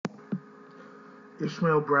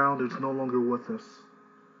Ishmael Brown is no longer with us.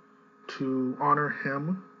 To honor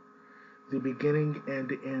him, the beginning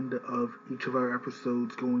and end of each of our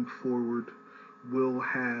episodes going forward will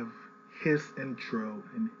have his intro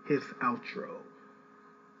and his outro.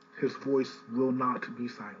 His voice will not be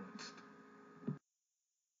silenced.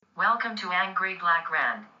 Welcome to Angry Black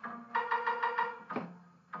Rand. And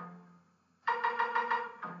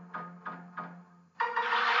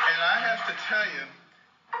I have to tell you,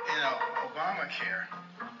 Obamacare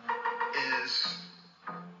is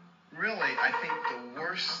really, I think, the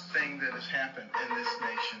worst thing that has happened in this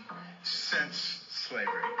nation since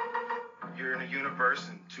slavery. You're in a universe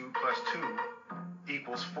and 2 plus 2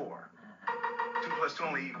 equals 4. 2 plus 2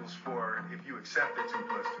 only equals 4 if you accept that 2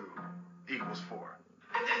 plus 2 equals 4.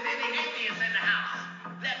 If there's any atheists in the house,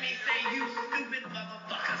 let me say you stupid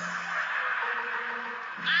motherfuckers.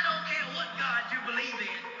 I don't care what God you believe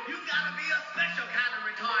in. You gotta be a special kind of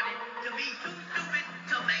retarded to be too stupid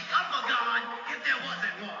to make up a God if there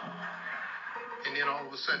wasn't one. And then all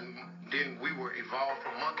of a sudden, then we were evolved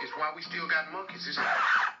from monkeys. Why we still got monkeys? It's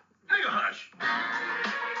Nigga hush.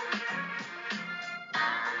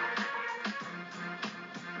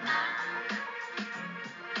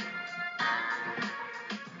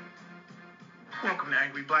 Welcome to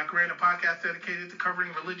Angry Black Rand, a podcast dedicated to covering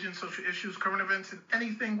religion, social issues, current events, and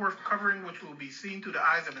anything worth covering which will be seen through the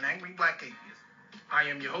eyes of an angry black atheist. I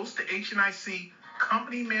am your host, the HNIC,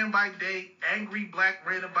 company man by day, angry black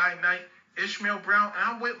raider by night, Ishmael Brown, and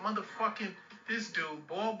I'm with motherfucking this dude,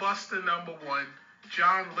 ball buster number 1,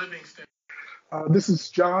 John Livingston. This is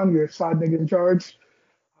John, your side nigga in charge.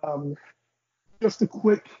 Just a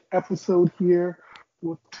quick episode here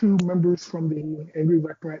with two members from the Angry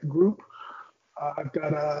Black Rant group. I've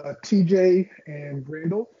got TJ and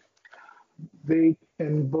Randall. They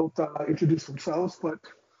can both introduce themselves, but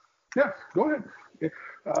yeah, go ahead.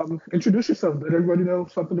 Introduce yourself. Let everybody know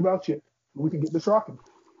something about you. We can get this rocking.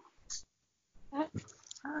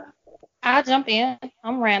 I'll jump in.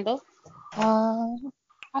 I'm Randall. I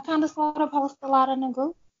kind of sort of post a lot in the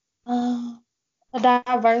group. A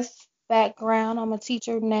diverse background. I'm a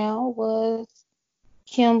teacher now. Was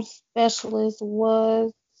Kim's specialist.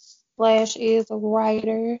 Was / is a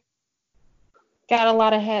writer. Got a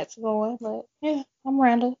lot of hats going, but yeah, I'm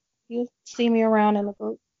Randall. You'll see me around in the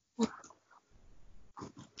group.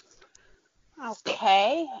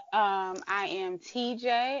 Okay, I am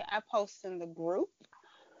TJ. I post in the group,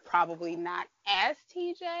 probably not as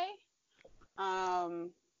TJ.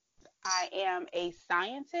 I am a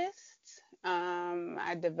scientist.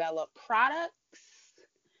 I develop products.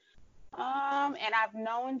 And I've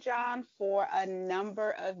known John for a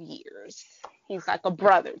number of years. He's like a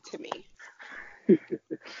brother to me.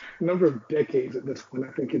 A number of decades at this point,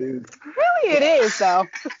 I think it is. Really, it is, though.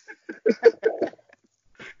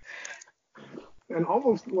 And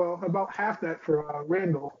almost, well, about half that for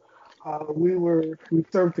Randall. We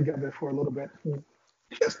served together for a little bit,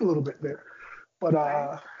 just a little bit there.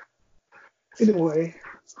 But anyway,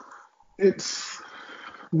 it's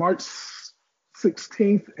March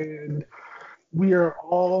 16th, and we are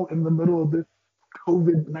all in the middle of this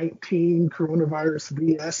COVID-19 coronavirus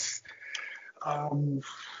BS.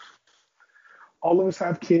 All of us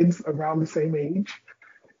have kids around the same age,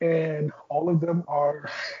 and all of them are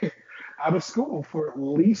out of school for at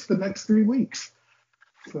least the next 3 weeks.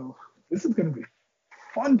 So this is going to be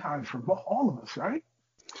fun times for all of us, right?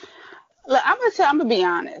 Look, I'm gonna be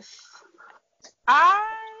honest. I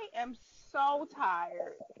am so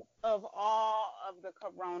tired of all of the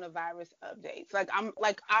coronavirus updates.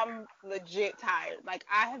 I'm legit tired. Like,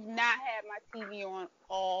 I have not had my TV on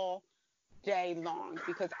all day long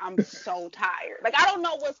because I'm so tired. Like, I don't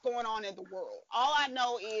know what's going on in the world. All I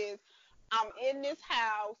know is I'm in this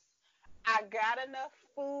house. I got enough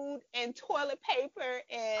food and toilet paper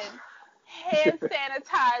and hand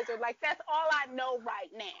sanitizer. Like, that's all I know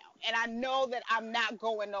right now. And I know that I'm not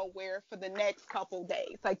going nowhere for the next couple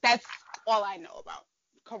days. Like, that's all I know about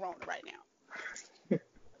Corona right now.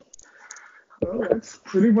 Well, that's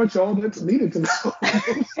pretty much all that's needed to know.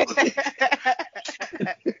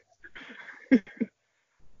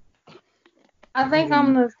 I think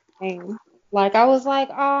I'm the same. Like, I was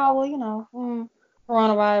like, oh, well,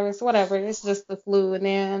 coronavirus, whatever. It's just the flu. And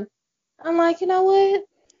then I'm like, you know what?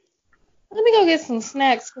 Let me go get some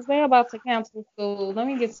snacks because they're about to cancel school. Let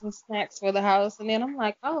me get some snacks for the house. And then I'm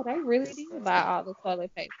like, oh, they really did buy all the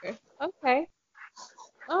toilet paper. Okay.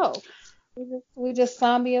 Oh, we just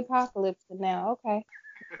zombie apocalypse now. Okay.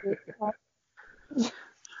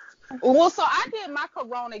 Well, so I did my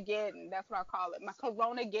Corona-geddon. That's what I call it. My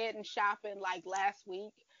Corona-geddon shopping like last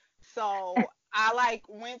week. So I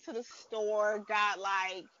went to the store, got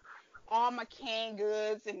all my canned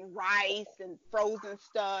goods and rice and frozen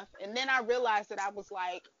stuff. And then I realized that I was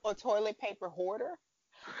like a toilet paper hoarder.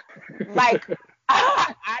 Like,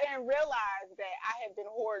 I didn't realize that I had been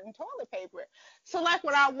hoarding toilet paper. So like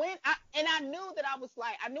when I went, I knew that I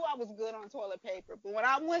knew I was good on toilet paper. But when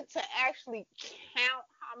I went to actually count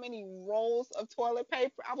how many rolls of toilet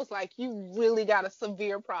paper, I was like, you really got a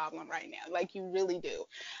severe problem right now. Like, you really do.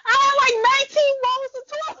 I had like 19 rolls of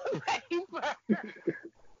toilet paper.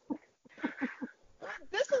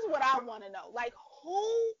 This is what I want to know. Like,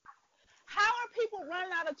 how are people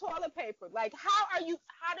running out of toilet paper? Like, how do you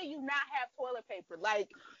not have toilet paper? Like,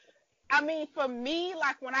 I mean, for me,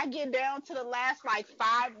 like, when I get down to the last, like,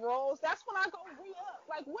 5 rolls, that's when I go re-up.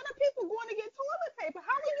 Like, when are people going to get toilet paper?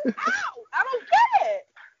 How are you out? I don't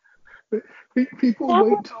get it.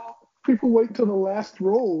 People wait till the last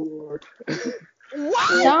roll.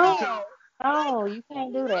 What? No, you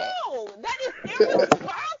can't do that. No, that is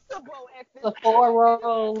irresponsible at this The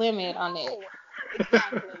 4-roll limit on it.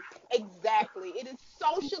 Exactly. It is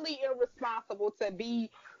socially irresponsible to be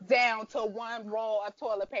down to 1 roll of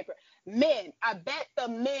toilet paper. Men, I bet the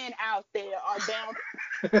men out there are down.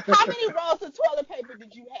 How many rolls of toilet paper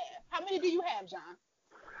did you have? How many do you have, John?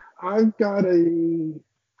 I've got a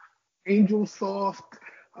Angel Soft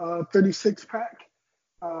 36 pack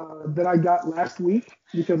that I got last week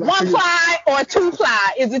because 1 ply or 2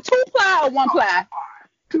 ply? Is it 2 ply or 1 ply?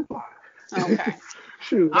 2 ply. Okay.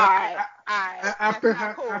 Shoot. All right.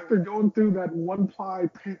 After going through that 1 ply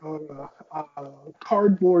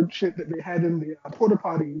cardboard shit that they had in the porta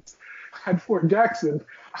potties at Fort Jackson,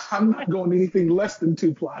 I'm not going anything less than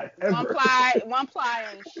 2 ply ever. 1 ply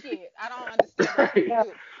ain't shit. I don't understand what you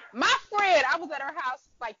do. My friend, I was at her house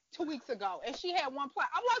like 2 weeks ago, and she had 1 ply.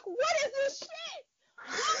 I'm like, what is this shit?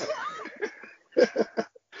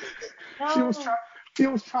 1 ply? She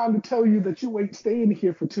was trying to tell you that you ain't staying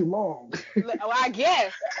here for too long. Oh, I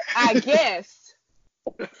guess.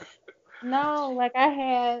 No, like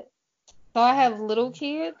I have little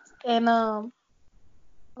kids, and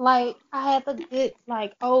like I had the good,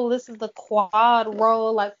 like, oh, this is the quad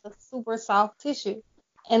roll, like the super soft tissue,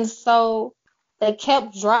 and so they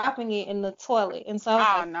kept dropping it in the toilet, and so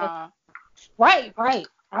I was nah. Right.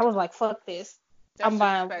 I was like, fuck this. That's I'm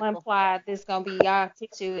buying 1 ply. This gonna be y'all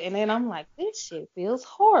tissue, and then I'm like, this shit feels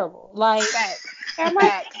horrible. Like, I'm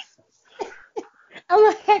like,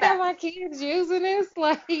 I got my kids using this.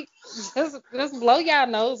 Like, just blow y'all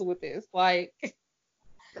nose with this. Like,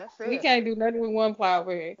 that's it. We can't do nothing with 1 ply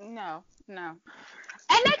over here. No. And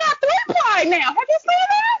they got 3 ply now. Have you seen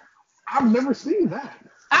that? I've never seen that.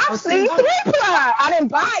 I've seen 3 ply. I didn't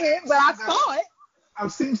buy it, but I saw it.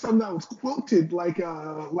 I've seen some that was quilted like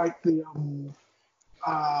the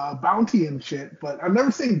Bounty and shit, but I've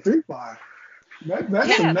never seen 3 ply.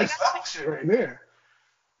 That's some next level shit right there.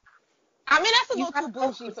 I mean, that's a little too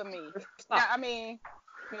bougie for me. I mean,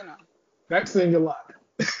 you know. That's saying a lot.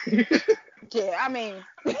 Yeah, I mean,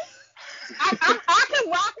 I can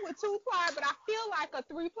rock with 2 ply, but I feel like a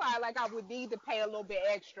 3 ply, like I would need to pay a little bit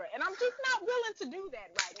extra, and I'm just not willing to do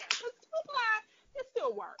that right now. Because 2 ply, it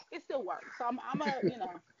still works. So I'm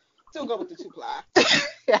still go with the 2 ply.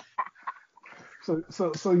 So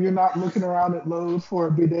you're not looking around at Lowe's for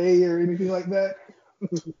a bidet or anything like that?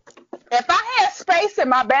 If I had space in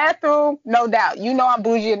my bathroom, no doubt. You know I'm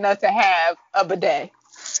bougie enough to have a bidet.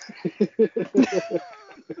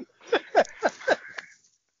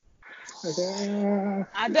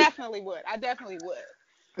 I definitely would. But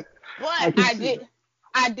I did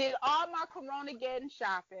all my Corona-geddon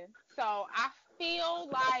shopping, so I feel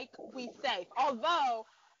like we safe. Although,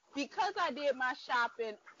 because I did my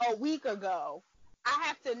shopping a week ago, I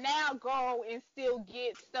have to now go and still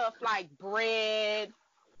get stuff like bread.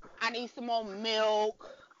 I need some more milk.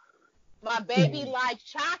 My baby likes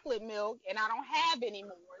chocolate milk, and I don't have any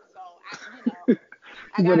more. So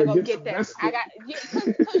I gotta go get that. Cause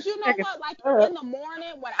you know what? Like in the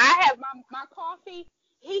morning when I have my coffee,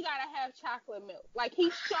 he gotta have chocolate milk. Like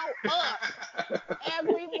he show up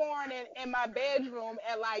every morning in my bedroom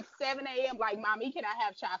at like 7 a.m. Like, mommy, can I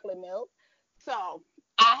have chocolate milk? So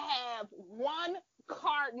I have 1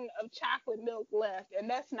 carton of chocolate milk left, and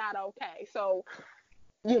that's not okay. So,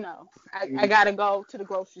 I gotta go to the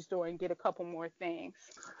grocery store and get a couple more things.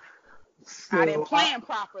 So, I didn't plan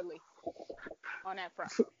properly on that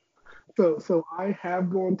front. So I have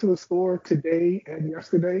gone to the store today and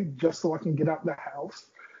yesterday just so I can get out the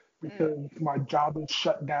house because my job is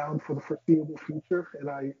shut down for the foreseeable future, and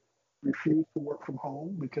I refuse to work from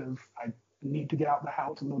home because I need to get out the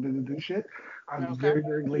house in order to do shit. I'm very,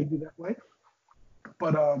 very lazy that way.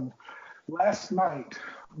 But last night,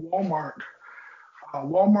 Walmart,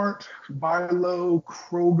 Buy Low,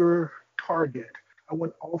 Kroger, Target. I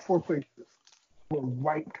went all 4 places. Were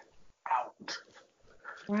wiped out.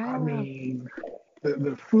 I Wow. mean,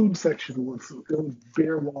 the food section there was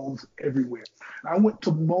bare walls everywhere. I went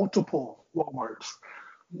to multiple Walmarts,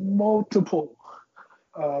 multiple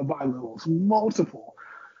Vilos, multiple.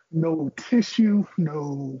 No tissue,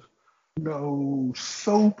 no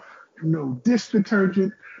soap, no dish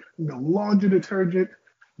detergent, no laundry detergent,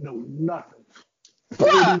 no nothing.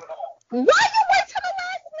 Bruh, why you wait till the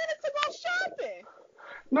last minute to go shopping?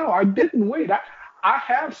 No, I didn't wait. I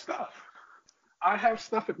have stuff. I have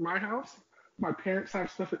stuff at my house. My parents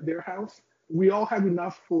have stuff at their house. We all have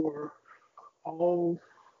enough for all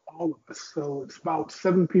all of us. So it's about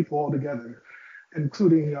 7 people altogether,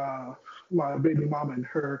 including my baby mama and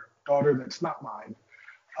her daughter that's not mine.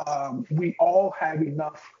 We all have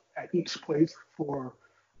enough at each place for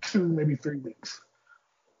 2, maybe 3 weeks.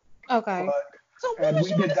 Okay. But So what and was we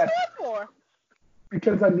you in did the that store for?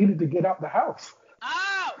 because I needed to get out the house.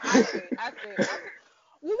 Oh, I see.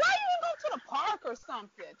 Well, why you didn't go to the park or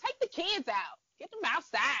something? Take the kids out. Get them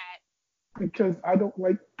outside. Because I don't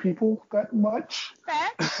like people that much.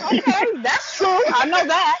 Facts. Okay, that's true. I know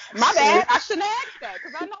that. My bad. I shouldn't have asked that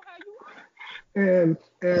because I know how you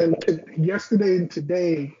are. Yesterday and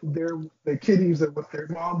today, the kiddies are with their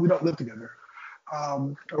mom. We don't live together.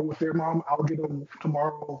 Are with their mom. I'll get them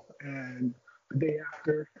tomorrow and the day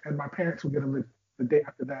after, and my parents will get them the day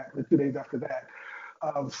after that, the 2 days after that,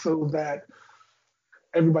 so that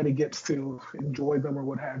everybody gets to enjoy them or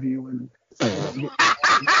what have you, and they don't get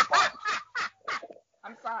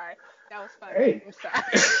I'm sorry. That was funny. Hey. I'm sorry.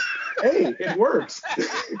 hey, it works. You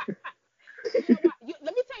know what?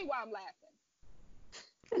 Let me tell you why I'm laughing.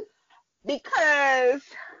 Because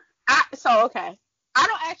okay. I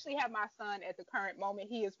don't actually have my son at the current moment.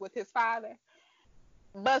 He is with his father.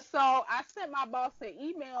 But so I sent my boss an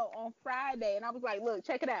email on Friday and I was like, look,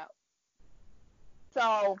 check it out.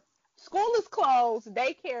 So school is closed,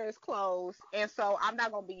 daycare is closed, and so I'm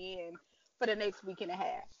not gonna be in for the next week and a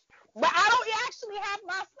half. But I don't actually have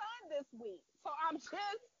my son this week. So I'm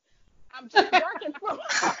just working from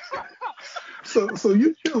So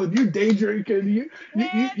you chilling, you daydreaming, cause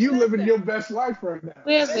you living your best life right now.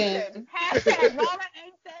 Listen. Hashtag Rona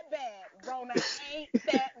ain't that bad. Rona ain't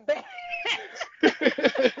that bad.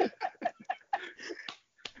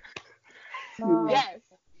 No. Yes,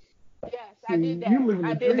 I did that. You living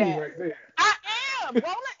I the did dream that. right there. I am.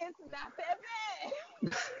 Rona is not that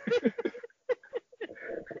bad.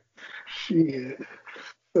 Shit.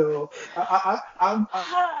 So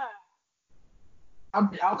I'm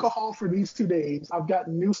alcohol for these 2 days. I've got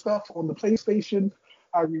new stuff on the PlayStation.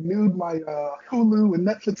 I renewed my Hulu and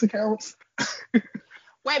Netflix accounts.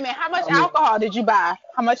 Wait a minute. How much alcohol did you buy?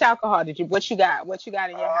 How much alcohol did you? What you got? What you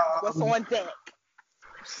got in your house? What's on deck?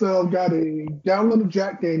 So I've got a gallon of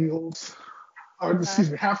Jack Daniels, or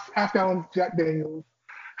excuse me, half gallon of Jack Daniels,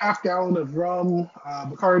 half gallon of rum,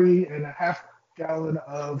 Bacardi, and a half gallon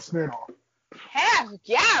of Smirnoff. Half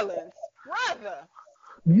gallons, brother.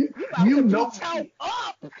 You know toe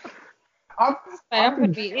up. I've I'm been gonna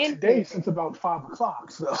be drinking in today here. since about 5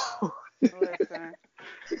 o'clock. So Listen.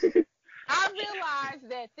 I realized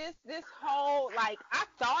that this whole, like, I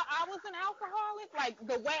thought I was an alcoholic, like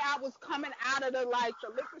the way I was coming out of the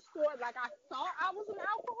liquor store, like I thought I was an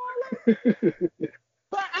alcoholic.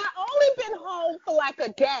 But I only been home for like a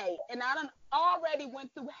day, and I done already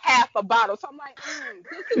went through half a bottle. So I'm like,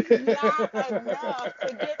 this is not enough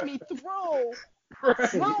to get me through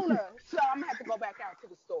Rona. So I'm gonna have to go back out to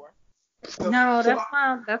the store. No,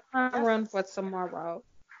 that's my run for tomorrow.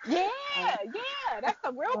 Yeah, that's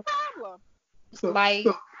a real problem. So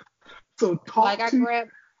talk Like I to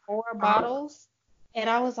grabbed 4 bottles and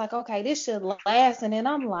I was like, okay, this should last. And then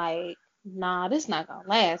I'm like, nah, this not gonna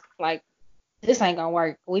last. Like, this ain't gonna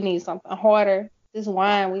work. We need something harder. This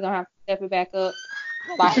wine, we gonna have to step it back up.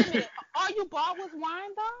 But wait a minute, all you bought was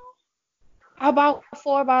wine though? I bought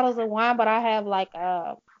 4 bottles of wine, but I have like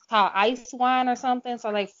it's called ice wine or something.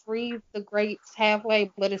 So they freeze the grapes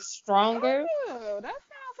halfway, but it's stronger. Oh, that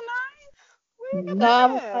sounds nice. Where you get So I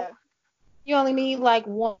was that? like, you only need like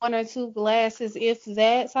 1 or 2 glasses, if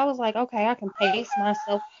that. So I was like, okay, I can pace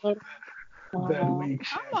myself a little. that week.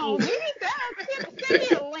 Come on, give me that. Send me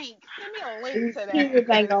a link. Send me a link to It ain't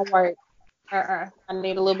that. gonna work. I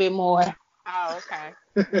need a little bit more. Oh, okay.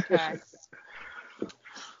 Okay.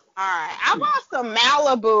 All right. I bought some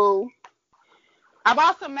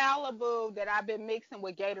Malibu that I've been mixing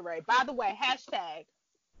with Gatorade. By the way, hashtag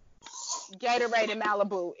Gatorade and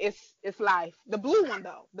Malibu. It's life. The blue one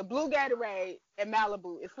though. The blue Gatorade and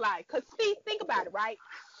Malibu is life. Cause see, think about it, right?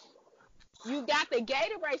 You got the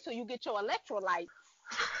Gatorade so you get your electrolytes.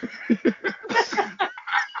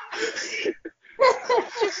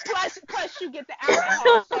 get the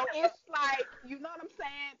alcohol. So it's like, you know what I'm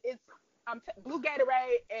saying? It's blue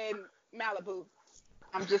Gatorade and Malibu.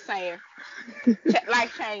 I'm just saying.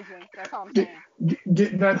 Life changing. That's all I'm saying.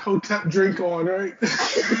 Getting that hotep drink on, right?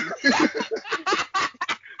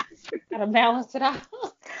 Gotta balance it out.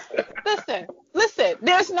 Listen.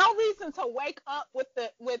 There's no reason to wake up with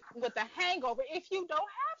a hangover if you don't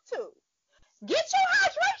have to. Get your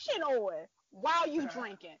hydration on while you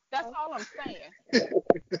drinking. That's all I'm saying.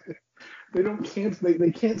 They don't cancel.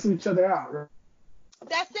 They cancel each other out, right?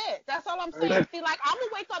 That's it. That's all I'm saying. See, like, I'm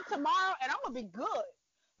gonna wake up tomorrow and I'm gonna be good.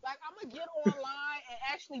 Like, I'm gonna get online and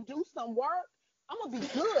actually do some work. I'm gonna be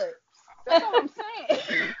good. That's all I'm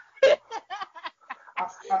saying.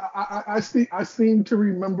 I seem to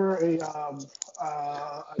remember a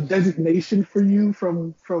designation for you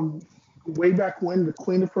from way back when, the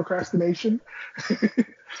Queen of Procrastination.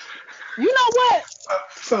 You know what?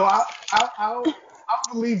 So I'll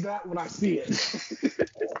believe that when I see it.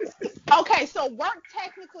 Okay, so work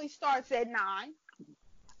technically starts at 9.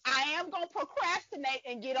 I am gonna procrastinate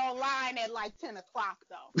and get online at like 10 o'clock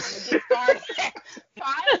though. I'm gonna get started. So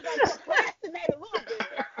I am gonna procrastinate a little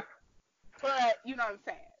bit. But you know what I'm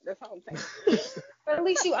saying. That's all I'm saying. But at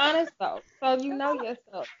least you honest though, so you know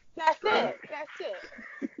yourself. That's it.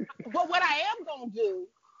 But what I am gonna do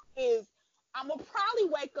is I'm gonna probably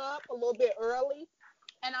wake up a little bit early,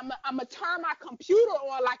 and I'm gonna turn my computer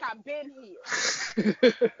on like I've been here.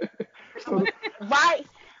 Right?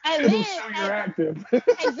 And then you're active.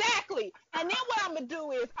 Exactly. And then what I'm gonna do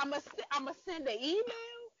is I'm gonna send an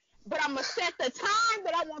email, but I'm gonna set the time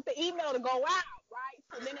that I want the email to go out, right?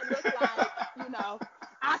 So then it looks like,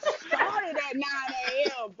 I started at 9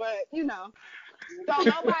 a.m., but don't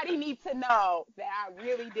nobody need to know that I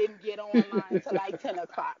really didn't get online till like 10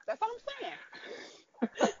 o'clock. That's all I'm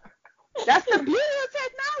saying. That's the beauty of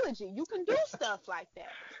technology. You can do stuff like that.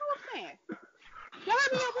 That's all I'm saying. Y'all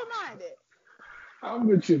have me open-minded. I'm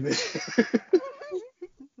with you, man.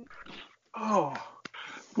 Oh,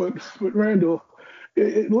 but Randall,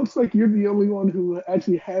 it looks like you're the only one who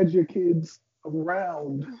actually had your kids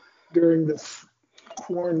around during this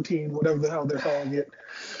quarantine, whatever the hell they're calling it.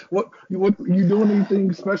 What you doing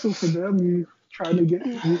anything special for them? You trying to get?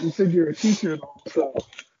 You said you're a teacher and all, so.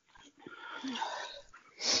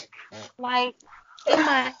 Like in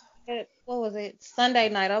my head, what was it? Sunday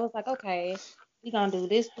night, I was like, okay, we gonna do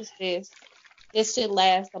this. This should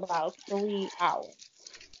last about 3 hours.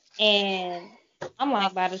 And I'm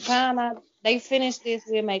like, by the time they finish this,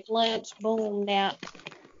 we'll make lunch, boom, nap.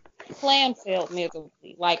 Plan failed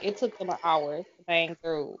miserably. Like, it took them an hour to bang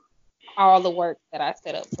through all the work that I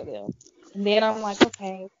set up for them. And then I'm like,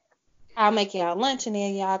 okay, I'll make y'all lunch and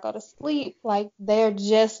then y'all go to sleep. Like, they're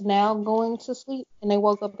just now going to sleep and they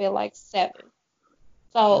woke up at like 7.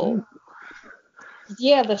 So,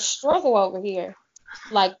 yeah, the struggle over here.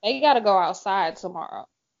 Like, they got to go outside tomorrow.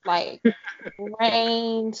 Like,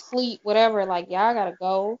 rain, sleet, whatever. Like, y'all got to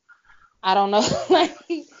go. I don't know. Like,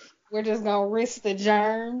 we're just going to risk the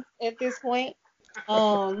germs at this point.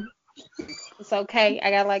 It's okay.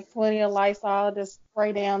 I got like 20 of Lysol. Just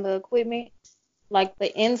spray down the equipment. Like,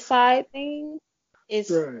 the inside thing is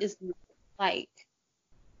like,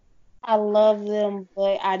 I love them,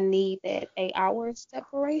 but I need that 8 hours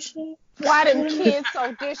separation. Why them kids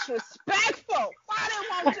so disrespectful? Why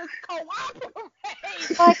they won't just cooperate?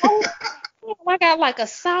 Like, I got like a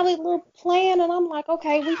solid little plan, and I'm like,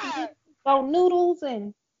 okay, we can go noodles,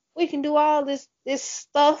 and we can do all this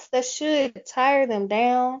stuff that should tire them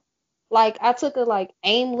down. Like, I took a like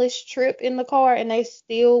aimless trip in the car, and they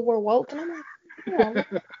still were woke, and I'm like, God,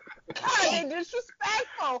 they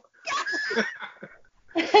disrespectful.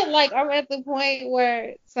 Like, I'm at the point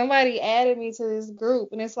where somebody added me to this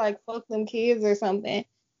group and it's like, fuck them kids or something.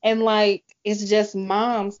 And like, it's just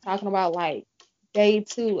moms talking about like day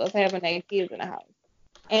 2 of having their kids in the house.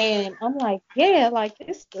 And I'm like, yeah, like,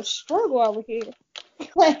 it's the struggle over here.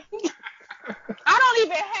 Like, I don't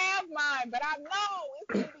even have mine, but I know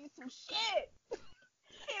it's going to be some shit.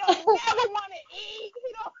 He don't never want to eat.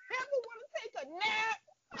 He don't ever want to take a nap.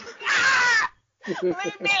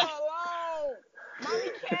 Leave me alone.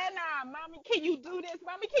 Mommy, Mommy, can you do this?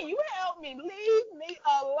 Mommy, can you help me? Leave me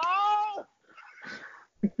alone.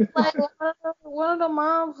 like, one of the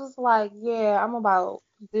moms was like, yeah, I'm about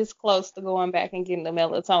this close to going back and getting the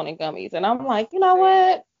melatonin gummies. And I'm like, you know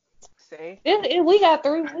what? See? We got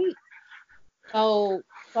 3 weeks. So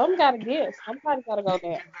somebody got to give. Somebody got to go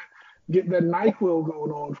there. Get that NyQuil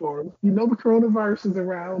going on for them. You know the coronavirus is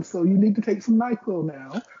around, so you need to take some NyQuil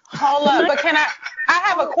now. Hold up, but I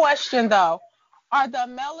have a question though. Are the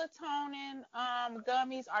melatonin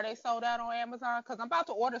gummies, are they sold out on Amazon? Because I'm about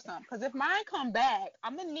to order some. Because if mine come back,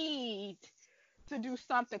 I'm going to need to do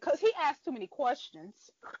something because he asked too many questions.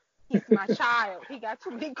 He's my child. He got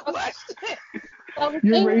too many questions. So the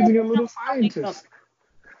You're thing raising a is, little scientist.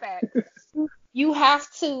 Facts. you have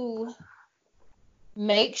to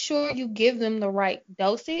make sure you give them the right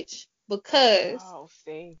dosage because, Oh,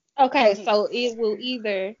 see. okay, He- so it will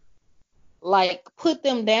either like put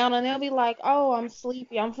them down and they'll be like, oh, I'm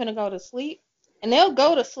sleepy, I'm finna go to sleep. And they'll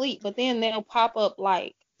go to sleep, but then they'll pop up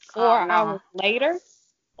like 4 hours no. later,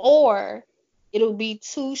 or it'll be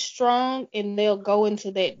too strong and they'll go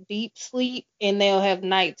into that deep sleep and they'll have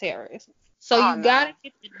night terrors. So Oh, you no. gotta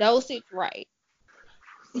get the dosage right.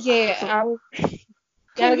 Yeah, So- I was Can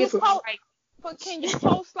gotta you get the post? right. But can you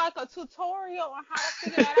post like a tutorial on how to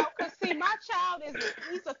figure that out? Cause see, my child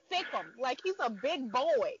he's a thickum. Like he's a big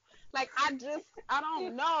boy. Like I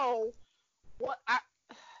don't know what I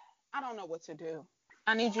don't know what to do.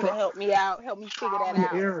 I need you to help me out. Help me figure that Trial and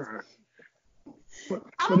out. error. I But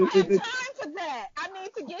don't have it, time for that. I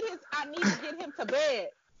need to get him to bed.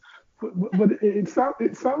 it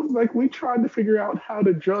sounds like we tried to figure out how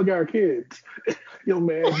to drug our kids. Yo,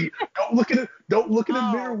 man, don't look in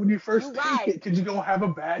the mirror when you first you take right. it, because you're gonna have a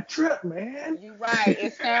bad trip, man. You're right.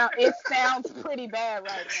 It sounds pretty bad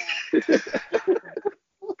right now.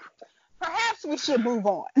 Perhaps we should move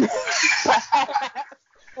on. Perhaps.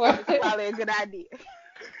 That's probably a good idea.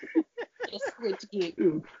 Just switch gears.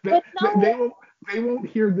 Dude, But no, they won't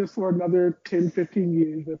hear this for another 10, 15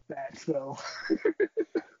 years if that. So.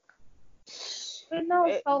 but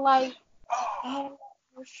no, so like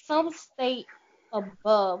some state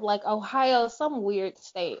above, like Ohio, some weird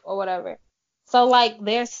state or whatever. So like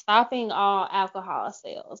they're stopping all alcohol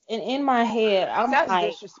sales. And in my head, I'm That's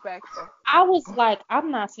like, disrespectful. I was like,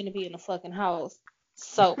 I'm not finna be in the fucking house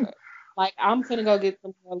sober. Like I'm finna go get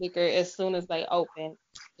some more liquor as soon as they open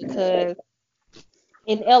because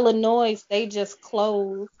in Illinois they just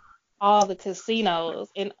closed all the casinos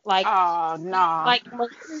and like Oh no. like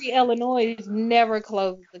Missouri, Illinois never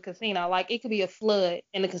closes the casino. Like it could be a flood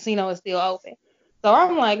and the casino is still open. So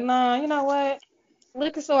I'm like, nah, you know what?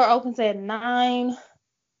 Liquor store opens at 9.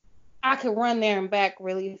 I could run there and back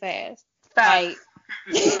really fast. Facts.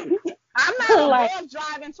 Like I'm not like, above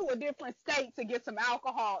driving to a different state to get some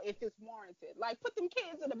alcohol if it's warranted. Like put them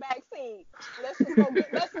kids in the back seat.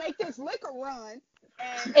 Let's make this liquor run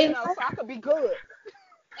and so I could be good.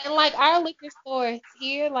 and like our liquor store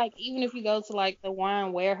here, like even if you go to like the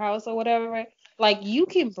wine warehouse or whatever, like you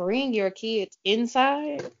can bring your kids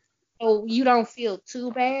inside so you don't feel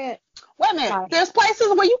too bad. Wait a minute. Like, There's places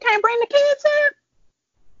where you can't bring the kids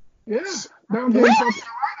in? Yeah, down there in South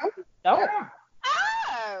Carolina. don't. Yeah.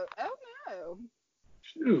 Oh no.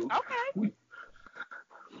 Shoot. Okay.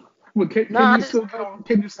 Well,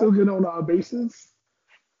 can you still get on bases?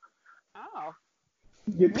 Oh.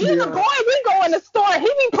 Get to Me and the boy, we go in the store. He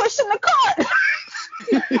be pushing the cart.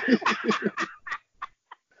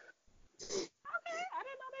 Okay, I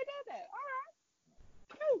didn't know they did that.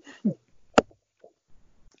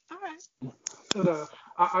 All right. But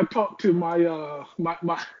I talked to my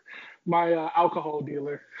alcohol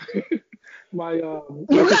dealer. My You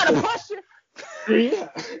gotta push it.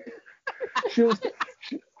 yeah.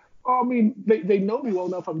 I mean, they know me well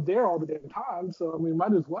enough. I'm there all the damn time, so I mean,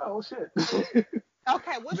 might as well. Shit.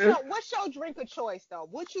 Okay, what's your drink of choice though?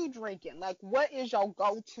 What you drinking? Like, what is your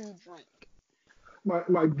go-to drink?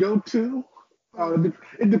 My go-to.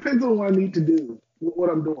 It depends on what I need to do,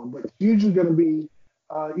 what I'm doing, but it's usually gonna be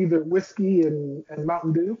either whiskey and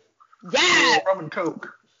Mountain Dew, Yes. or rum and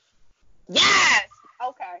Coke. Yes.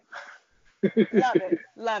 Okay.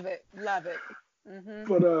 Love it. Mm-hmm.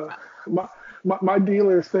 But my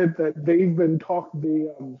dealer said that they've been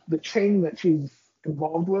the chain that she's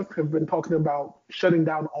involved with have been talking about shutting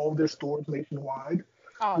down all their stores nationwide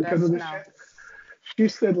Oh, because that's of this no. shit. She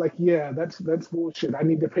said like, yeah, that's bullshit. I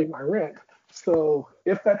need to pay my rent. So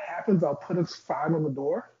if that happens, I'll put a sign on the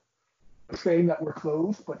door saying that we're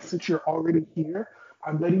closed. But since you're already here,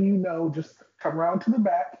 I'm letting you know. Just come around to the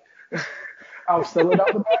back. I'll sell it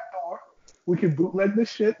out the back door. We can bootleg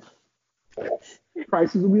this shit.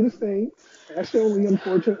 Prices will be the same. Cash only,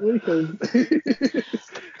 unfortunately, because.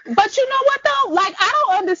 But you know what though? Like I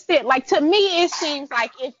don't understand. Like to me, it seems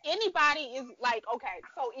like if anybody is like, okay,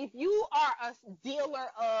 so if you are a dealer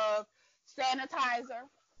of sanitizer,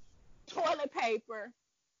 toilet paper,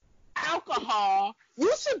 alcohol,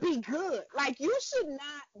 you should be good. Like you should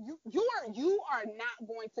not. You are not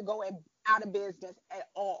going to go out of business at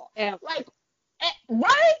all. Yeah. Like,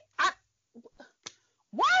 right?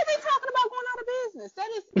 Why are they talking about going out of business?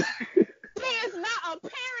 There is not a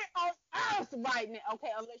parent on earth right now.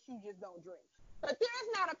 Okay, unless you just don't drink. But there's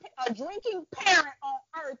not a drinking parent on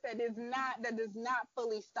earth that is not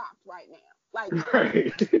fully stocked right now. Like,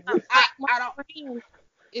 Right. I don't. friend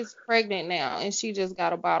is pregnant now, and she just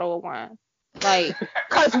got a bottle of wine. Like,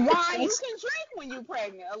 Cause wine you can drink when you're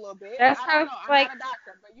pregnant a little bit. that's I how don't know. I'm like not a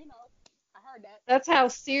doctor, but I heard that. that's how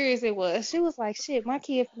serious it was. She was like, "Shit, my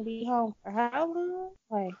kid's gonna be home for how long?"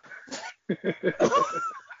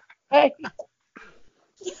 Like,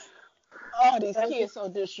 Oh, these kids so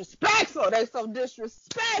disrespectful. They so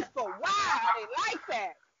disrespectful. Why are they like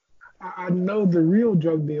that? I know the real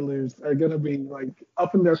drug dealers are gonna be like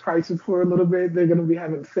upping their prices for a little bit. They're gonna be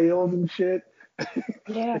having sales and shit.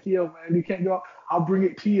 yeah, Like, yo, man, you can't go. I'll bring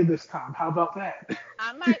it to you this time. How about that?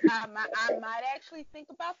 I might actually think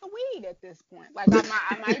about the weed at this point. Like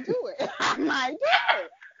I might do it. I might do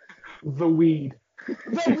it. The weed.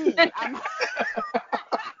 The weed.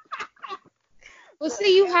 well,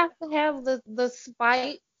 see, you have to have the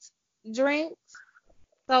spiked drinks.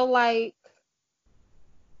 So like,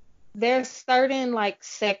 there's certain like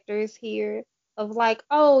sectors here of like,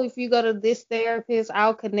 oh, if you go to this therapist,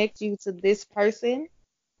 I'll connect you to this person,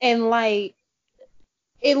 and like,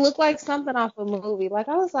 it looked like something off a movie. Like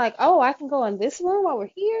I was like, oh, I can go in this room while we're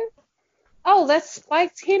here. Oh, that's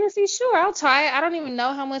spiked Hennessy. Sure, I'll try it. I don't even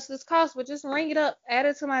know how much this costs, but just ring it up, add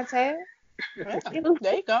it to my tab. Yeah,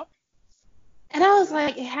 there you go. And I was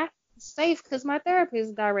like, it has to be safe because my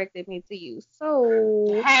therapist directed me to you.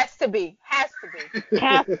 So Has to be. have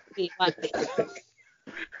to be like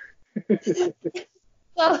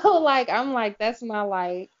so like I'm like, that's my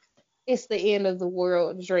like, it's the end of the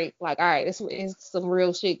world drink. Like, all right, it's some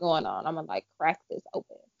real shit going on. I'm gonna like crack this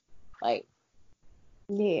open. Like,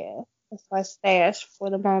 yeah, that's my stash for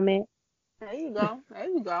the moment. There you go.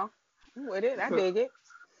 I'm with it. I dig it.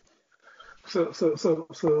 So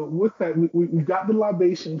with that, we got the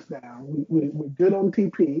libations down. We're good on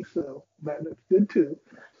TP, so that's good too.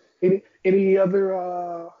 Any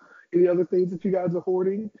other things that you guys are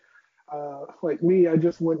hoarding? Like me, I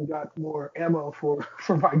just went and got more ammo for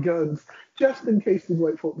my guns, just in case these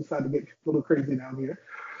white folk decide to get a little crazy down here.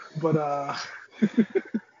 But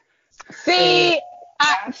See,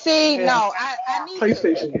 and I need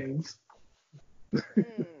PlayStation games.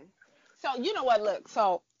 So you know what? Look,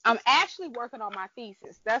 so I'm actually working on my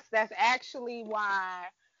thesis. That's actually why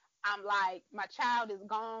I'm like, my child is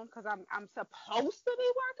gone because I'm supposed to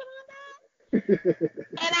be working on that.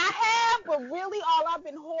 And I have, but really all I've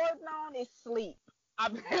been hoarding on is sleep.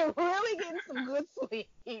 I've been really getting some good sleep.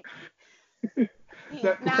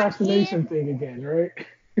 That procrastination thing again, right?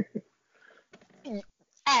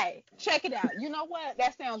 Hey, check it out. You know what?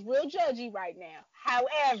 That sounds real judgy right now.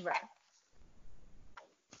 However,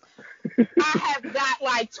 I have got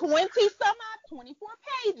like 24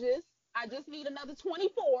 pages. I just need another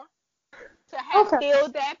 24 to have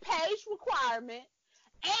filled that page requirement.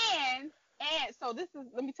 And so this is,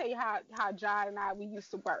 let me tell you how John and we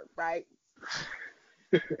used to work, right?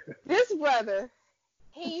 This brother,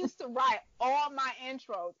 he used to write all my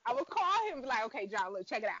intros. I would call him and be like, okay, John, look,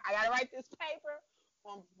 check it out. I got to write this paper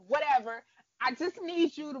on whatever. I just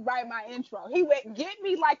need you to write my intro. He would get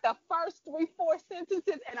me like the first 3-4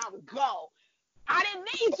 sentences and I would go. I didn't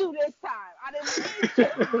need you this time. I didn't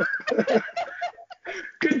need you.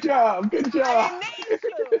 Good job. I didn't need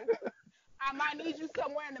you. I might need you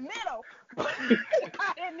somewhere in the middle, but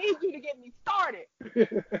I didn't need you to get me started.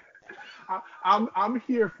 I'm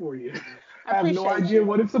here for you. I have no appreciate idea you.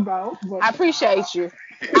 what it's about. But I appreciate you.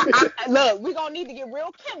 Look, we're going to need to get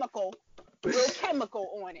real chemical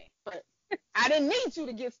on it. But I didn't need you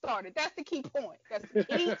to get started. That's the key point. That's the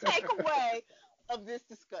key takeaway of this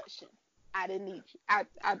discussion. I didn't need you.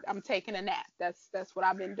 I'm taking a nap. That's what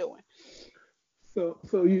I've been doing. So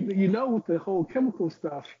you know, with the whole chemical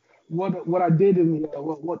stuff, what I did in the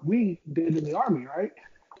what we did in the Army, right?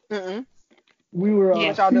 Mm-hmm. We were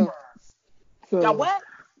What y'all do? So Y'all what?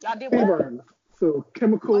 Y'all did what? burn. So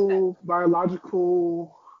chemical,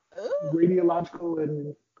 biological, radiological,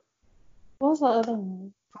 and What was the other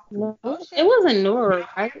one? No, Oh, shit. it wasn't neuro,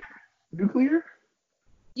 right? nuclear.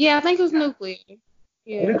 Yeah, I think it was nuclear.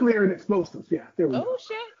 Yeah. Nuclear and explosives. Yeah, there we go. Oh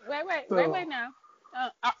shit! Wait So- now.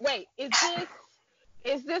 Wait,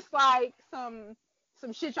 is this like some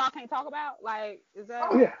shit y'all can't talk about? Like, is that?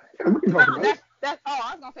 Oh yeah, we can talk about it. That's. Oh,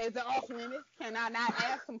 I was gonna say, is it off limits? Can I not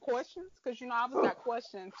ask some questions? Because I always got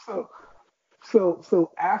questions.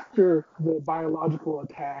 So after the biological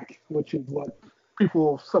attack, which is what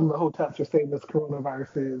some of the hoteps are saying this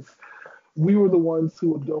coronavirus is, we were the ones who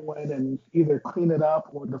would go in and either clean it up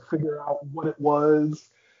or to figure out what it was,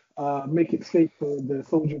 make it safe for the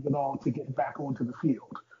soldiers and all to get back onto the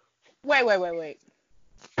field. Wait.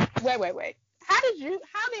 how did you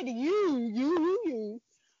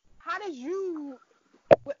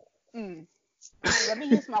let me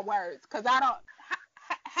use my words because I don't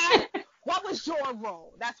what was your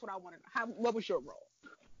role? That's what I want to know. What was your role?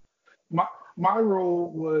 My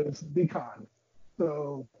role was decon.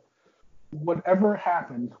 So whatever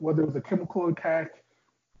happened, whether it was a chemical attack,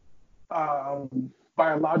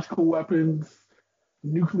 biological weapons,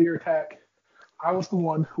 nuclear attack, I was the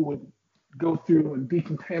one who would go through and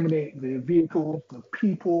decontaminate the vehicles, the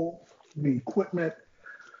people, the equipment,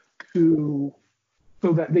 to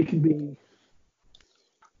so that they can be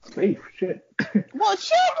safe. Shit. Well,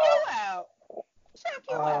 check you out. Check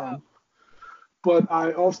you out. But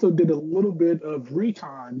I also did a little bit of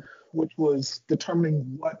recon, which was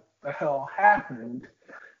determining what the hell happened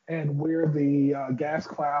and where the gas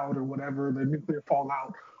cloud or whatever, the nuclear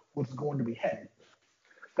fallout was going to be headed.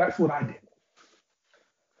 That's what I did.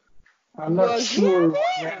 I'm not sure what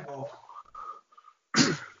Randall.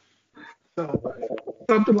 So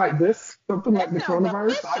something like this, something like the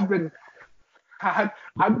coronavirus.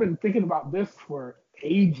 I've been thinking about this for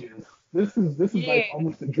ages. This is like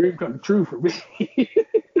almost a dream come true for me.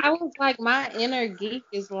 I was like, my inner geek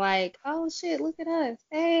is like, oh shit, look at us,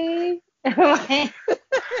 hey. Like,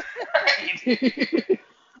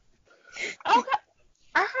 Okay.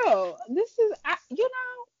 Oh, this is, I didn't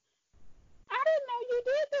know you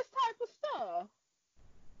did this type of stuff.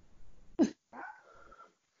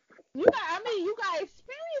 You got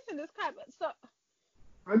experience in this type of stuff.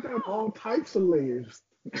 I got all types of layers.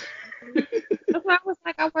 that's why I was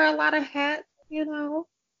like, I wear a lot of hats,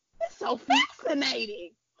 It's so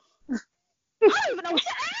fascinating. I don't even know what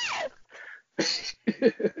to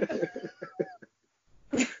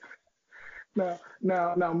ask.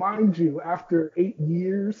 Now, mind you, after 8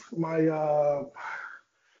 years,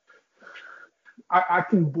 I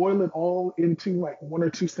can boil it all into like one or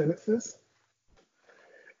two sentences.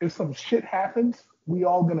 If some shit happens, we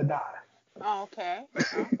all gonna die. Oh, okay.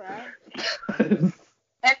 All right.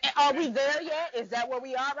 And are we there yet? Is that where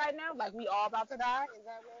we are right now? Like we all about to die? Is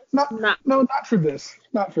that where not for this.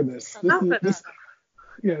 Not for this.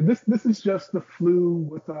 This is just the flu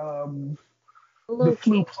with the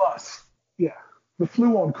flu plus. Yeah, the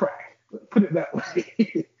flu on crack. Put it that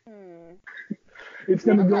way. It's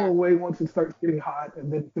gonna go away once it starts getting hot,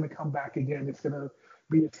 and then it's gonna come back again. It's gonna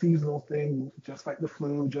be a seasonal thing, just like the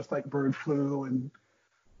flu, just like bird flu,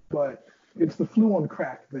 but it's the flu on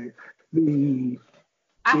crack. The big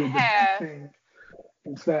thing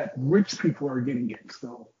is that rich people are getting it,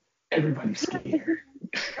 so everybody's scared.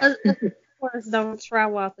 Of course, don't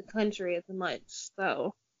travel out the country as much,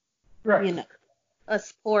 so right.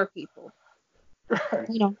 Us poor people, right.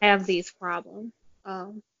 We don't have these problems.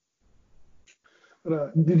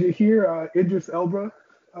 Did you hear Idris Elba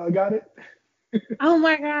got it? Oh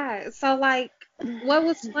my God! So like, what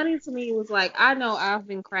was funny to me was like, I know I've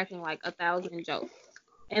been cracking like 1,000 jokes.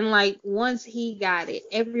 And like once he got it,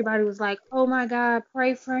 everybody was like, "Oh my God,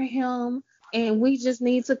 pray for him." And we just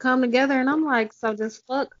need to come together. And I'm like, so just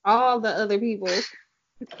fuck all the other people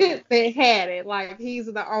that had it. Like he's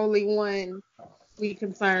the only one we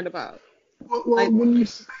concerned about. Well, like, when you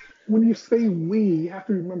say we, you have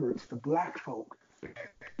to remember it's the black folk.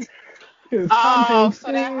 Oh,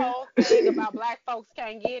 so that whole thing about black folks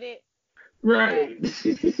can't get it. Right.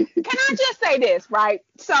 Can I just say this, right?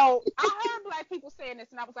 So I heard black people saying this,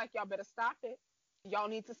 and I was like, y'all better stop it. Y'all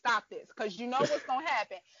need to stop this, because you know what's going to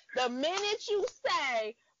happen. The minute you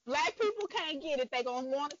say black people can't get it, they're going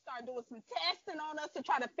to want to start doing some testing on us to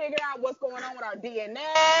try to figure out what's going on with our DNA.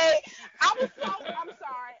 I'm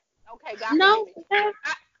sorry. Okay, God. No,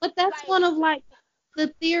 but that's like, one of like the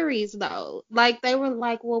theories though. Like they were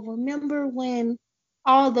like, well, remember when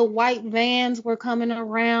all the white vans were coming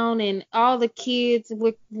around and all the kids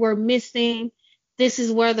were missing? This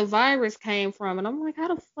is where the virus came from. And I'm like, how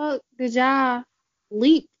the fuck did y'all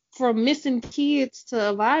leap from missing kids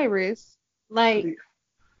to a virus? Like,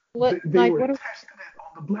 what? They were testing it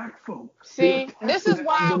on the black folks. See, this is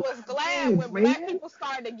why I was glad when black people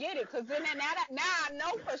started to get it, because then now I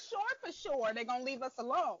know for sure they're gonna leave us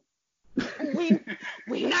alone.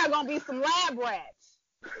 We not gonna be some lab rats.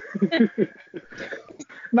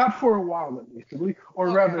 Not for a while at least, or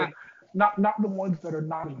rather, not the ones that are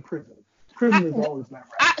not in prison. Prison is always lab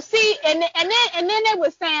rats. See, and then they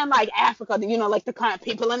were saying like Africa, like the kind of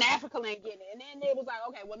people in Africa ain't getting it, and then it was like,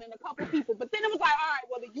 okay, well then a couple people, but then it was like, all right,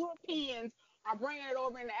 well the Europeans are bringing it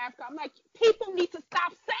over into Africa. I'm like, people need to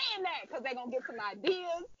stop saying that because they're gonna get some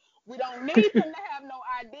ideas. We don't need them to have no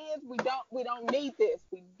ideas. We don't need this.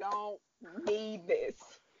 We don't need this.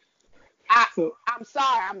 I'm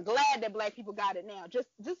sorry. I'm glad that black people got it now. Just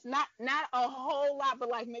not a whole lot, but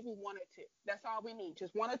like maybe one or two. That's all we need.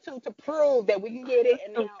 Just one or two to prove that we can get it,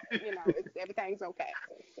 and now everything's okay.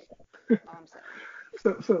 I'm saying.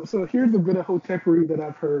 So here's a bit of hotepery that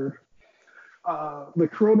I've heard.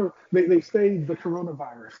 They say the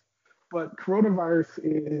coronavirus, but coronavirus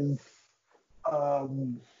is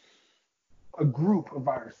a group of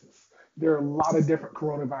viruses. There are a lot of different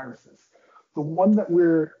coronaviruses. The one that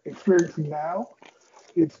we're experiencing now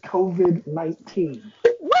is COVID-19.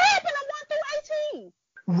 What happened to 1 through 18?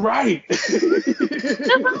 Right.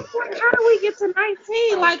 How do we get to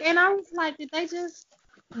 19? Like, and I was like, did they just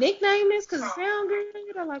nickname this because it sounds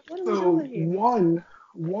good? Or like, what are we So doing here?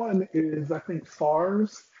 one is I think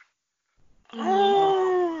SARS.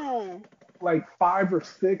 Oh. Like 5 or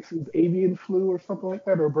 6 is avian flu or something like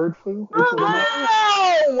that, or bird flu.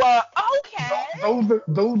 Oh, okay.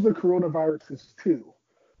 Those are coronaviruses too.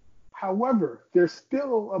 However, there's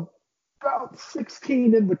still about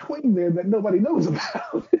 16 in between there that nobody knows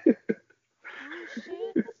about. Oh,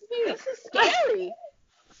 shit. This is scary.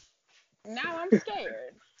 Now I'm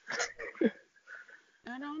scared.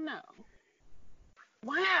 I don't know.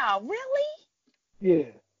 Wow, really?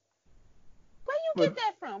 Yeah. Where you get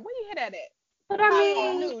that from? Where you hear that at? But I Probably on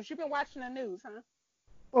mean, the news. You've been watching the news, huh?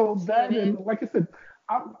 Well, that and like I said,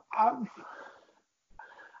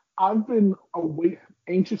 I've been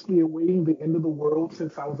anxiously awaiting the end of the world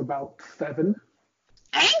since I was about 7.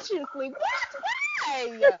 Anxiously? What?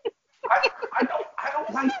 Why? I don't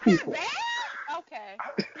like people. Okay.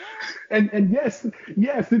 And yes, it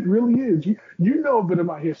really is. You know a bit of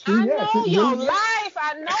my history. I Yes, know it your really life.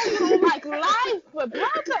 I know you don't like life, but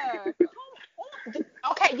brother, come on.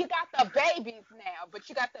 Okay, you got the babies now, but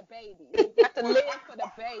you got the babies. You got to live for the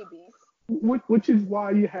babies. which is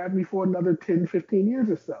why you have me for another 10, 15 years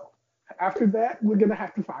or so. After that, we're gonna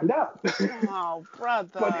have to find out. Oh,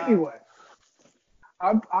 brother. But anyway,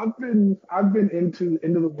 I've been into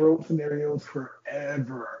end of the world scenarios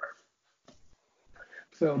forever.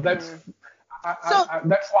 So that's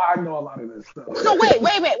that's why I know a lot of this stuff. So wait.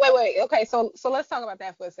 Okay, so let's talk about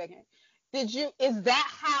that for a second. Is that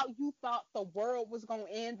how you thought the world was gonna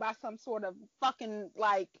end, by some sort of fucking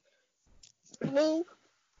like flu?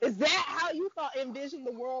 Is that how you envisioned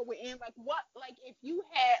the world would end? Like what? Like if you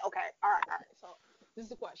had all right. So this is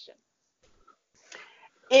the question.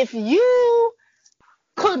 If you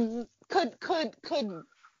could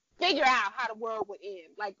figure out how the world would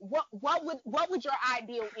end, like what would your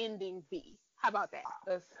ideal ending be? How about that?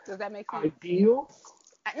 Does that make sense? Ideal?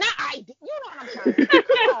 Not ideal. You know what I'm trying to say.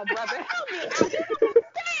 Come on, brother. Help me out.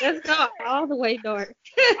 let's go all the way dark.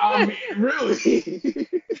 I mean, really?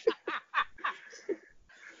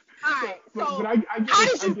 All right. So, how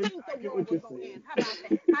did you think the world was going to end? How about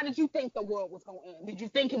that? How did you think the world was going to end? Did you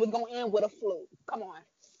think it was going to end with a flu? Come on.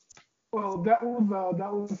 Well, that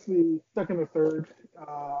was the second or third.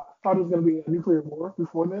 I thought it was going to be a nuclear war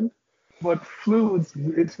before then, but flu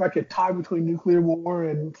it's like a tie between nuclear war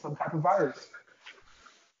and some type of virus.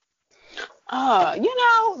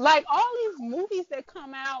 Like all these movies that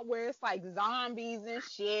come out where it's like zombies and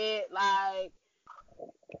shit, like,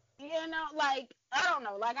 like I don't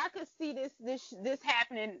know, like I could see this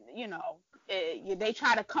happening. They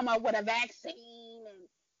try to come up with a vaccine and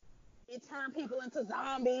it turn people into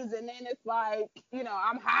zombies, and then it's like,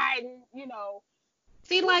 I'm hiding,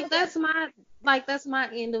 See, like that's my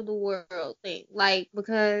end of the world thing. Like,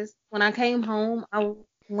 because when I came home, I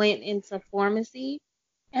went into pharmacy,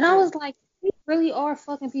 and I was like, we really are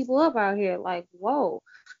fucking people up out here. Like, whoa.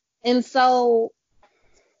 And so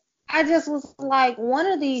I just was like, one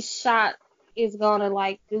of these shots is gonna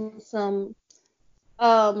like do some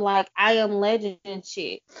like I Am Legend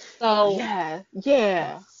shit. So yeah.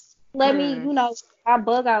 Let me, our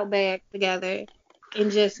bug out bag together and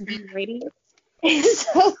just be ready.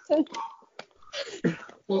 So,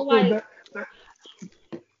 Well,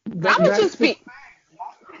 that just speak.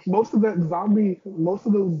 Most of those zombie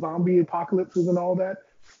apocalypses and all that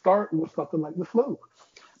start with something like the flu.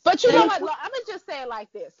 But you know what? Look, I'm gonna just say it like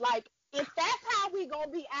this: like, if that's how we gonna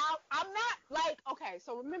be out, I'm not like, okay.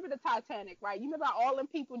 So remember the Titanic, right? You remember how all them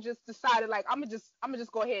people just decided, like, I'm gonna just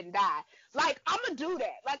go ahead and die. Like, I'm gonna do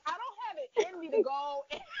that. Like, I don't have it in me to go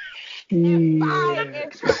and fight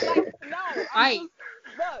and try. Like, no,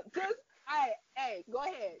 hey, go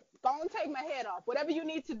ahead. Don't take my head off. Whatever you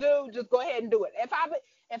need to do, just go ahead and do it. If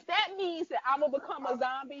that means that I'm gonna become a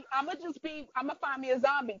zombie, I'm gonna find me a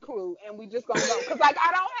zombie crew, and we just gonna go. Cause like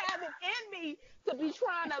I don't have it in me to be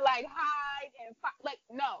trying to like hide and fight. Like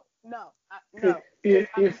no. I'm If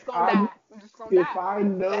just gonna die. I'm just gonna if die. I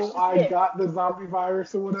That's know just I it. got the zombie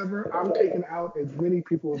virus or whatever, I'm taking out as many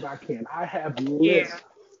people as I can. I have Yeah. lists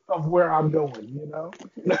of where I'm going.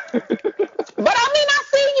 But I mean, I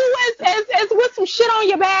see you as with some shit on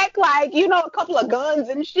your back, like a couple of guns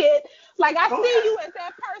and shit. Like I Oh see yeah. you as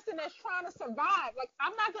that person that's trying to survive. Like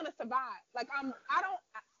I'm not gonna survive. Like I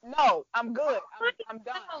don't. No, I'm good. I'm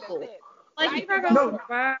done. That's No. it. Like Life you're not is gonna No. over.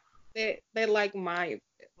 survive that like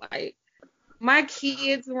like my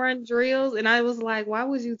kids run drills and I was like, why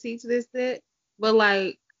would you teach this that? But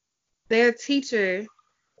like their teacher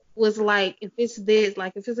was like, if it's this,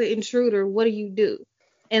 like if it's an intruder, what do you do?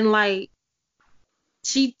 And like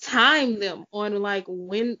she timed them on like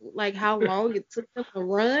when, like how long it took them to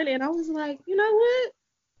run, and I was like, you know what?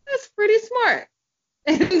 That's pretty smart.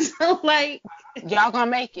 And so like, Y'all gonna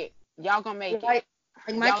make it. Y'all gonna make it. like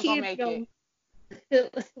my Y'all gonna kids make go,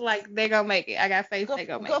 it. like they gonna make it. I got faith they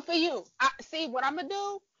gonna make Good for you. I see what I'm gonna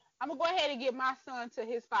do. I'm gonna go ahead and give my son to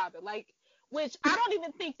his father. Like, which I don't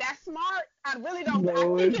even think that's smart. I really don't. I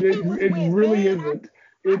No, think it, if he it, was it with really me, isn't.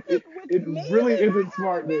 I It, it, think with it me, really he might isn't have a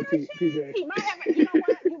smart there, better chance. TJ. He might have. You know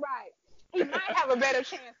what? You're right. He might have a better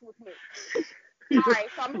chance with me. All right,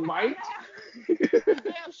 so I'm Might. he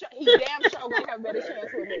damn sure gonna have a better chance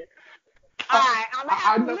with me. All right, I'm gonna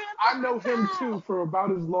have to live for I my know him too child. for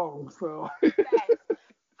about as long, so. Facts.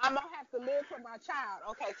 I'm gonna have to live for my child.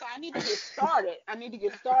 Okay, so I need to get started. I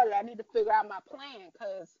need to figure out my plan,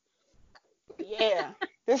 cause yeah,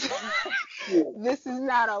 this this is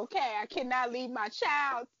not okay. I cannot leave my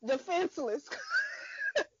child defenseless.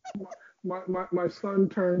 My son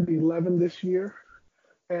turned 11 this year,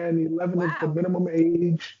 and 11 is the Wow. minimum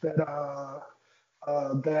age that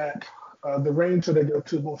the range that I go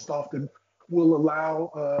to most often will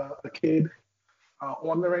allow a kid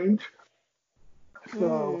on the range.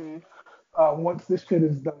 So Hmm. once this shit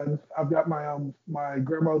is done, I've got my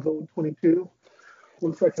grandma's old 22.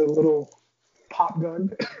 Looks like a little pop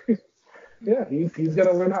gun. Yeah, he's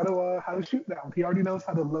gonna learn how to shoot now. He already knows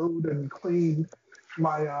how to load and clean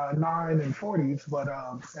my 9 and 40s, but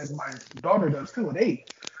and my daughter does too at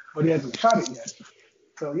 8, but he hasn't shot it yet.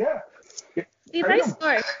 So yeah, See, train they him.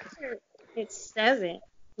 start here at 7.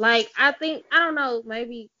 Like, I think, I don't know,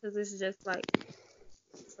 maybe because it's just like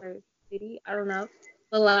certain city, I don't know.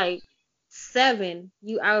 But like 7,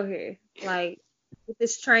 you out here. Like, with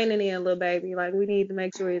this training in, little baby. Like, we need to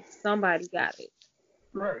make sure it's somebody got it.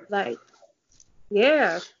 Right. Like,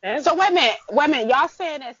 yeah, So 7. wait a minute. Y'all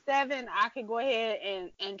saying at 7 I can go ahead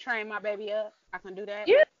and train my baby up? I can do that.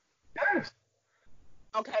 Yeah, Yes.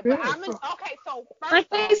 Okay, but Yeah. okay. So like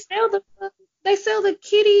first off, they sell the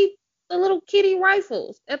little kitty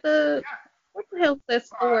rifles at the, what the hell is that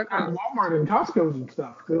store At called? Walmart and Costco's and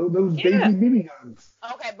stuff. Those Yeah. baby BB guns.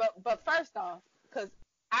 okay, but first off, because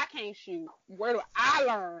I can't shoot, where do I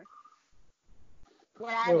learn?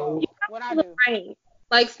 Where I Well, go? What I The do? range.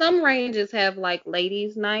 Like some ranges have like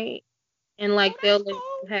ladies' night, and Oh, like they'll that's let cool.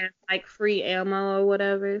 you have like free ammo or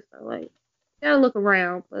whatever. So like they'll look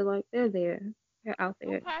around, but like they're there, they're out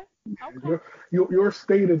there. Okay. Okay. your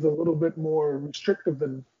state is a little bit more restrictive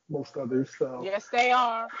than most others, so Yes, they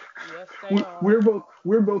are. Yes, they are.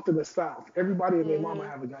 we're both in the South. Everybody and their mama Mhm.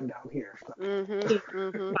 have a gun down here. So. Mhm. Yeah.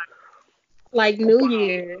 Mhm. Like New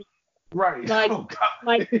Year's, Right. like Oh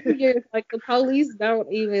like God. New Year's, like the police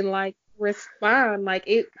don't even like respond. Like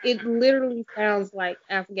it literally sounds like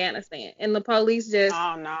Afghanistan, and the police just,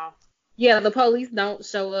 Oh no, yeah, the police don't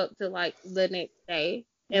show up till like the next day.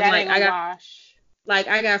 And that ain't like gonna wash.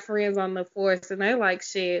 I got friends on the force and they're like,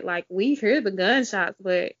 shit, like we hear the gunshots,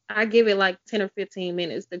 but I give it like 10 or 15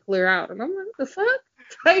 minutes to clear out. And I'm like, what the fuck?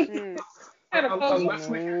 Like, Mm. kind of police. unless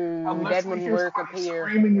we No, unless that we wouldn't hear work up somebody here.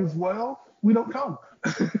 screaming as well, we don't come.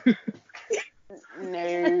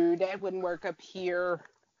 No, that wouldn't work up here.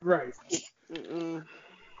 Right. Mm-mm.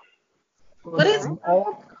 But But it's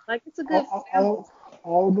like it's a good all, family. all,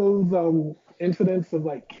 all those incidents of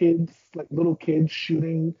like kids, like little kids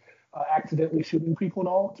shooting, accidentally shooting people and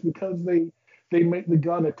all, it's because they make the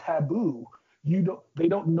gun a taboo. They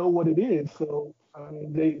don't know what it is, so I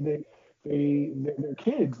mean they're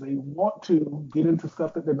kids. They want to get into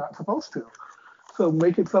stuff that they're not supposed to. So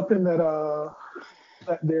make it something that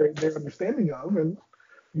they're understanding of, and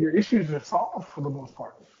your issues are solved for the most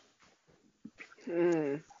part.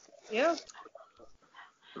 Mm. Yeah.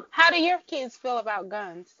 How do your kids feel about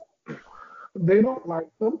guns? They don't like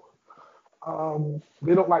them.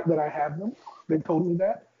 They don't like that I have them. They told me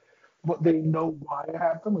that, but they know why I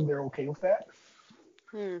have them, and they're okay with that.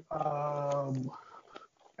 And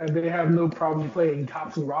they have no problem playing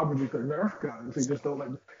cops and robbers with their Nerf guns. They just don't like,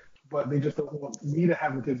 but they just don't want me to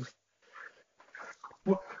have it. Because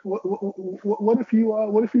what if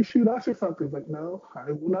you shoot us or something? It's like, no,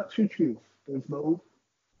 I will not shoot you. There's no,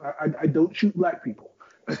 I don't shoot black people.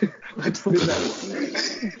 Let's put it that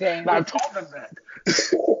way. Damn. And I've told them that.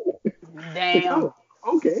 Damn.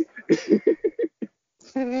 Oh, okay.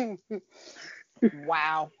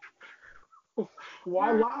 Wow.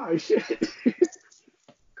 Why lie? Shit.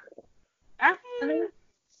 I I mean, mean,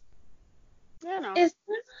 you know. it's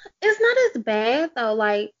not as bad though.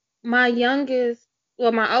 Like my youngest,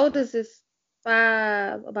 well, my oldest is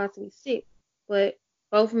 5, about to be 6, but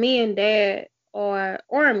both me and dad are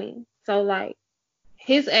army, so like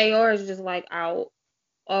his AR is just like out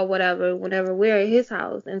or whatever whenever we're at his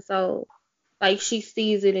house, and so like she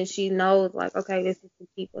sees it and she knows like, okay, this is to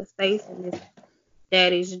keep us safe and this is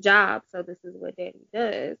daddy's job, so this is what daddy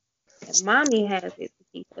does, and mommy has it to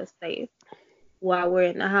keep us safe while we're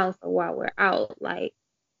in the house or while we're out. Like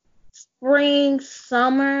spring,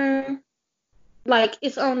 summer, like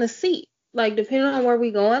it's on the seat. Like depending on where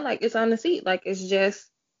we going, like it's on the seat. Like it's just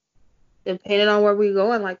depending on where we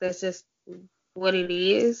going, like that's just what it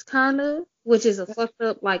is, kind of. Which is a fucked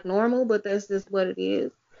up like normal, but that's just what it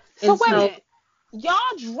is. So And wait a so minute.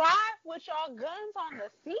 Y'all drive with y'all guns on the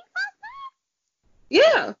seat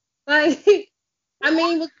yeah, like I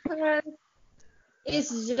mean because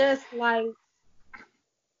it's just like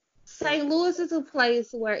St. Louis is a place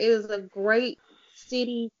where it is a great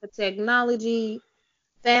city for technology,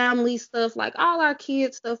 family stuff. Like all our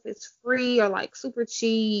kids stuff is free or like super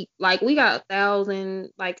cheap. Like we got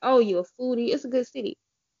 1,000. Like, oh, you a foodie? It's a good city.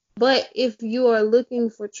 But if you are looking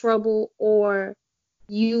for trouble or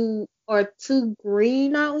you are too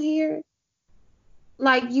green out here,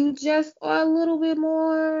 like you just are a little bit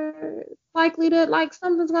more likely that like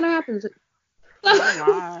something's gonna happen to you. Oh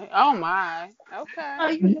my. Oh my. Okay.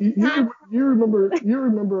 Like, You remember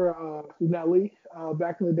Nelly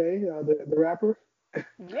back in the day, the rapper,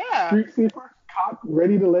 Yeah. Street Sweeper, cop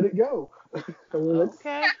ready to let it go. I mean,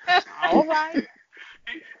 Okay. All right.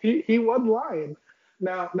 he was lying.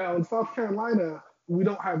 Now in South Carolina, we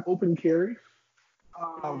don't have open carry,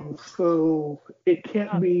 so it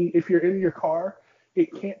can't be if you're in your car,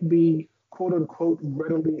 it can't be quote unquote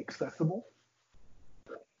readily accessible,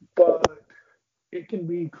 but it can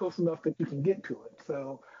be close enough that you can get to it.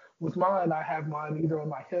 So with mine, I have mine either on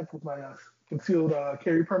my hip with my concealed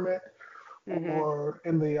carry permit or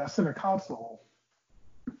in the center console.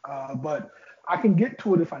 But I can get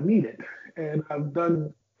to it if I need it, and I've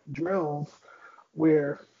done drills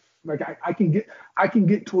where like I can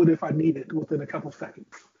get to it if I need it within a couple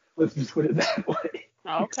seconds. Let's just put it that way.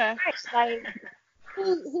 Okay. like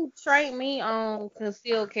who trained me on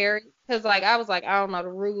concealed carry? Because like I was like I don't know the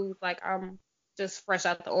rules. Like I'm just fresh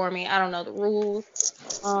out the army. I don't know the rules.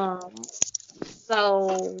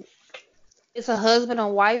 So it's a husband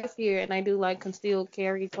and wife here, and they do like concealed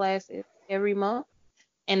carry classes every month,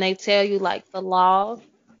 and they tell you like the laws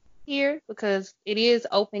here because it is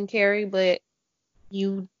open carry, but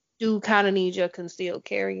you do kind of need your concealed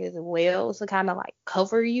carry as well to kind of like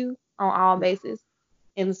cover you on all bases.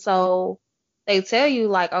 And so they tell you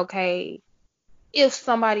like, okay, if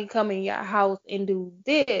somebody come in your house and do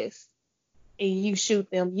this and you shoot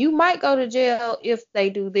them, you might go to jail if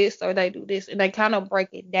they do this or they do this. And they kind of break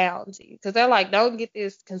it down to you because they're like, don't get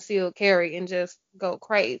this concealed carry and just go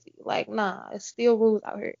crazy. Like, nah, it's still rules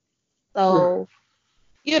out here. So,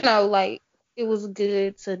 like it was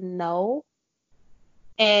good to know.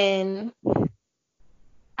 And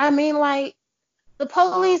I mean, like, the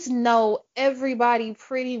police know everybody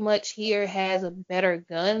pretty much here has a better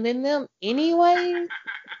gun than them anyway.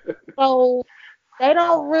 So they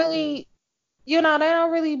don't really, they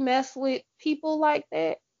don't really mess with people like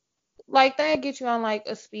that. Like, they get you on, like,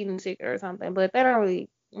 a speeding ticket or something, but they don't really,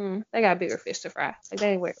 they got bigger fish to fry. Like,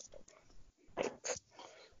 they ain't worried. Like,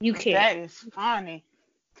 you That can't. is funny.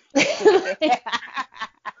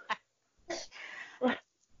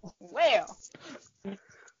 Well.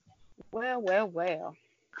 Well.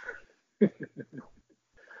 You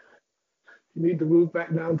need to move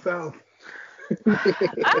back down south.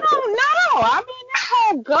 I don't know. I mean, that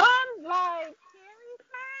whole gun like carry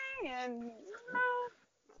thing, and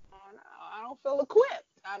I don't feel equipped.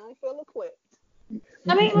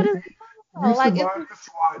 I mean, what is You like, survive the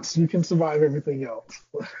SWATs, you can survive everything else.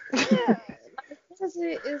 yeah, like, because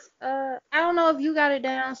it's I don't know if you got it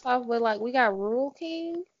down south, but like we got Rural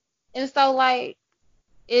King, and so like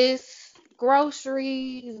it's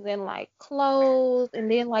groceries and like clothes, and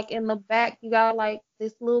then like in the back you got like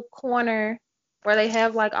this little corner where they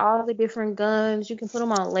have like all the different guns. You can put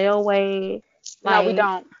them on layaway. No, we Like,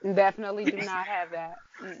 don't. Definitely do not have that.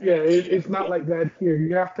 Yeah, Mm-mm. it's not like that here.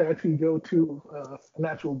 You have to actually go to an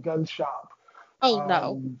actual gun shop oh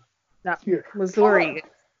no, um, no, here. Missouri.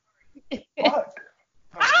 But the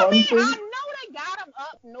I fun mean, thing, I know they got them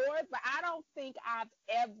up north, but I don't think I've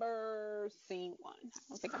ever seen one. I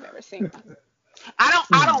don't think I've ever seen one. I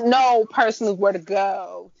don't know personally where to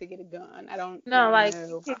go to get a gun. I don't No, like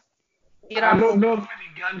know. you can get I off don't of. know of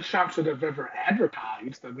any gun shops that have ever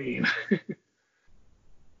advertised. I mean,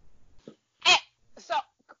 Eh, so,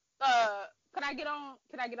 can I get on?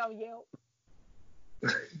 Can I get on Yelp?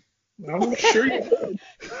 I'm sure you could.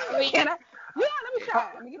 I mean, can I? Yeah, let me try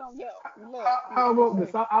it. Let me get on Yelp. Look, How let me about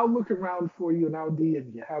this? see. I'll look around for you and I'll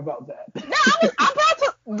DM you. How about that? No, I'm about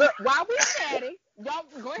to. Look, while we're chatting, y'all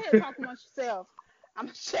go ahead and talk amongst yourselves. I'm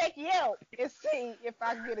gonna check Yelp and see if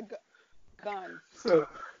I can get a gun. So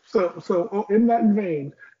in that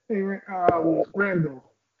vein, hey, Randall.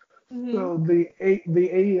 Mhm. So the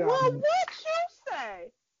Well, what you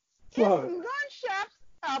say? It's what? gun shops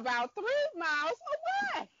about 3 miles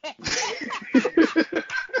away.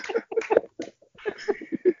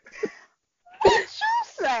 What you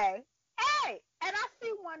say? Hey, and I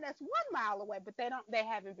see one that's 1 mile away, but they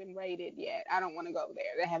haven't been raided yet. I don't want to go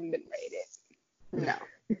there. They haven't been raided. No.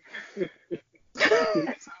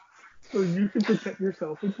 So you can protect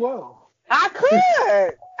yourself as well. I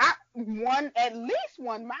could. At least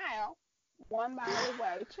 1 mile. 1 mile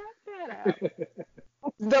away. Check that out.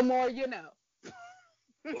 The more you know.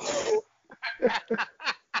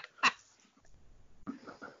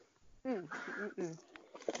 Mm, mm, mm.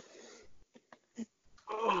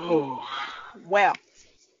 Oh. Well,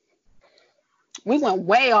 we went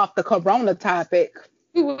way off the corona topic.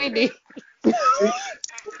 We did.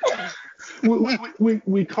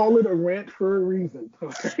 We call it a rant for a reason.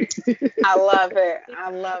 Okay. I love it. I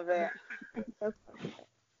love it.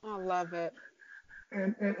 I love it.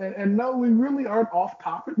 And no, we really aren't off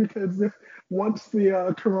topic because if once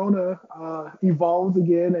the corona evolves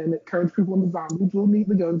again and it turns people into zombies, we'll need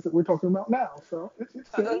the guns that we're talking about now. So it's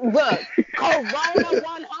good. Look, Corona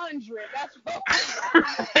 100. That's what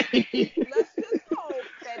we need. Let's just hope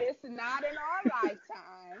that it's not in our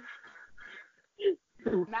lifetime.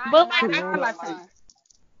 But Not in like, our lifetime.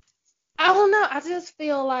 I don't know. I just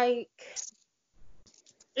feel like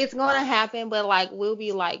it's gonna happen, but like we'll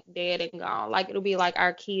be like dead and gone. Like it'll be like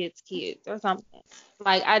our kids' kids or something.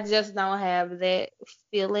 Like I just don't have that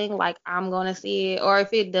feeling like I'm gonna see it, or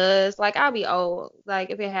if it does, like I'll be old. Like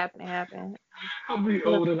if it happened, it happened. I'll be You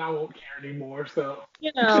know, old and I won't care anymore. So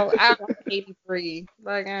I'm 83.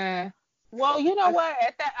 Like, Well, you know what?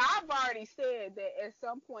 I've already said that at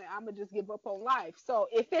some point I'm gonna just give up on life. So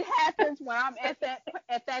if it happens when I'm at that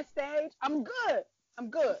stage, I'm good. I'm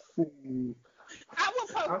good. I would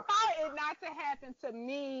prefer it not to happen to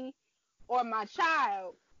me or my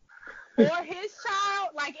child or his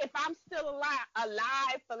child. Like if I'm still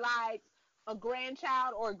alive for like a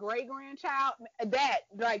grandchild or a great grandchild, that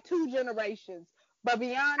like 2 generations. But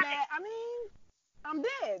beyond that, I mean, I'm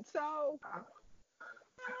dead. So I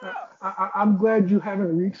don't know. I'm glad you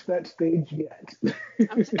haven't reached that stage yet.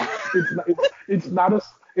 It's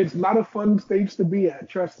not a fun stage to be at.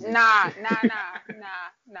 Trust me. Nah.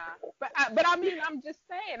 But I mean, I'm just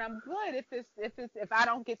saying, I'm good if I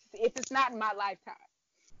don't get to see, if it's not in my lifetime,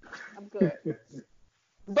 I'm good.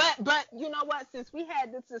 But you know what? Since we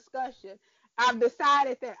had this discussion, I've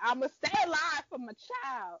decided that I'm gonna stay alive for my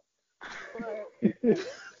child.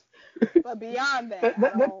 But beyond that,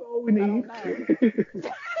 That's all we need. Because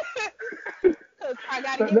I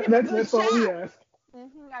gotta give him a good That's shot. all we ask.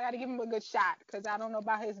 I gotta give him a good shot because I don't know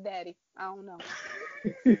about his daddy. I don't know.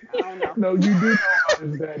 No, you do know about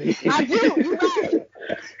his daddy. I do. You're right.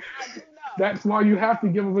 I do know. That's why you have to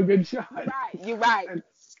give him a good shot. You're right.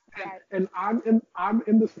 And I'm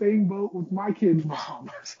in the same boat with my kid's mom.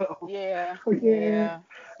 So yeah.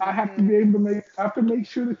 I have to be able to make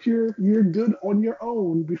sure that you're good on your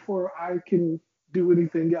own before I can do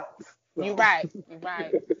anything else. So. You're right.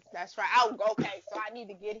 That's right. Oh, okay. So I need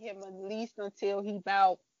to get him at least until he's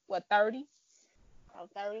about what 30? About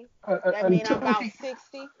 30. That means I'm about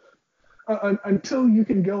 60. Until you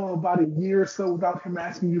can go about a year or so without him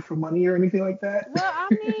asking you for money or anything like that. Well, I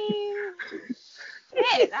mean,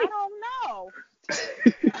 shit, I don't know.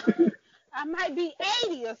 I might be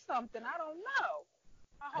 80 or something. I don't know.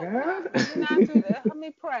 I hope not. Let me not do that. Let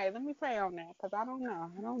me pray on that because I don't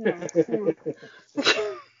know.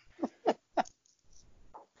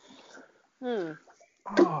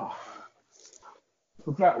 Oh,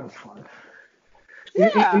 so that was fun.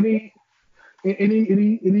 Yeah.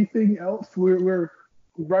 Anything else? We're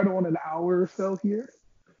right on an hour or so here,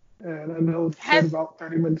 and I know it's been Has about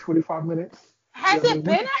 30 minutes, 45 minutes. has Yeah, I it mean, we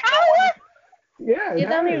been can an keep going. Yeah, it It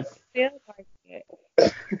don't even has. feel like it.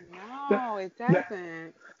 That, hour? No, it that,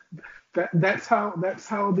 doesn't. that's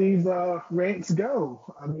how these rants go.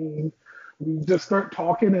 I mean, we just start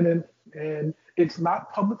talking, and it's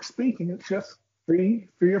not public speaking. It's just three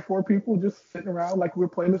or four people just sitting around like we're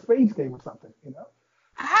playing a spades game or something.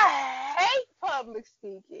 I hate public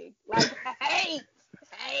speaking. Like hate.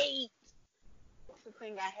 It's the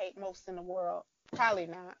thing I hate most in the world. Probably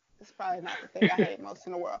not. It's probably not the thing I hate most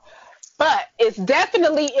in the world. But it's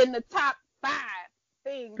definitely in the top 5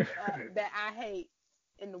 things that I hate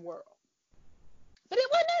in the world. But it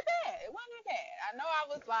wasn't that bad. It wasn't that bad. I know I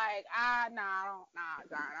was like, I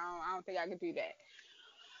don't think I can do that.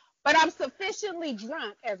 But I'm sufficiently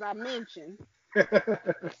drunk, as I mentioned. So,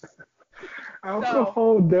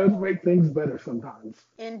 Alcohol does make things better sometimes.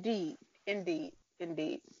 indeed.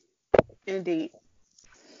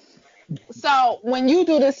 So, when you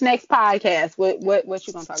do this next podcast, what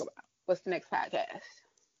you gonna talk about? What's the next podcast?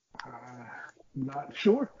 Not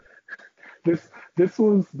sure. This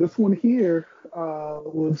one here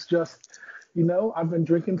was just, I've been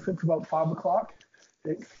drinking since about 5 o'clock.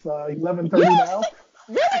 It's 11:30 now.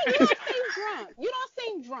 Really, you don't seem drunk. You don't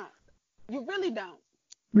seem drunk. You really don't.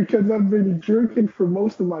 Because I've been drinking for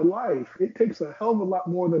most of my life. It takes a hell of a lot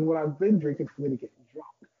more than what I've been drinking for me to get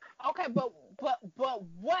drunk. Okay, but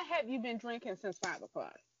what have you been drinking since 5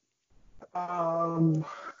 o'clock?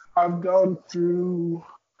 I've gone through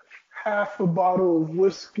half a bottle of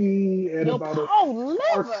whiskey and Your about a poor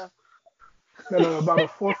fourth, liver. about a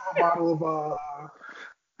fourth of a bottle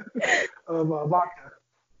of vodka.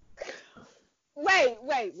 Wait.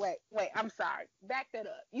 I'm sorry. Back that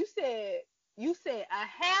up. You said a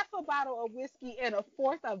half a bottle of whiskey and a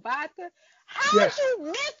fourth of vodka. How Yes.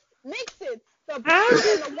 you mixing the brown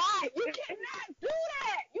and the white? You cannot do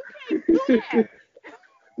that. You can't do that.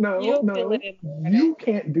 No, You'll feel it in the you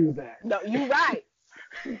can't do that. No, you're right.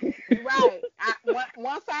 You're right.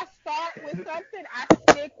 Once I start with something, I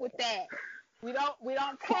stick with that. We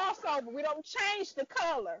don't cross over. We don't change the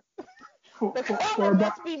color. The color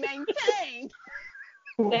must be maintained.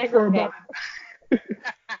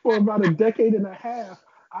 For about a decade and a half,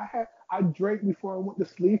 I drank before I went to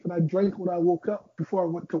sleep, and I drank when I woke up before I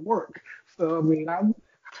went to work. So I mean, Brother,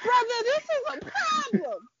 this is a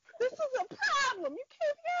problem. This is a problem. You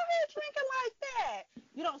can't be out here drinking like that.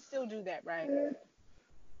 You don't still do that, right?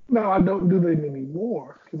 no, I don't do that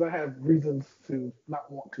anymore because I have reasons to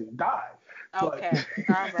not want to die. Okay,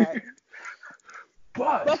 all right.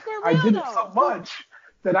 But for real, I did it though. so much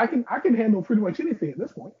that I can handle pretty much anything at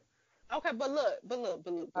this point. Okay, but look.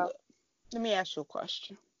 Let me ask you a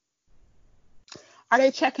question. Are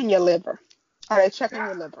they checking your liver? Have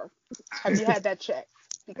you had that checked?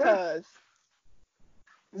 Because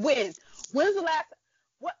when's the last?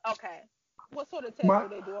 What? Okay. What sort of test do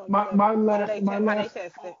they do on your liver? How they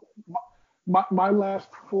test it? My last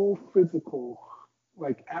full physical,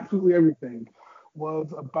 like absolutely everything,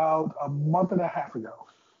 was about a month and a half ago.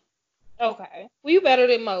 Okay. Well, you better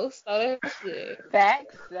than most, so that's good.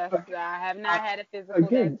 Facts. I have not had a physical.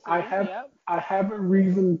 Again, I have a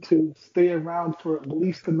reason to stay around for at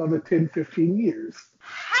least another 10, 15 years.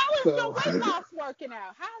 How is your weight loss working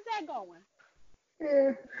out? How's that going?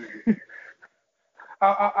 Yeah.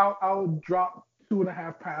 I'll drop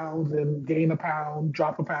 2.5 pounds and gain a pound,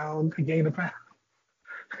 drop a pound, gain a pound.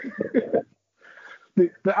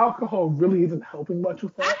 The alcohol really isn't helping much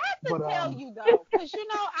with that. I have to tell you though, because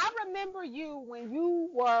I remember you when you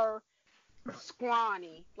were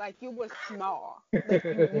scrawny, like you were small. Like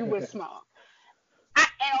you were small.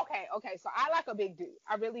 Okay, so I like a big dude.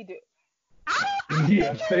 I really do.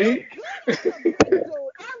 Yeah, see? I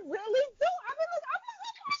really do.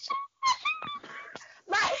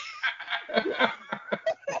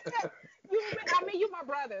 You my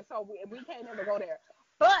brother, so we can't ever go there.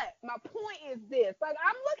 But my point is this: like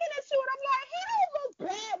I'm looking at you and I'm like, he don't look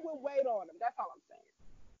bad with weight on him. That's all I'm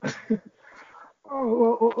saying.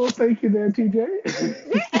 Oh, well, thank you there, TJ.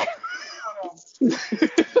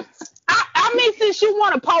 I mean, since you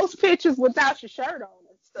want to post pictures without your shirt on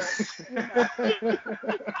and stuff,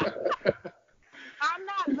 I'm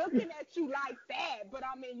not looking at you like that, but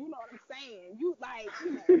I mean, you know what I'm saying. You like,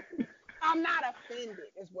 I'm not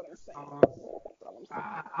offended, is what I'm saying.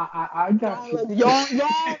 I got you. You don't look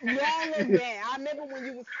bad. I remember when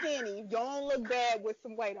you was skinny. You don't look bad with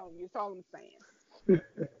some weight on you. That's all I'm saying.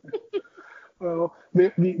 Well,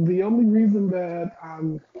 the only reason that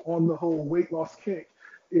I'm on the whole weight loss kick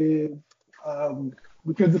is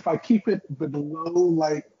because if I keep it below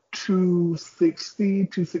like 260,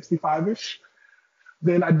 265-ish,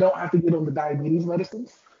 then I don't have to get on the diabetes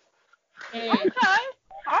medicines. Okay.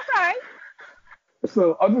 All right.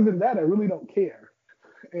 So other than that, I really don't care.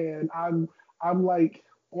 And I'm like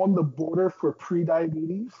on the border for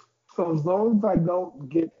pre-diabetes. So as long as I don't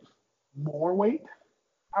get more weight,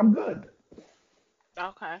 I'm good.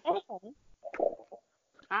 Okay. Okay. All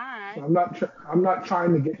right. So I'm not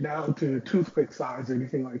trying to get down to toothpick size or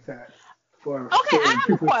anything like that. Okay, For I have a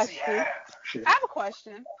people to say, question. yeah, shit. I have a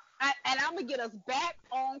question. And I'm going to get us back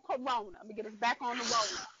on Corona. I'm going to get us back on the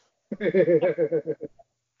road.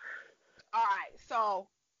 All right. So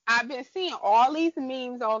I've been seeing all these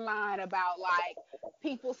memes online about like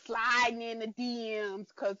people sliding in the DMs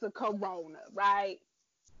because of Corona, right?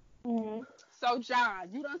 Mm-hmm. So, John,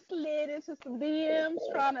 you done slid into some DMs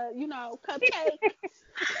trying to, cupcake.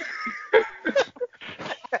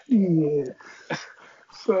 Yeah.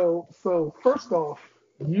 So first off,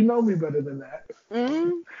 you know me better than that.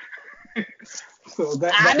 Mm-hmm. So I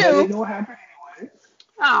that do. ain't gonna happen anyway.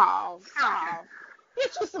 Oh.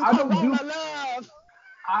 Get you some I don't do Corona love.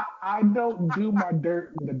 I don't do my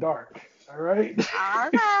dirt in the dark. All right. Okay.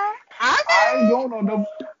 I ain't going on no.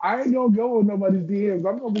 I ain't gonna go on nobody's DMs.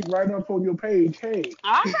 I'm gonna be right up on your page. Hey. Okay,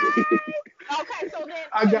 so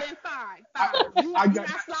I got. then fine. You I not got.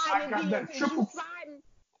 sliding I in got DMs, that is triple.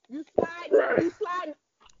 you Right. sliding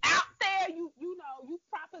out there, you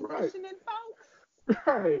Right. propositioning folks.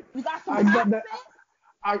 Right. You got some I got that.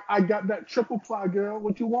 content. I got that triple ply, girl.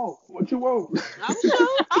 What you want? What you want? I'm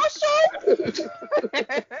sure.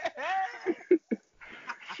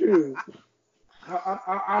 Shoot.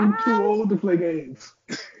 I'm too old to play games,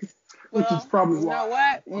 which is Well, probably you know why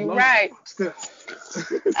what? I You're love right. it. Still.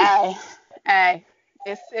 Hey,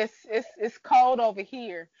 it's cold over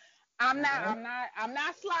here. I'm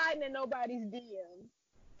not sliding in nobody's DMs.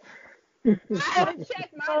 I haven't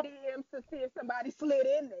checked my DMs to see if somebody slid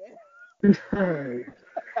in there. Right.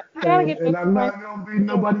 You gotta get And your I'm coin. not gonna be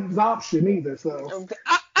nobody's option either. So. So,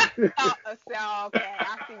 okay,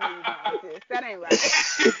 I see where you're going with this. That ain't right.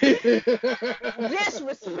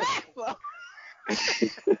 Disrespectful.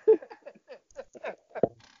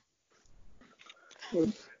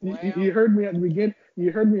 You heard me at the beginning.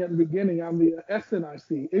 You heard me at the beginning. I'm the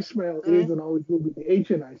SNIC. Ishmael is and always will be the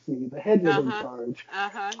HNIC. The head nigga in charge.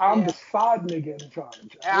 I'm the side nigga in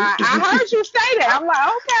charge. Right? I heard you say that. I'm like,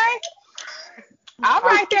 okay. All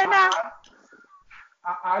right there now.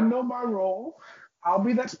 I know my role. I'll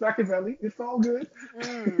be that Machiavelli. It's all good.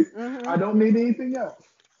 Mm-hmm. I don't need anything else.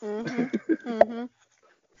 Mm-hmm.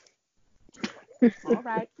 All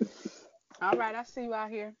right. I see you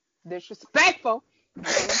out here. Disrespectful.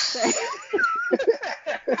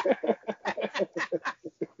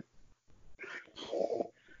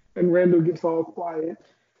 And Randall gets all quiet.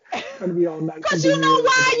 Trying to be all nice. Because you know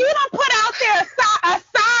why? You don't put out there a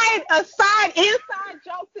side inside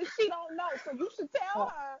joke that she don't know. So you should tell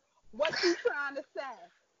her what you trying to say.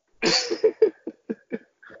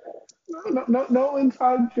 No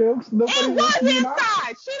inside jokes. Nobody It wants was to be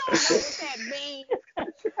inside. She don't know what that means.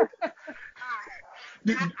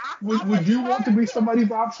 All right. Would you want to be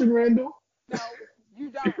somebody's option, Randall? No, you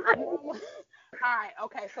don't. You don't want... All right.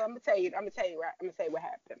 Okay. So I'm gonna tell you what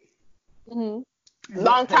happened. Mm-hmm.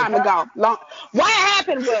 Long time ago. What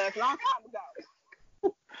happened was long time ago.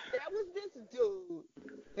 There was this dude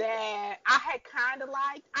that I had kind of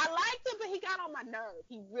liked. I liked him, but he got on my nerve.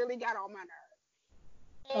 He really got on my nerve.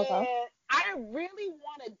 And Okay. I didn't really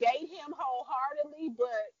want to date him wholeheartedly,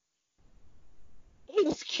 but he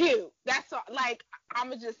was cute. That's all. Like, I'm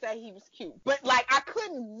gonna just say he was cute. But like, I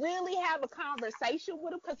couldn't really have a conversation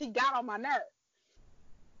with him because he got on my nerve.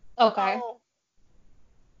 Okay. So,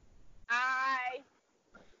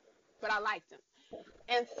 but I liked him.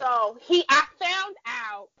 And so I found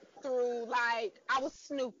out through like, I was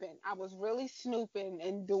snooping. I was really snooping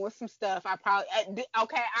and doing some stuff.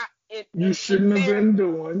 You shouldn't have been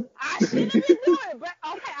doing. I shouldn't have been doing it, but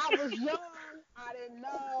okay, I was young. I didn't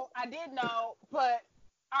know. I did know, but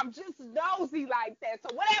I'm just nosy like that. So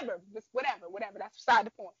whatever, that's beside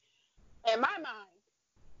the point. In my mind,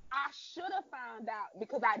 I should have found out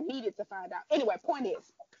because I needed to find out. Anyway, point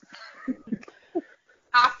is,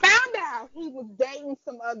 I found out he was dating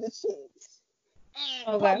some other chicks,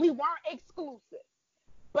 but we weren't exclusive.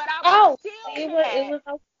 But I was still it was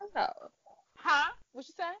okay though. Huh? What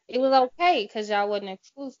you say? It was okay because y'all wasn't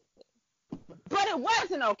exclusive. But it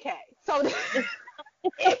wasn't okay. So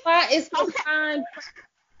It's fine.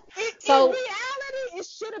 In reality, it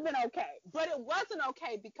should have been okay, but it wasn't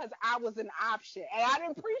okay because I was an option, and I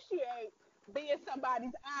didn't appreciate being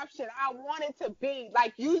somebody's option. I wanted to be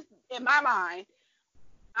like you. In my mind,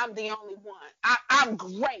 I'm the only one. I'm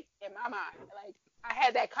great in my mind. Like, I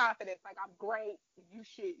had that confidence, like I'm great.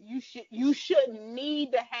 You shouldn't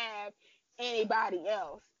need to have anybody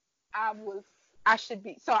else. I should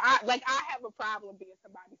be. So I have a problem being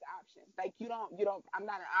somebody's option. Like you don't. I'm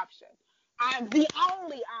not an option. I'm the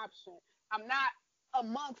only option. I'm not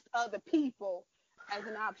amongst other people as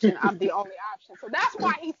an option. I'm the only option. So that's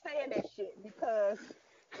why he's saying that shit, because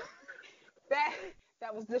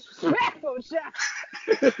that was disrespectful, John.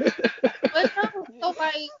 But no, so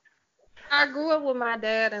like I grew up with my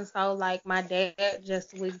dad, and so like my dad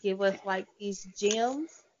just would give us like these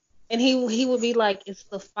gems, and he would be like, it's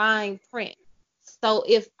the fine print. So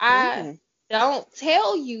if I don't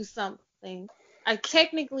tell you something, I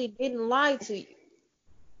technically didn't lie to you.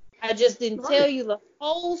 I just didn't tell you the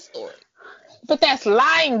whole story. But that's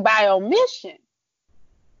lying by omission.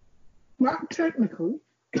 Not technically.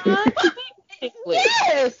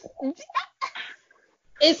 Yes.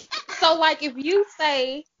 It's so like if you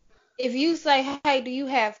say, hey, do you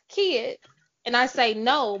have kids? And I say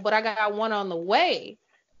no, but I got one on the way.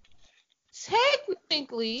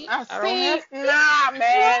 Technically, I don't have kids.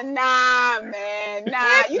 Nah, man.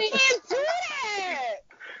 You can't do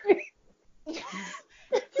that.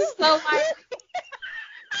 So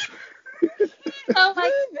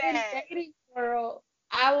like in the dating world,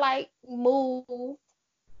 I like move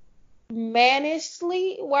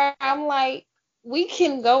manishly, where I'm like, we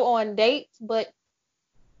can go on dates, but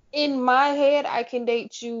in my head, I can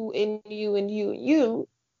date you and you and you and you,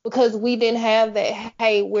 because we didn't have that,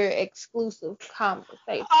 hey, we're exclusive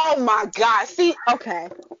conversation. Oh my God. See, okay.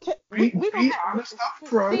 We be honest up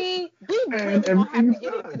front. See, we really don't have to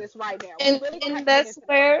get into this right now. And that's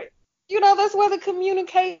where, that's where the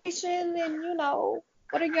communication and,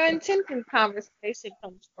 what are your intentions conversation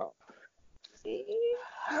comes from. See?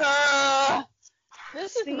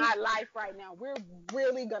 This is my life right now. We're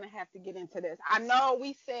really going to have to get into this. I know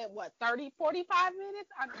we said, 30, 45 minutes?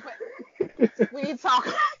 But we talk.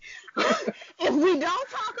 If we don't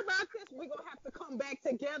talk about this, we're going to have to come back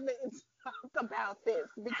together and talk about this,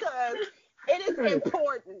 because it is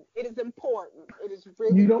important. It is important. It is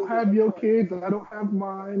really You don't really have your important. kids, and I don't have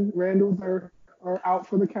mine. Randall's are out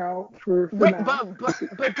for the count for now.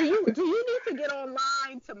 But do you need to get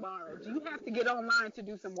online tomorrow? Do you have to get online to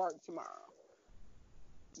do some work tomorrow?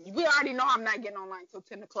 We already know I'm not getting online until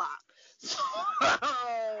 10 o'clock. So,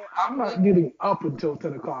 I'm not getting up until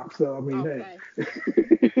 10 o'clock, so I mean, okay.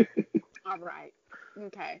 Hey. All right.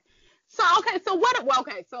 Okay. So so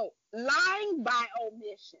lying by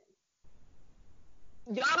omission.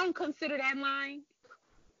 Y'all don't consider that lying?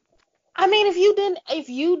 I mean, if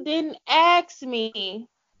you didn't ask me,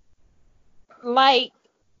 like,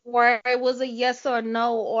 where it was a yes or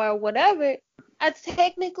no or whatever, I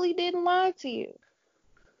technically didn't lie to you.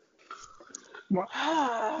 My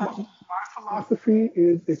philosophy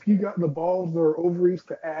is, if you got the balls or ovaries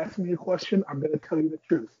to ask me a question, I'm going to tell you the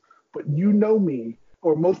truth. But you know me,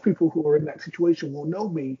 or most people who are in that situation will know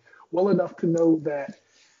me well enough to know that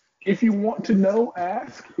if you want to know,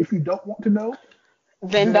 ask. If you don't want to know,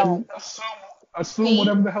 then don't. Assume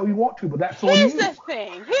whatever the hell you want to, but that's on you. Here's the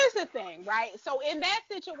thing, right? So in that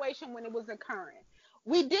situation when it was occurring,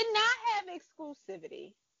 we did not have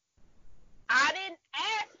exclusivity. I didn't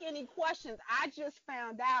ask any questions. I just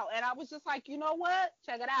found out, and I was just like, you know what?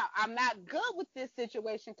 Check it out. I'm not good with this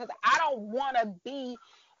situation because I don't want to be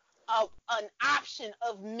an option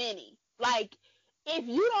of many. Like, if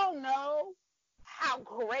you don't know how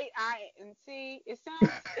great I am, see, it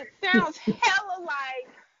sounds hella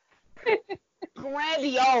like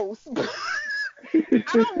grandiose.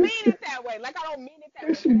 I don't mean it that way. Like, I don't mean it that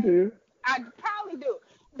yes, way. You do. I probably do.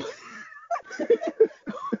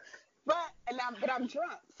 But I'm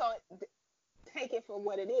drunk, so take it for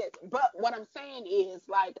what it is. But what I'm saying is,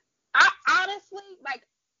 like, I honestly, like,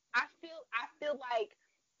 I feel like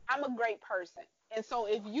I'm a great person. And so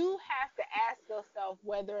if you have to ask yourself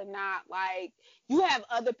whether or not, like, you have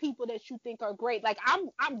other people that you think are great, like,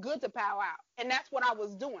 I'm good to bow out. And that's what I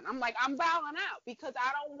was doing. I'm like, I'm bowing out because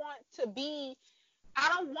I don't want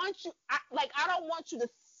you to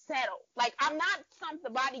settle. Like, I'm not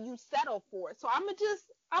somebody you settle for. So I'm gonna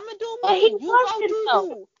do But me. he You wasn't, go do though.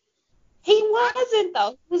 you. He wasn't,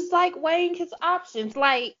 though. He was like weighing his options.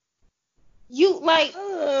 Like,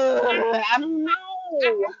 I don't know.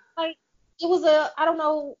 Like, it was I don't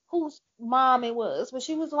know whose mom it was, but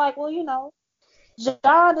she was like, well,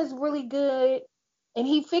 John is really good and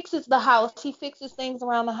he fixes the house. He fixes things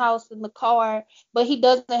around the house and the car, but he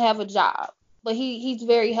doesn't have a job. But he's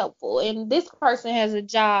very helpful. And this person has a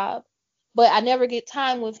job, but I never get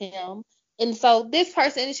time with him. And so this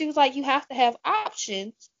person, and she was like, you have to have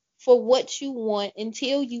options for what you want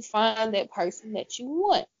until you find that person that you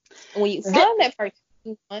want. And when you sign that first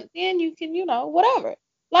 2 months, then you can, whatever.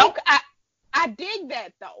 Like, Okay, I dig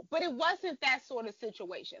that though, but it wasn't that sort of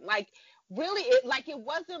situation. Like really, it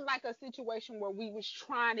wasn't like a situation where we was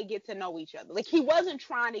trying to get to know each other. Like he wasn't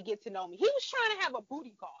trying to get to know me. He was trying to have a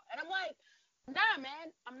booty call, and I'm like, nah,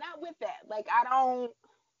 man, I'm not with that. Like I don't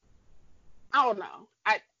know.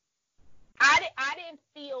 I didn't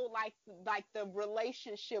feel like the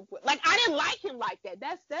relationship with, like I didn't like him like that.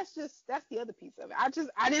 That's the other piece of it. I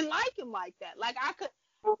didn't like him like that. Like I could.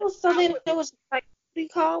 So then it was like booty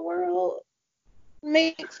call world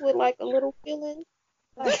mixed with like a little feeling.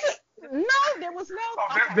 Like, No, there was no.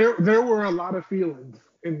 Oh, Okay. there were a lot of feelings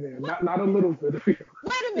in there, not a little bit of feelings.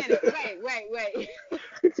 Wait a minute. Wait.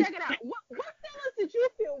 Check it out. What feelings did you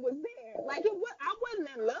feel was there? Like I wasn't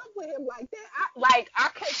in love with him like that. I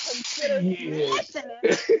could consider listening.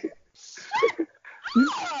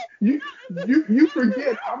 You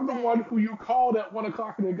forget I'm the one who you called at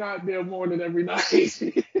 1:00 in the goddamn morning every night.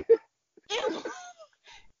 Sean,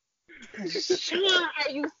 are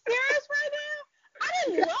you serious right now? I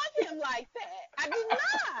didn't love him like that. I did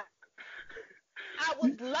not. I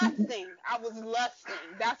was lusting.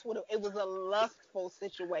 That's what it was, a lustful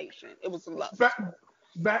situation. It was a lust.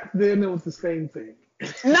 Back then, it was the same thing.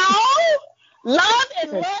 No, love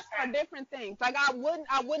and lust are different things. Like I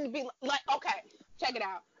wouldn't be like, okay, check it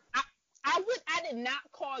out. I did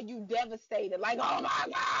not call you devastated. Like, oh my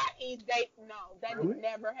God, he's dating. No, that Really?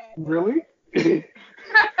 never happened. Really?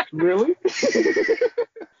 Really?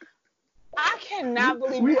 I cannot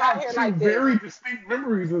believe we you out have here two like this. very distinct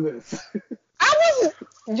memories of this. I was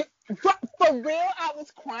for real. I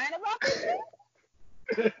was crying about this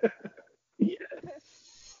shit. Yeah.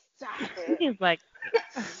 Stop it. he's like,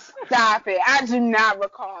 Stop it. I do not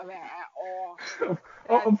recall that at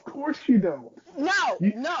all. Of course you don't. No.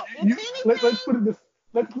 If Let's anything,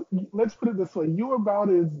 let's put it this way. You were about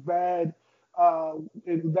as bad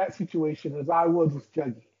in that situation as I was with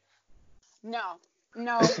Juggy. no,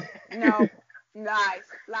 lies.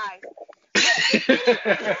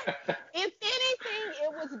 If anything,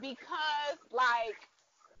 it was because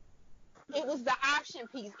it was the option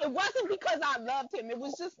piece. It wasn't because I loved him. It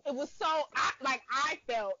was so I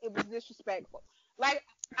felt it was disrespectful. Like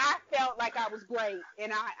I felt like I was great,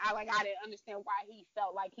 and I didn't understand why he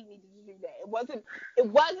felt like he needed to do that. It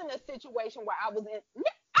wasn't a situation where I was in.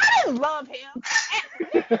 I didn't love him.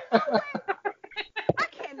 I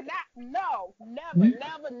cannot. No, never.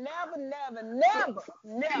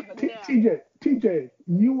 TJ,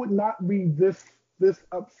 you would not be this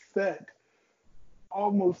upset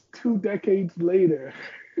almost 2 decades later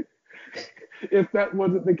if that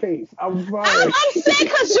wasn't the case. I'm sorry. I'm upset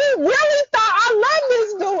because you really thought I loved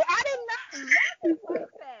this dude. I did not love him like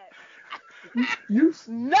that. You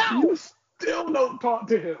No. still don't talk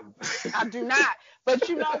to him. I do not. But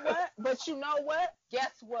you know what?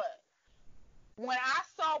 Guess what? When I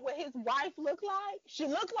saw what his wife looked like, she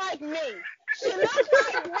looked like me. She looked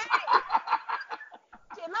like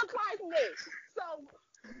me. So,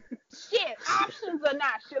 shit, options or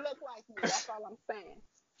not, she looked like me. That's all I'm saying.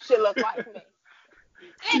 She looked like me.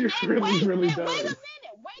 And really does. does. Wait a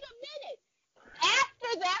minute.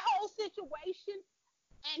 After that whole situation,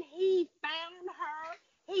 and he found her,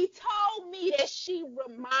 he told me that she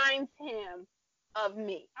reminds him of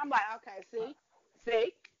me. I'm like, okay, see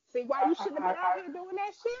why you shouldn't have been out here doing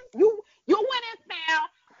that shit? You went and found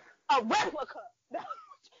a replica.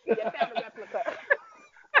 You found a replica.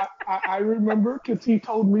 I remember because he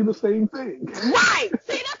told me the same thing. Right.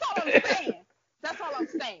 See, that's all I'm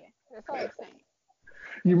saying.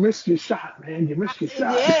 You missed your shot, man. You missed your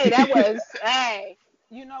shot. Yeah, that was, hey,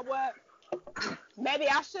 you know what? Maybe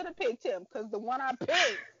I should have picked him because the one I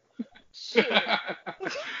picked, shit.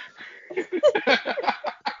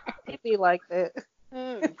 It'd be like that.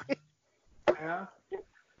 Yeah.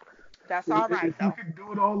 That's all right, If though. you could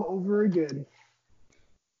do it all over again.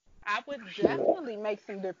 I would definitely make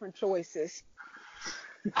some different choices.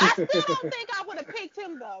 I still don't think I would have picked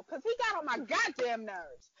him, though, because he got on my goddamn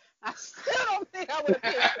nerves. I still don't think I would have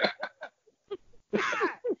picked him. God.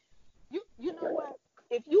 You know what?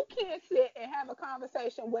 If you can't sit and have a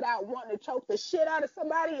conversation without wanting to choke the shit out of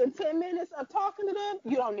somebody in 10 minutes of talking to them,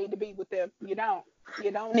 you don't need to be with them. You don't.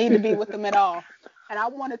 You don't need to be with them at all. And I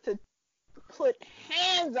wanted to put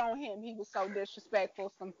hands on him. He was so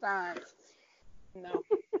disrespectful sometimes. No,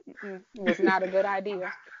 it was not a good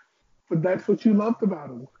idea. But that's what you loved about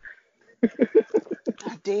him.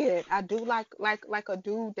 I did. I do like a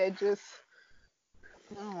dude that just,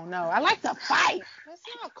 I don't know. I like to fight. That's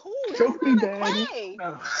not cool. That's Choke me, not Daddy. okay.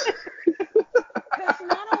 No. That's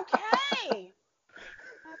not okay.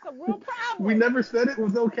 That's a real problem. We never said it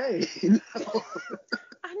was okay.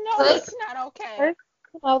 I know, it's not okay. First,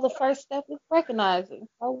 the first step is recognizing.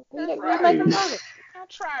 So we That's make it right. better. I'll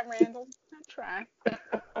try, Randall. I'll try.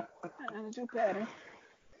 I'll do better.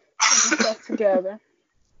 Put myself together.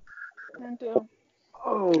 I do.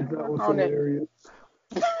 Oh, that work was on it. hilarious.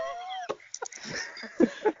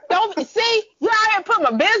 Don't see, you out here put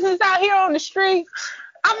my business out here on the street.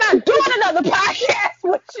 I'm not doing another podcast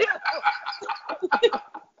with you.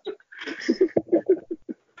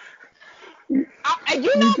 And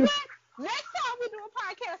you know what? Next time we do a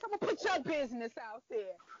podcast, I'm gonna put your business out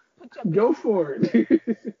there. Go for it.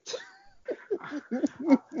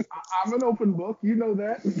 I'm an open book. You know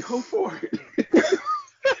that. Go for it.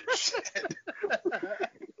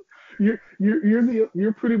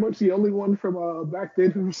 You're pretty much the only one from back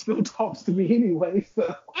then who still talks to me anyway. So.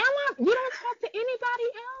 Emma, you don't talk to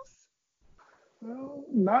anybody else? Well,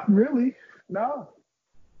 not really. No.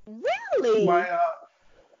 Really?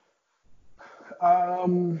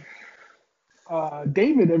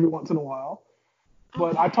 David every once in a while.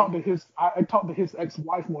 But I talk to his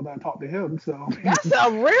ex-wife more than I talk to him. So that's a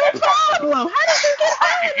real problem. How did you get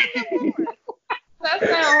hired? That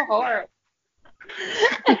sounds horrible.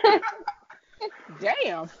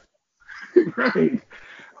 Damn. Right.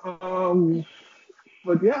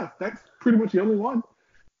 But yeah, that's pretty much the only one.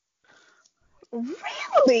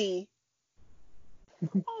 Really?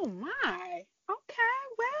 Oh my. Okay,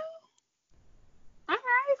 well. All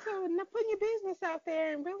right, so not putting your business out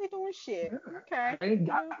there and really doing shit. Okay. I ain't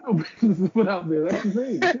got no business to put out there. That's the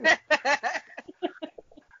thing.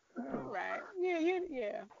 Right.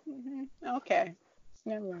 Yeah. Mm-hmm. Okay.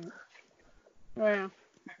 Never mind. Well,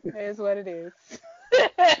 it is what it is.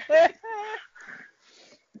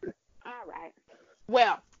 All right.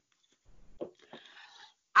 Well,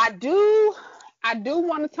 I do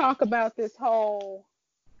want to talk about this whole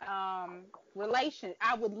relation.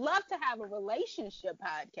 I would love to have a relationship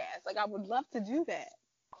podcast. Like, I would love to do that.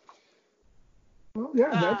 Well,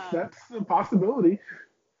 yeah, that's a possibility.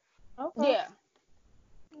 Okay. Yeah.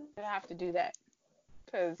 I have to do that.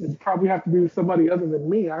 It'd probably have to be with somebody other than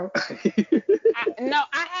me. I have a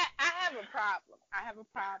problem. I have a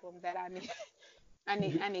problem that I need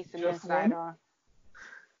some Just insight one? on.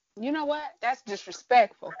 You know what? That's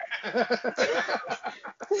disrespectful.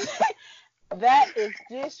 That is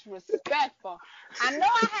disrespectful. I know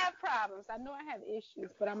I have problems. I know I have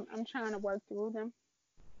issues, but I'm trying to work through them.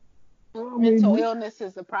 Well, Mental illness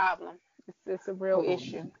is a problem. It's a real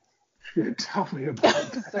issue. Shit, tell me about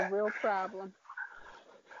it. It's a real problem.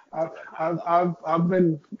 I've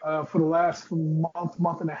been for the last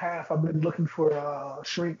month and a half. I've been looking for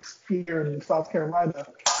shrinks here in South Carolina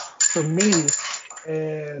for me,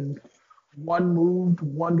 and one moved,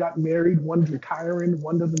 one got married, one's retiring,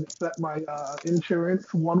 one doesn't accept my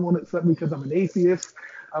insurance, one won't accept me because I'm an atheist.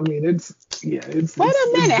 I mean, it's. Wait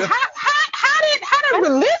a minute. How did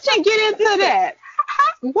religion get into that?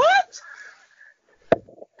 What?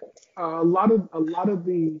 A lot of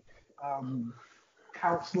the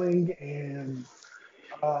counseling and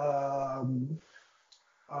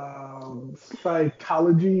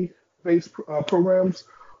psychology-based programs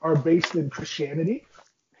are based in Christianity.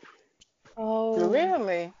 Oh,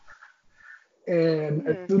 Really? And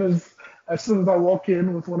as soon as I walk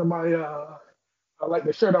in with one of my like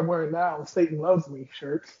the shirt I'm wearing now, Satan Loves Me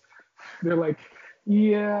shirts, they're like,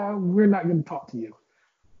 yeah, we're not going to talk to you.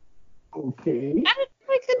 Okay. I didn't know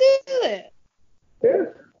we could do that. Yeah.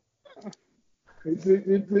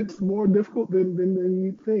 It's more difficult than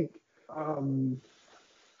you think.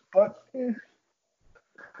 But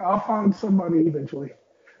I'll find somebody eventually.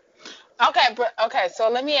 Okay, so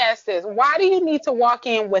let me ask this. Why do you need to walk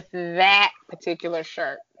in with that particular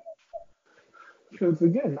shirt? Because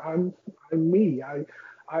again, I'm me. I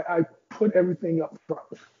put everything up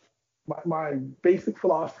front. My basic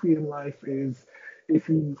philosophy in life is if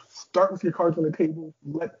you start with your cards on the table,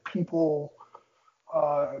 let people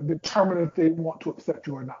determine if they want to accept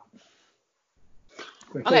you or not.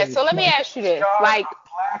 Okay, so let me ask you this. Like, I'm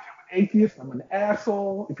black, I'm an atheist, I'm an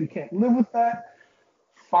asshole. If you can't live with that,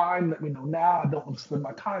 fine, let me know now. I don't want to spend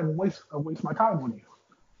my time and waste my time on you.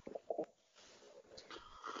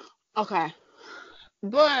 okay.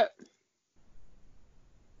 But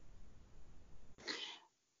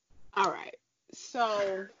all right.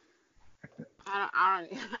 So I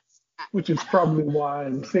don't Which is probably why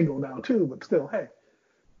I'm single now too, but still, hey.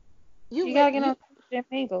 You gotta get on Christian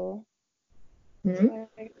Mingle. Hmm?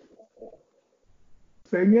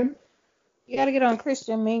 Say again? You gotta get on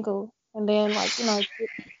Christian Mingle, and then get hell!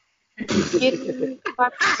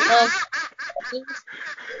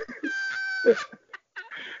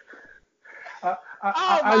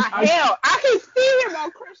 I can see him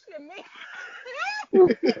on Christian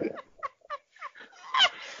Mingle.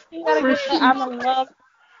 Christian. I'm in love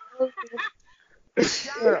with this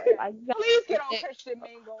girl. Jonathan, Like, you gotta please get get on that. Christian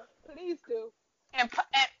Mingle. Please do. And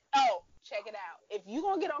oh, check it out. If you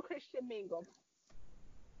gonna get on Christian Mingle,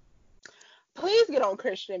 please get on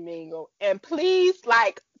Christian Mingle and please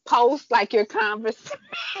like post like your conversation.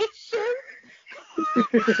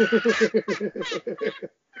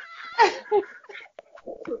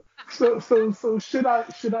 So should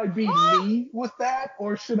I be me with that,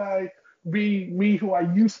 or should I be me who I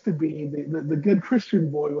used to be, the good Christian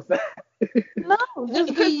boy with that? No,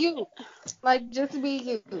 just be you. Like, just be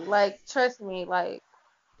you. Like, trust me. Like,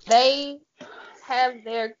 they have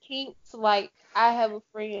their kinks. Like, I have a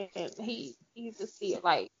friend. He's a seer.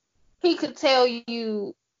 Like, he could tell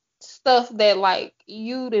you stuff that like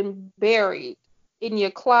you done buried in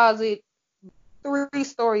your closet 3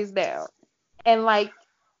 stories down, and like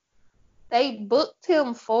they booked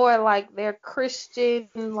him for like their Christian,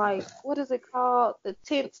 like, what is it called, the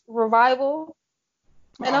 10th revival.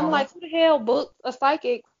 And I'm Uh-huh. like, who the hell booked a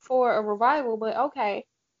psychic for a revival? But okay.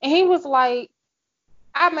 And he was like,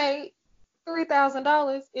 I made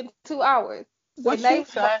 $3,000 in 2 hours. And What they you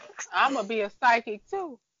say? I'm gonna be a psychic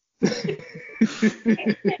too. and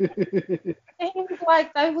he was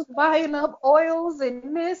like, they was buying up oils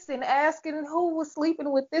and this and asking who was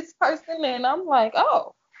sleeping with this person. And I'm like,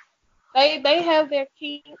 oh, they have their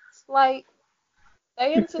kinks. Like,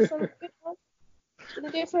 they into some,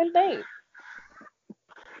 some different things.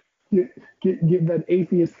 Get that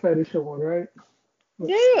atheist fetish on, right?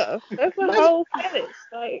 Yeah, that's a But whole fetish.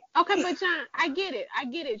 Like, okay, but John, I get it. I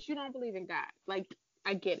get it. You don't believe in God. Like,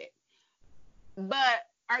 I get it. But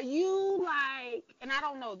are you like, and I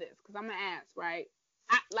don't know this because I'm gonna ask, right?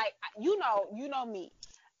 You know me.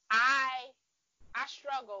 I I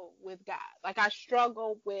struggle with God. Like I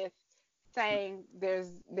struggle with saying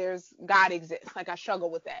there's God exists. Like I struggle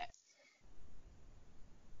with that.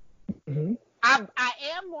 Hmm. I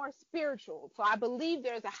am more spiritual, so I believe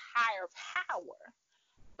there's a higher power.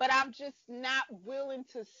 But I'm just not willing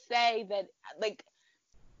to say that, like,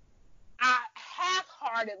 I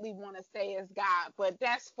half-heartedly want to say it's God, but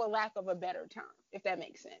that's for lack of a better term, if that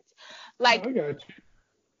makes sense. Like, I got you.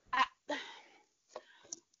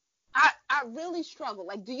 I, I really struggle.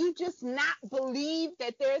 Like, do you just not believe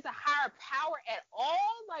that there's a higher power at all?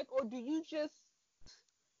 Like, or do you just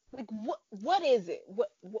like what is it?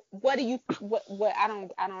 What do you what I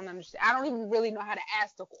don't understand. I don't even really know how to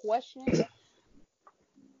ask the question.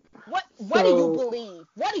 What do you So believe?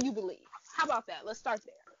 What do you believe? How about that? Let's start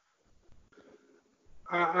there.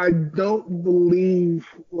 I don't believe.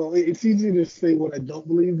 Well, it's easier to say what I don't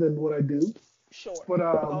believe than what I do. Sure. But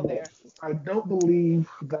Go there. I don't believe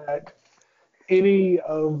that any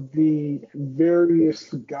of the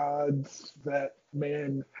various gods that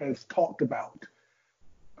man has talked about,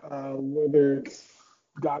 whether it's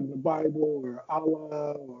God in the Bible or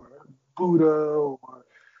Allah or Buddha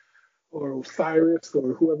or Osiris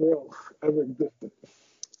or whoever else ever existed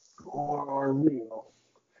or are real.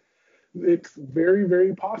 It's very,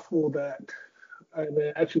 very possible that, and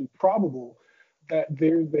actually probable, that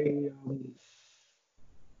there's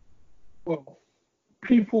well,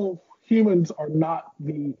 humans are not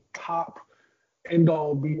the top end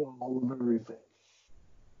all be all of everything.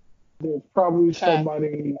 There's probably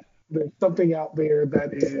Okay. there's something out there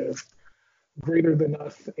that is greater than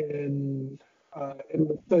us in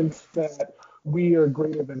the sense that we are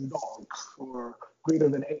greater than dogs or greater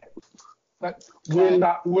than ants. That Okay.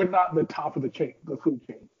 we're not the top of the chain, the food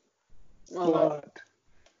chain. Uh-huh. But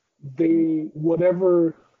they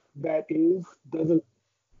whatever that is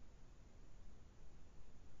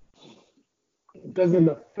doesn't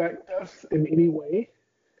affect us in any way.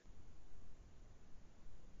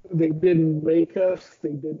 They didn't make us.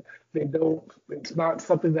 They don't. It's not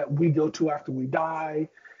something that we go to after we die.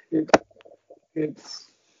 It,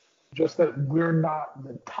 it's just that we're not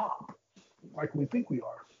the top like we think we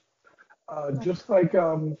are. Just like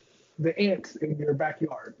the ants in your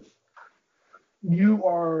backyard, you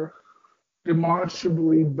are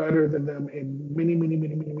demonstrably better than them in many, many,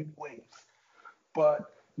 many, many, many ways.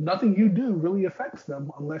 But nothing you do really affects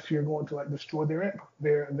them unless you're going to like destroy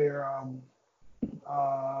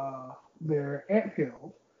uh, their ant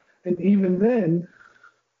hill. And even then,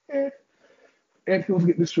 eh, ant hills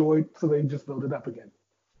get destroyed, so they just build it up again.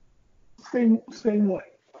 Same way.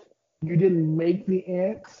 You didn't make the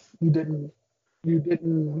ants. You didn't.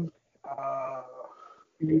 Uh,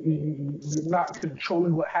 you're not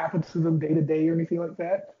controlling what happens to them day to day or anything like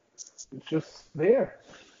that. It's just there.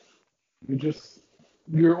 You're just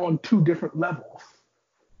you're on two different levels.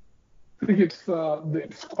 I think it's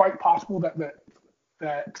quite possible that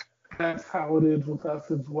that's how it is with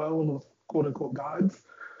us as well, and with quote unquote gods.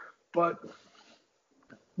 but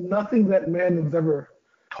nothing that man has ever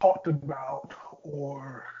talked about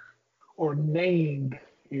or named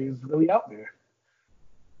is really out there.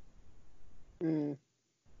 Mm.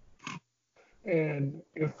 And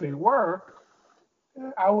if they were,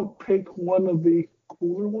 I would pick one of the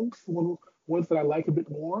cooler ones that I like a bit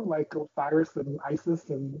more, like Osiris and Isis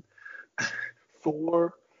and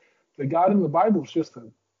Thor. The God in the Bible is just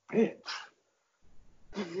a bitch.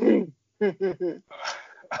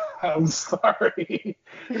 I'm sorry.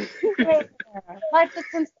 Yeah. Like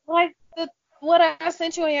the what I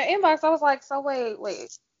sent you in your inbox, I was like, so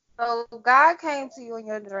wait. So God came to you in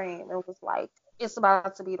your dream and was like, it's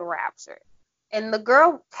about to be the rapture. And the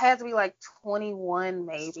girl had to be like 21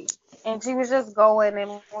 maybe. And she was just going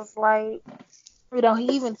and was like, he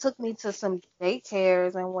even took me to some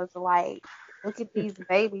daycares and was like, look at these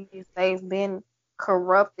babies. They've been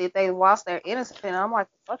corrupted. They lost their innocence. And I'm like,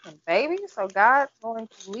 fucking baby? So God's going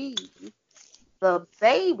to leave the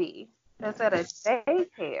baby that's at a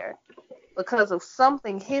daycare because of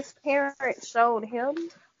something his parents showed him.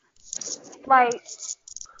 Like,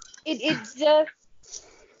 it just,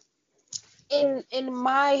 in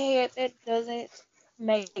my head, that doesn't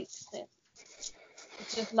make sense.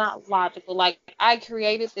 It's just not logical. Like, I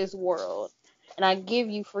created this world and I give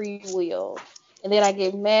you free will, and then I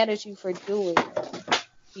get mad at you for doing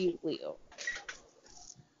free will.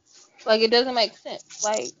 Like, it doesn't make sense.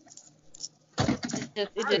 Like, it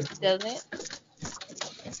just doesn't.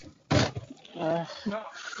 No,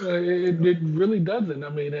 it really doesn't. I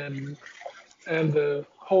mean, and the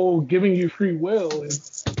whole giving you free will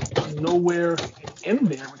is nowhere in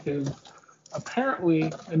there because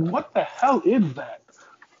apparently, and what the hell is that?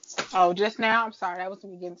 Oh, just now? I'm sorry. That was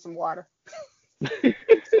me getting some water.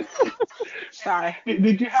 Sorry.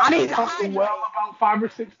 Did you I have need to to pump the well hydrate. about 5 or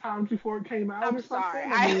 6 times before it came out I'm or sorry.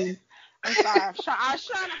 something? I mean, I'm sorry. I was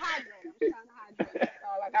trying to hydrate. That's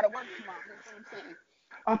all. I got to work tomorrow. That's what I'm saying.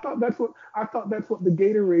 I thought that's what the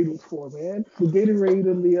Gatorade was for, man. The Gatorade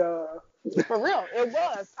and the For real, it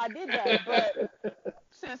was. I did that, but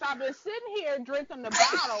since I've been sitting here drinking the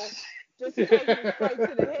bottle, just taking it straight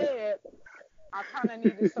to the head, I kind of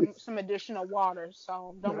needed some additional water.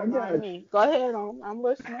 So don't I remind got me. Go ahead, I'm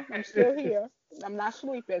listening. I'm still here. I'm not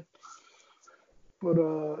sleeping. But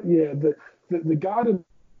yeah, the God in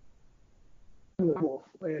the wolf,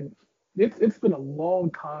 and it's been a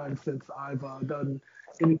long time since I've done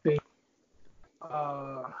anything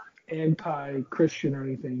uh anti-Christian or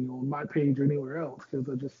anything on my page or anywhere else because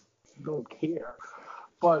I just don't care.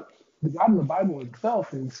 But the God in the Bible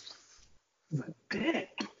himself is a dick.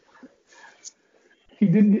 He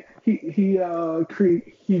didn't. He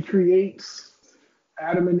creates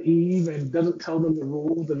Adam and Eve and doesn't tell them the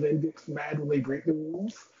rules, and then gets mad when they break the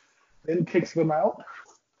rules. Then kicks them out.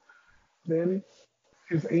 Then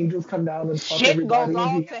his angels come down and fuck Shit goes everybody, and all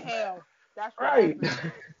he to hell. That's what right.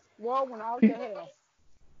 happened. World went all to He, hell.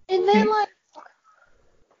 And then,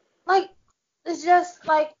 like, it's just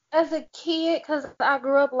like as a kid, because I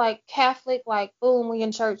grew up like Catholic, like boom, we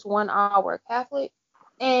in church 1 hour Catholic,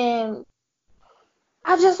 and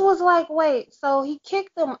I just was like, wait, so he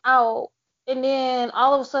kicked them out, and then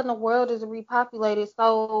all of a sudden the world is repopulated,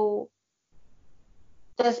 so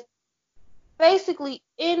that's basically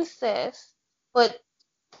incest, but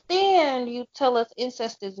then you tell us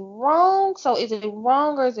incest is wrong, so is it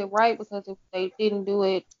wrong or is it right? Because if they didn't do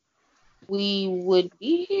it, we would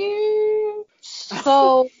be here.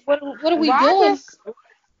 So what are we Why doing? just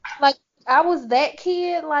Like, I was that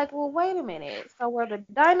kid, like, well, wait a minute. So were the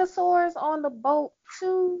dinosaurs on the boat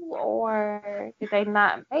too, or did they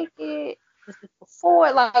not make it? Was it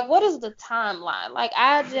before? Like, what is the timeline? Like,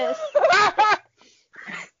 I just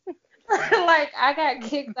like I got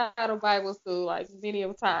kicked out of Bible school like many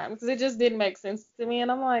of times because it just didn't make sense to me,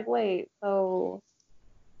 and I'm like, wait, so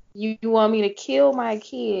you want me to kill my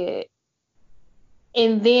kid?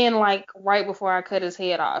 And then, like, right before I cut his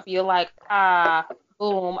head off, you're like,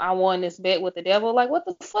 boom, I won this bet with the devil. Like, what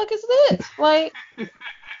the fuck is this? Like, you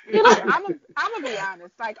know? I'm gonna be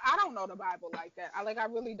honest. Like, I don't know the Bible like that. I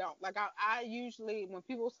really don't. Like, I usually when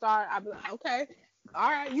people start, I be like, okay, all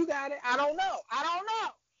right, you got it. I don't know.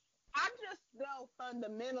 I just know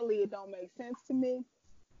fundamentally it don't make sense to me.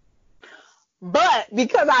 But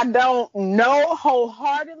because I don't know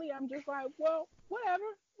wholeheartedly, I'm just like, well, whatever.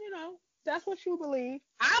 That's what you believe.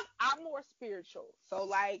 I'm more spiritual. So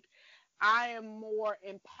like I am more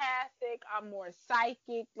empathic, I'm more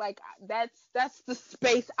psychic. Like that's the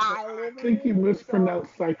space I live I think you in. So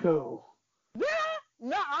mispronounced psycho. yeah,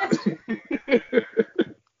 no,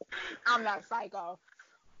 I'm not psycho.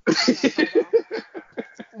 I'm not psycho.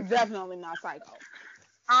 Definitely not psycho.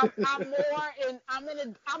 I'm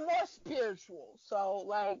more spiritual. So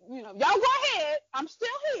like, y'all go ahead. I'm still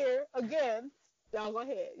here again. Y'all go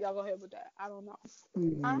ahead. Y'all go ahead with that. I don't know.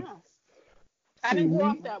 I don't know. I didn't grow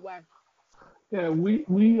up that way. Yeah,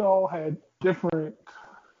 we all had different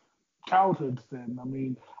childhoods then. I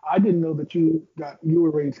mean, I didn't know that you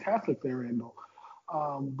were raised Catholic there, Randall.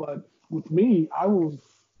 But with me, I was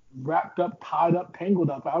wrapped up, tied up, tangled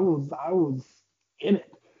up. I was in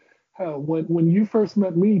it. Hell, when you first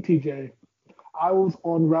met me, TJ, I was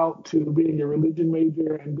en route to being a religion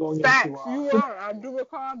major and going into Facts, you are. I do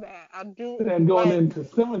recall that. I do. and going Like, into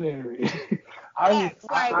seminary. I was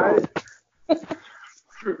facts, like,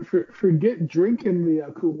 forget drinking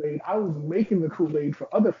the Kool-Aid. I was making the Kool-Aid for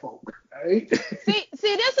other folk, right? see,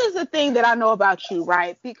 this is the thing that I know about you,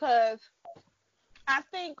 right? Because I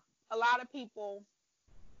think a lot of people,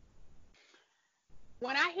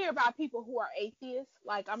 when I hear about people who are atheists,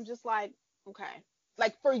 like, I'm just like, okay.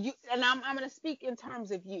 Like, for you, and I'm going to speak in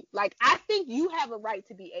terms of you. Like, I think you have a right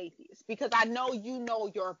to be atheist because I know you know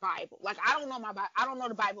your Bible. Like, I don't know my Bible. I don't know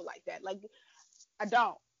the Bible like that. Like, I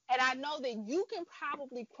don't. And I know that you can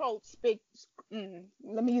probably quote,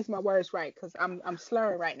 let me use my words right because I'm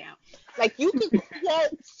slurring right now. Like, you can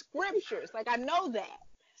quote scriptures. Like, I know that.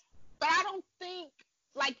 But I don't think,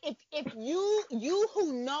 like, if you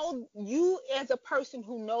who know, you as a person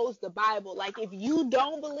who knows the Bible, like, if you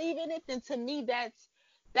don't believe in it, then to me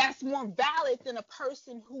that's more valid than a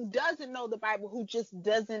person who doesn't know the Bible, who just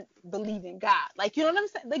doesn't believe in God. Like, you know what I'm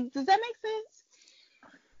saying? Like, does that make sense?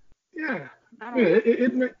 Yeah,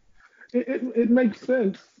 it makes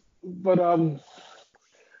sense, but I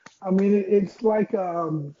mean it's like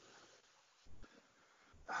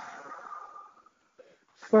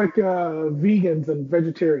vegans and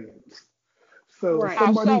vegetarians. So Right. How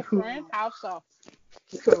somebody so, who friend? How so?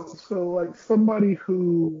 so like somebody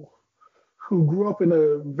who grew up in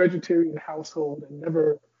a vegetarian household and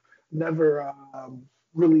never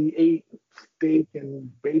really ate steak and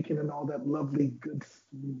bacon and all that lovely good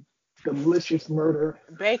delicious murder.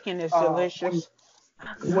 Bacon is When delicious. I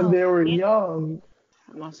when know. they were young,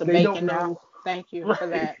 I want some they don't bacon now. know. Thank you for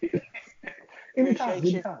Right. that. Anytime,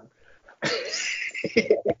 Appreciate you. anytime.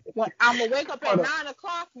 When I'm gonna wake up at But, 9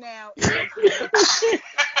 o'clock now. Is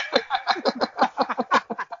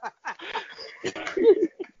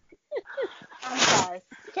I'm sorry.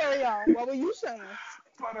 Carry on. What were you saying?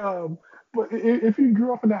 but if you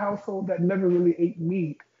grew up in a household that never really ate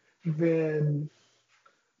meat, then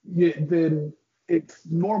then it's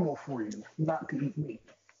normal for you not to eat meat.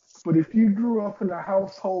 But if you grew up in a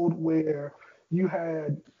household where you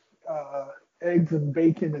had uh, eggs and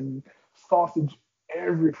bacon and sausage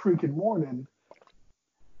every freaking morning,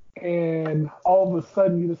 and all of a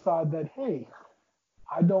sudden you decide that, hey,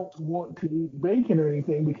 I don't want to eat bacon or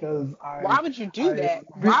anything because Why would you do I, that?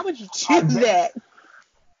 Why would you I do that?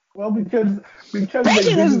 well because they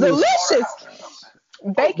Bacon is visited delicious.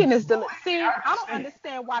 oh, Bacon is well, delicious. See, I I don't understand.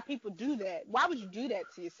 understand why people do that. Why would you do that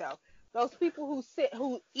to yourself? Those people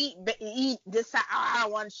who eat decide, oh, I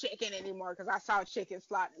don't want chicken anymore because I saw chicken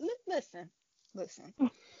slaughter. Listen.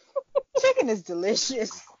 Chicken is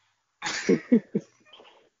delicious.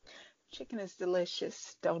 Chicken is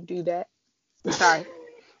delicious. Don't do that. Sorry.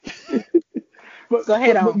 but Go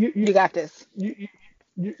ahead but on. You got this.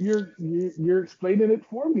 you're explaining it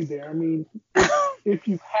for me there. I mean, if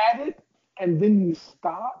you've had it and then you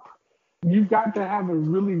stop, you've got to have a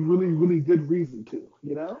really, really, really good reason to,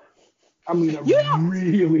 you know? I mean, a You know,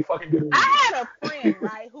 really fucking good reason. I had a friend,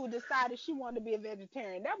 right, who decided she wanted to be a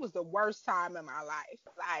vegetarian. That was the worst time in my life.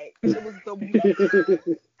 Like, it was the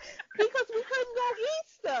because we couldn't go eat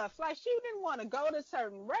stuff. Like, she didn't want to go to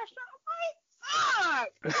certain restaurants. I'm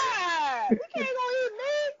like, God, we can't go eat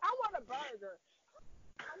meat. I want a burger.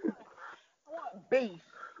 I want beef.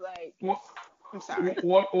 Like, I'm sorry.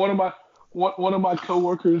 One of my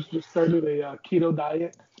coworkers just started a keto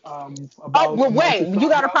diet Oh, about well, a month or wait, so you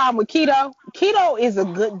got a ago. problem with keto? Keto is a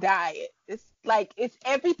good diet. It's like, it's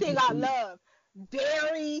everything I love.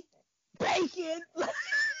 Dairy, bacon.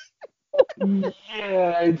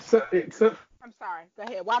 Yeah, except I'm sorry. Go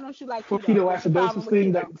ahead. Why don't you like for keto? What's your ketoacidosis problem with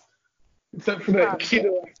thing that keto? except for What's your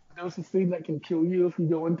that problem? ketoacidosis thing that can kill you if you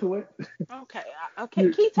go into it. Okay. Okay. you,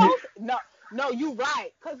 you, Ketosis? No, you're right.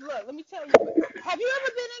 Because look, let me tell you. Have you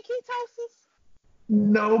ever been in ketosis?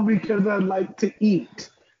 no, because I like to eat.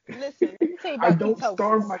 Listen, let me tell you I about don't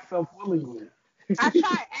starve ketosis. myself willingly. I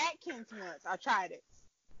tried Atkins once. I tried it.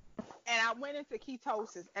 And I went into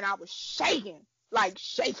ketosis and I was shaking, like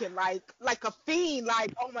a fiend,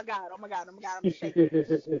 like, oh my God, I'm shaking.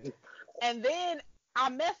 And then I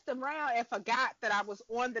messed around and forgot that I was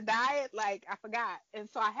on the diet. Like, I forgot. And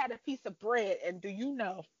so I had a piece of bread. And do you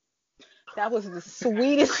know, that was the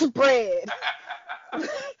sweetest bread.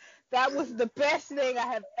 That was the best thing I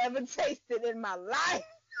have ever tasted in my life.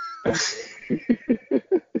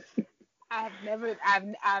 I've been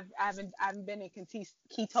in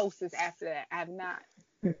ketosis after that. I have not.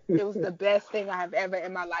 It was the best thing I have ever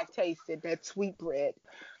in my life tasted, that sweet bread.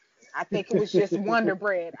 I think it was just Wonder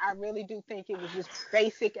Bread. I really do think it was just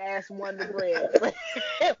basic ass Wonder Bread. But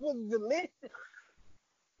it was delicious.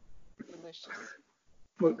 Delicious.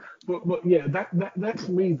 But yeah, that's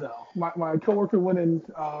me though. My coworker went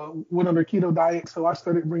under keto diet, so I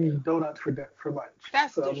started bringing donuts for lunch.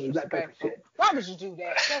 That's so, that type of disrespectful. shit. Why would you do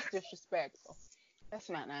that? That's disrespectful. That's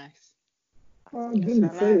not nice. I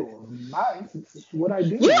didn't say it was nice. It's what I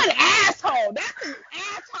did. You an asshole. That's an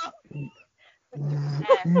asshole.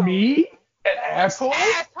 Me? An asshole?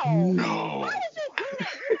 Asshole. No. Why would you do that?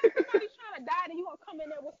 Somebody's trying to die and you gonna come in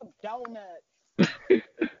there with some donuts.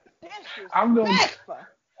 I'm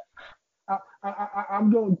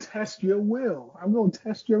going to test your will. I'm going to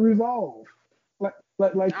test your resolve.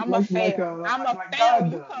 I'm a fail.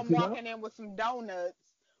 God You does, come you know? walking in with some donuts.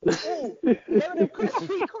 Ooh, remember them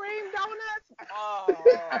Krispy Kreme donuts?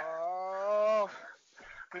 Oh.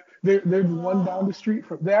 There's one down the street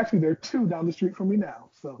from. There are two down the street from me now.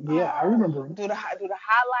 So yeah, I remember them. Do the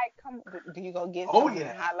highlight come? Do you go get some? Oh when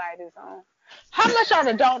yeah. The highlight is on. How much are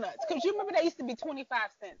the donuts? Because you remember they used to be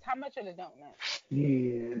 25 cents. How much are the donuts?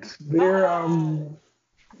 Yeah, they're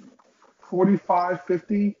 45,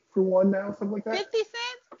 50 for one now, something like that. 50 cents?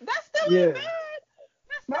 That's still ain't bad.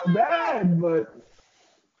 That's not bad, but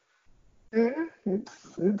yeah,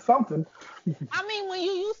 it's something. I mean, when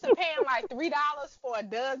you used to paying like $3 for a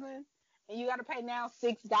dozen, and you got to pay now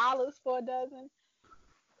 $6 for a dozen,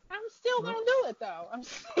 I'm still gonna do it though. I'm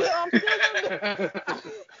still gonna do it.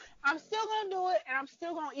 I'm still gonna do it, and I'm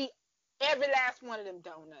still gonna eat every last one of them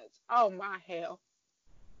donuts. Oh my hell!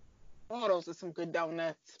 Oh, those are some good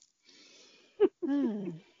donuts.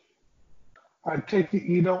 I take it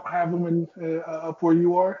you don't have them in up where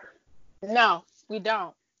you are. No, we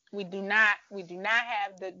don't. We do not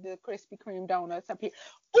have the Krispy Kreme donuts up here.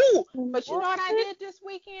 Ooh, but you know what I did this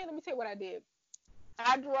weekend? Let me tell you what I did.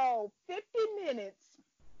 I drove 50 minutes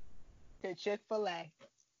to Chick-fil-A.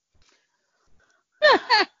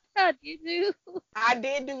 Did you? I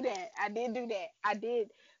did do that. I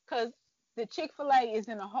did, because the Chick-fil-A is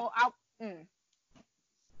in a whole in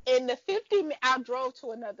the 50 minutes, I drove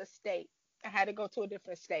to another state. I had to go to a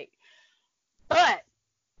different state. But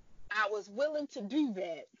I was willing to do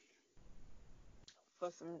that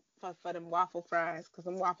for them waffle fries, because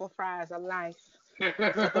them waffle fries are life.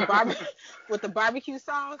 with the barbecue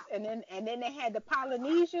sauce, and then they had the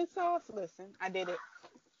Polynesian sauce. Listen, I did it.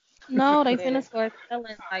 No, they finna start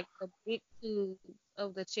selling like the big tubes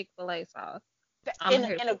of the Chick-fil-A sauce. In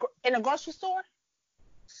a grocery store?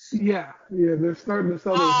 Yeah, they're starting to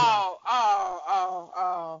sell those.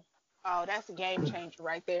 Oh, that's a game changer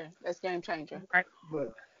right there. That's a game changer. Right.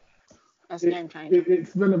 But that's a game changer.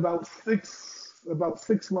 It's been about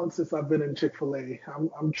 6 months since I've been in Chick-fil-A.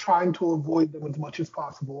 I'm trying to avoid them as much as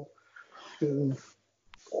possible because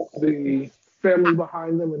the family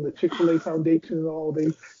behind them and the Chick-fil-A Foundation and all,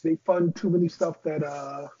 they fund too much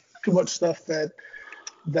stuff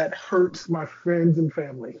that hurts my friends and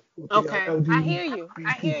family. Okay, I hear you.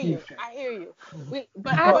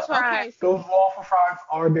 Those waffle fries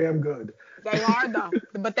are damn good. They are though,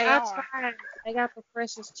 but they are. Tried. They got the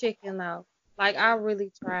freshest chicken though. Like I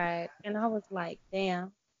really tried, and I was like,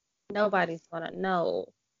 damn, nobody's gonna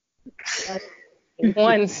know. That's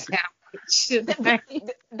one sandwich. That's like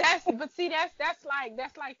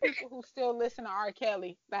people who still listen to R.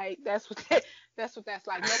 Kelly. Like that's what that's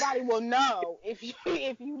like. Nobody will know if you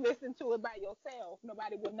listen to it by yourself.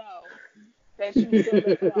 Nobody will know that you still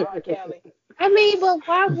listen to R. Kelly. I mean, but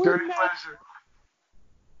why wouldn't they?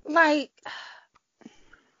 Like,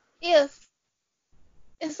 if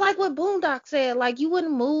it's like what Boondock said, like you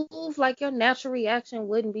wouldn't move, like your natural reaction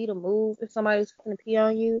wouldn't be to move if somebody's gonna pee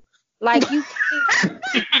on you. Like you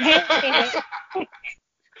can't.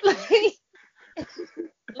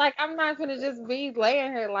 like I'm not gonna just be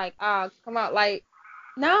laying here like, come out. Like,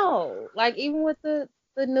 no. Like even with the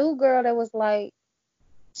new girl that was like,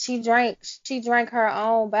 she drank her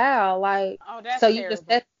own bowel. Like, that's so you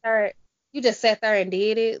terrible. you just sat there and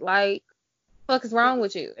did it. Like, fuck is wrong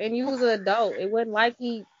with you? And you was an adult. It wasn't like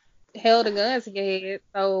he held a gun to your head.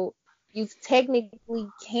 So you technically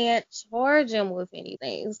can't charge him with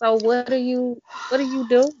anything. So what are you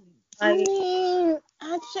doing? I mean,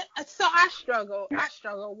 I struggle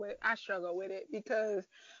with it because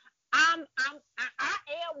I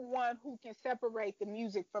am one who can separate the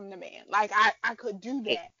music from the man. Like I could do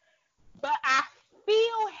that. But I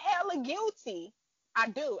feel hella guilty. I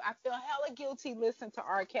do. I feel hella guilty listening to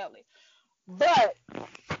R. Kelly. But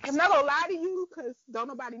I'm not gonna lie to you, because don't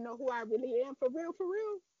nobody know who I really am for real, for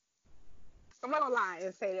real. I'm not gonna lie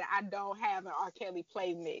and say that I don't have an R. Kelly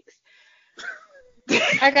play mix.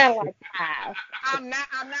 I got like 5. I'm not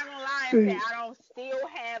gonna lie and say I don't still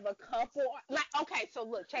have a couple. Like, okay, so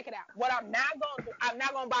look, check it out. What I'm not gonna do, I'm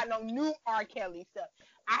not gonna buy no new R. Kelly stuff.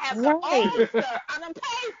 I have the old stuff. I done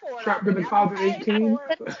paid for it. Trapped in the Closet 18.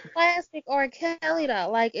 But it's classic R. Kelly though.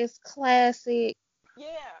 Like it's classic. Yeah.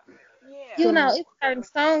 You know, it's certain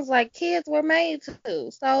songs like kids were made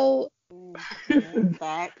to. So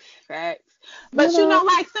Facts. But you know,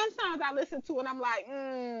 like sometimes I listen to it and I'm like,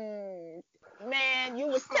 man, you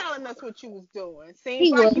was telling us what you was doing.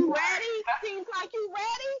 Seems like you ready.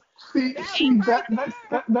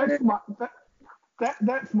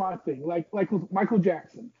 That's my thing. Like with Michael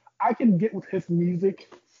Jackson, I can get with his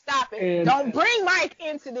music. Stop it! Don't bring Mike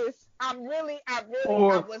into this. I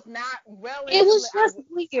was not well. It was just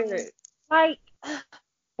weird. Like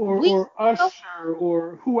or Usher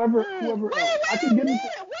or whoever else. I can get into.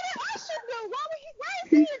 What did Usher do?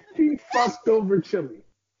 Why he fucked over Chili.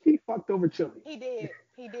 He fucked over Chili. He did.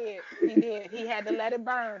 He had to let it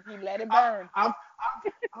burn. He let it burn. I've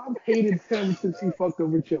hated him since he fucked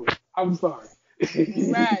over Chili. I'm sorry.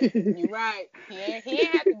 You're right. He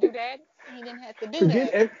didn't have to do that. He didn't have to do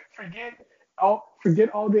that. Forget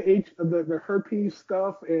all the herpes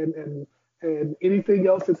stuff and anything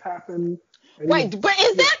else that's happened. Wait, but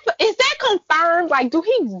is that confirmed? Like, do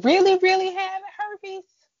he really have herpes?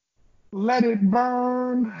 Let it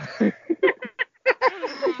burn.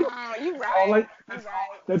 You're right.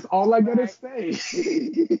 That's all I gotta say.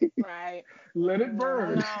 Right. Let it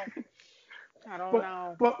burn. I don't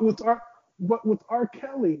know. But with R.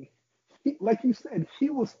 Kelly, like you said, he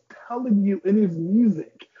was telling you in his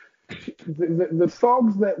music the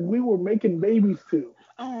songs that we were making babies to.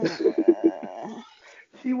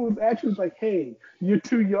 He was actually like, "Hey, you're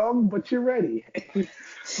too young, but you're ready."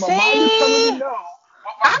 My mind is telling me no.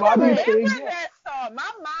 I remember that song.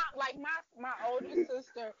 My mom, like my older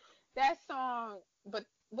sister, that song. But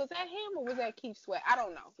was that him or was that Keith Sweat? I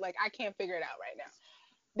don't know. Like I can't figure it out right now.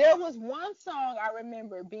 There was one song I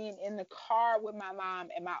remember being in the car with my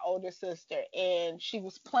mom and my older sister, and she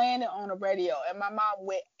was playing it on the radio, and my mom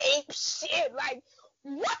went ape shit. Like,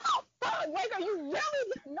 what the fuck? Like, are you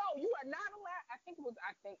really? No, you are not allowed.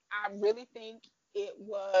 I really think it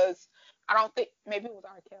was. Maybe it was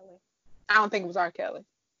R. Kelly. I don't think it was R. Kelly.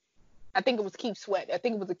 I think it was Keith Sweat. I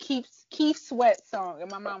think it was a Keith Sweat song, and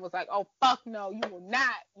my mom was like, "Oh fuck no, you will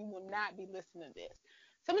not be listening to this."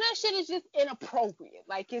 Some of that shit is just inappropriate.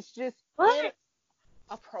 Like, it's just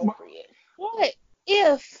inappropriate. What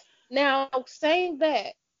if, now saying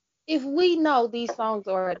that, if we know these songs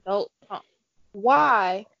are adult songs,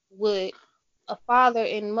 why would a father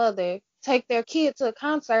and mother take their kid to a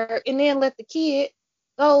concert and then let the kid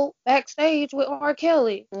go backstage with R.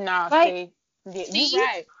 Kelly? No, like,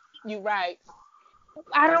 you're right.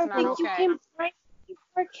 I don't think you can blame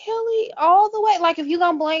R. Kelly all the way. Like, if you're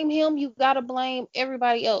going to blame him, you got to blame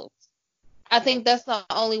everybody else. I think that's the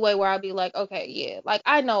only way where I'd be like, okay, yeah. Like,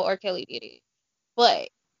 I know R. Kelly did it, but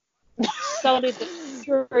so did the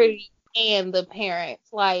security and the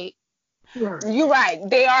parents. Like, you're right.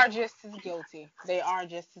 They are just as guilty.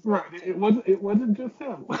 Right. It wasn't just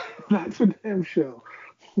him. That's a damn show.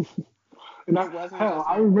 And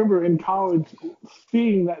I remember in college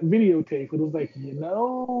seeing that videotape. It was like, wait,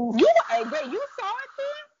 you saw it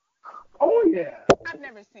then? Oh yeah. I've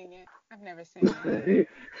never seen it.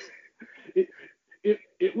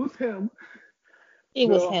 It was him. It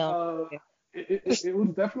was him. It was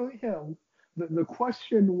definitely him. The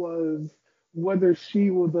question was whether she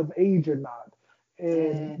was of age or not.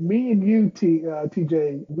 And me and you,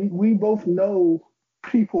 TJ, we both know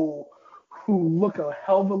people who look a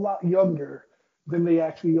hell of a lot younger than they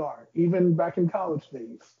actually are, even back in college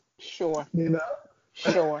days. Sure. You know?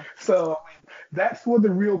 Sure. So that's what the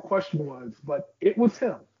real question was, but it was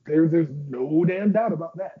him. There's no damn doubt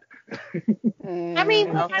about that. I mean,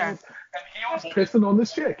 okay. And he was pissing on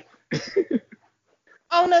this chick.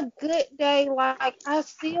 On a good day, like, I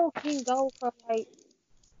still can go for like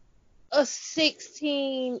a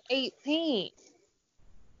 16, 18.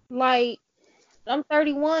 Like, I'm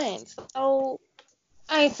 31, so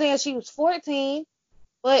I ain't saying she was 14,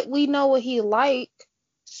 but we know what he like.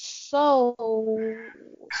 So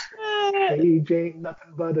age ain't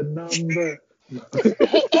nothing but a number. Look,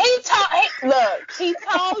 he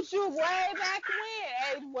told you way back when.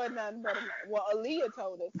 Page wasn't nothing but a man. Well, Aaliyah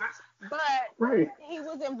told us, but Right. he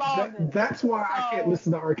was involved in it. That's why I can't So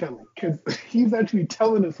listen to R. Kelly, because he's actually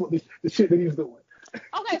telling us what the shit that he's doing.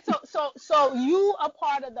 okay, so you a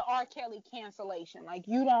part of the R. Kelly cancellation? Like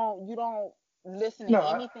you don't listen to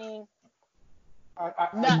No, anything, I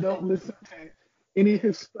nothing. don't listen to any of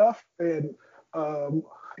his stuff, and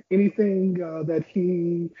anything that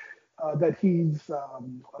he's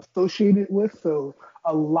associated with. So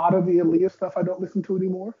a lot of the Aaliyah stuff I don't listen to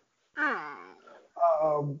anymore.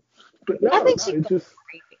 But I no, think no, she it's goes just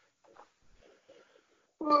crazy.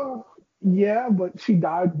 well, yeah, but she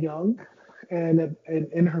died young and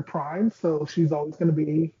in her prime, so she's always going to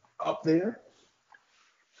be up there.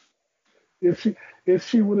 If she if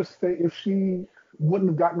she wouldn't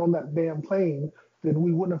have gotten on that damn plane, then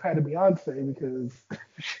we wouldn't have had a Beyonce because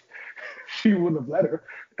she wouldn't have let her.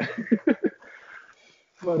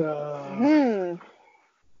 But Hmm.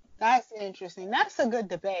 That's interesting. That's a good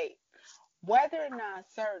debate. Whether or not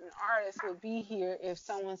certain artists would be here if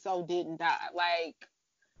so and so didn't die. Like,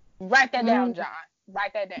 write that down, Mm, John.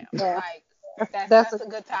 Write that down. yeah, Like, that's that's a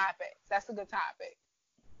good topic. That's a good topic.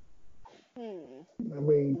 I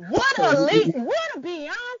mean, Would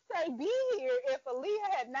Beyonce be here if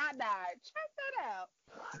Aaliyah had not died? Check that out.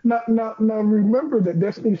 now remember that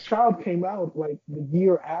Destiny's Child came out like the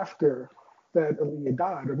year after that Aaliyah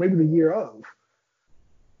died, or maybe the year of.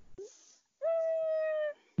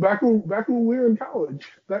 Back when we were in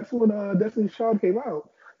college, that's when Destiny's Child came out,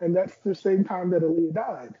 and that's the same time that Aaliyah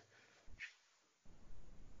died.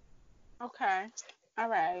 Okay. All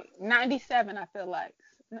right. 97, I feel like.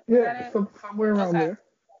 Was that Yeah, it? somewhere around Okay. there.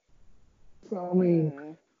 So I mean,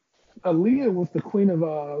 Hmm. Aaliyah was the queen of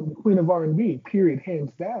R&B, period,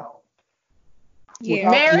 hands down. yeah.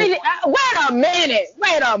 Without Mary, wait a minute.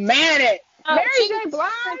 Wait a minute. Oh, Mary she J. was the Blige?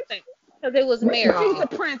 princess because it was She was Mary. the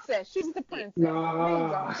nah, princess. She was the princess. There you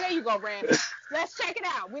go. nah. There you go, Randall. Let's check it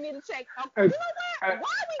out. We need to check. Oh, you As, know as, what? Why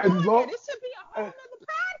are as we going there? long This should be a whole as, nother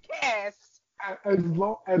podcast. as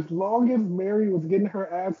long as Mary was getting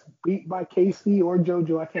her ass beat by Casey or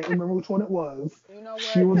JoJo, I can't remember which one it was. You know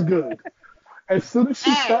She what? was good. As soon as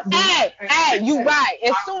she Hey, stopped being, hey, and, hey, you and right.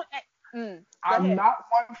 As soon go I'm ahead. not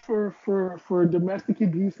one for domestic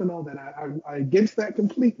abuse and all that. I against that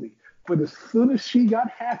completely. But as soon as she got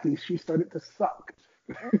happy, she started to suck.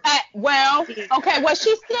 Well, Yeah. okay, was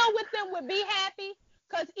she still with them with Be Happy?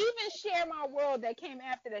 Because even Share My World that came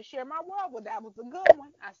after that, Share My World, well, that was a good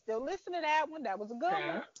one. I still listen to that one. That was a good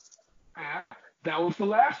one. Yeah, that was the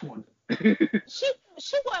last one.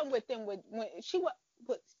 She wasn't with them when she was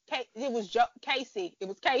with it was Casey. It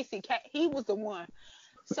was Casey. He was the one.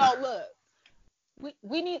 So look,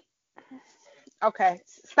 we need okay,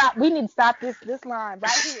 stop. We need to stop this line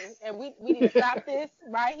right here, and we need to stop this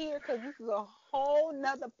right here because this is a whole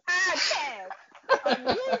nother podcast, a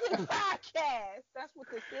music podcast. That's what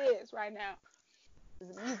this is right now. This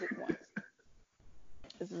is a music one.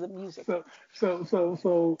 This is a music So, one.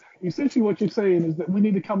 so essentially what you're saying is that we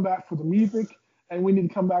need to come back for the music, and we need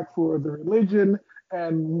to come back for the religion,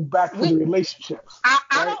 and back for the relationships.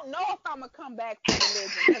 I Right? don't know if I'm gonna come back for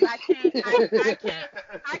religion because I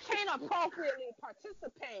can't appropriately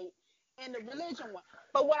participate in the religion one.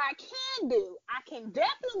 But what I can do, I can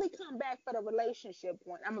definitely come back for the relationship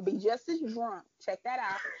one. I'm gonna be just as drunk. Check that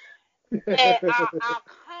out. And I'll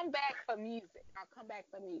come back for music. I'll come back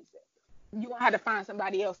for music. You gonna have to find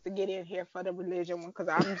somebody else to get in here for the religion one because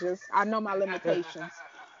I know my limitations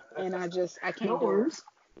and I No can't do it. worries.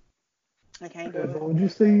 I can't do As it. long as you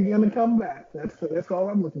say you're gonna come back, that's all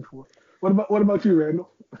I'm looking for. What about you,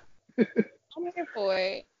 Randall? I'm here for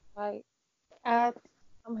it. Like, I'm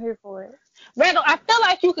here for it. Randall, I feel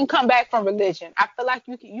like you can come back from religion. I feel like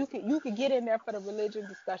you can get in there for the religion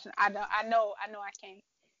discussion. I know I can't.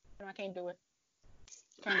 I can't do it.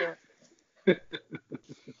 Can't do it.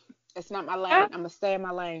 It's not my lane. I, I'm gonna stay in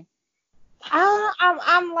my lane.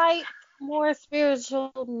 I'm like more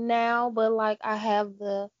spiritual now, but like I have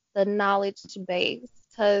the knowledge base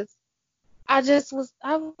because I was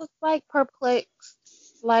like perplexed.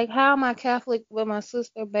 Like, how am I Catholic with my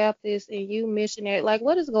sister Baptist and you missionary? Like,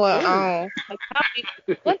 what is going Ooh, on? Like,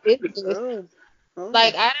 what is this? ooh,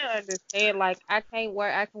 Like, ooh. I don't understand. Like, I can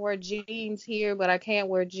wear jeans here, but I can't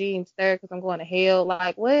wear jeans there because I'm going to hell.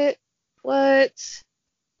 Like, what? What?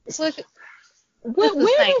 What? Where, It's the where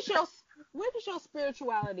same. does your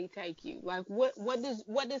spirituality take you? Like, what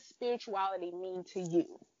does spirituality mean to you?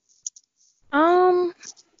 Um,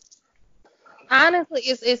 honestly,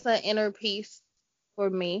 it's an inner peace for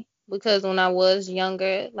me because when I was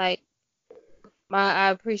younger, like I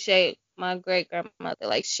appreciate my great grandmother.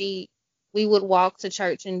 Like we would walk to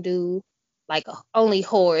church and do like only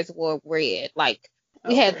whores wore red. Like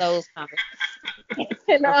We had those conversations.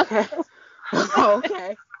 And, Okay.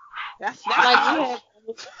 Okay. That's like we harsh.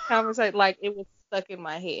 had conversation, like it was stuck in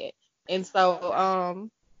my head. And so,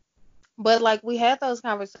 but like we had those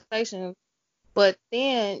conversations, but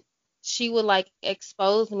then she would like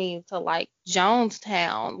expose me to like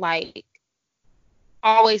Jonestown, like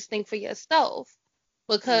always think for yourself.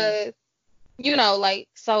 Because, you know, like,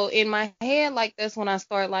 so in my head, like that's when I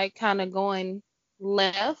started like kind of going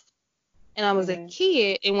left. And I was a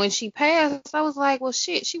kid, and when she passed, I was like, well,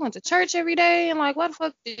 shit, she went to church every day, and like, why the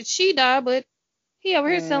fuck did she die? But he over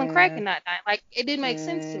here selling crack and not dying. Like, it didn't make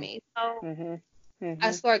sense to me. So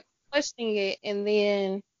I started questioning it, and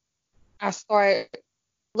then I started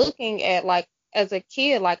looking at, like, as a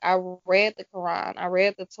kid, like, I read the Quran, I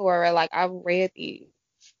read the Torah, like, I read these.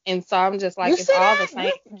 And so I'm just like, You it's see all that? the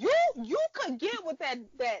same. You could get with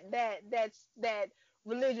that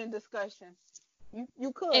religion discussion.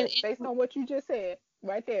 You could, And based on what you just said.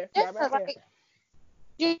 Right there. yeah, Right there. like,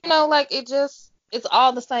 you know, like, it's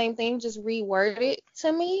all the same thing, just reworded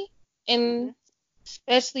to me. And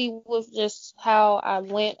especially with just how I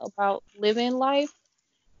went about living life,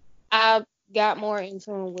 I got more in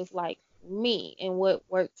tune with like me and what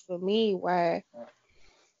worked for me, where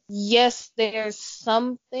yes, there's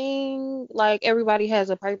something, like everybody has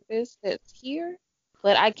a purpose that's here,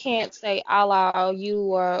 but I can't say Allah, you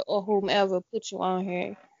or whomever put you on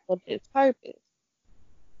here for this purpose.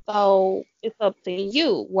 So it's up to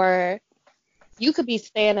you, where you could be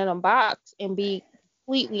staying in a box and be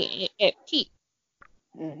completely at peace.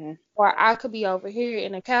 Or I could be over here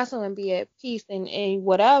in a castle and be at peace and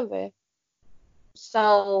whatever.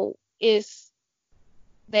 So it's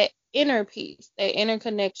that inner peace, that inner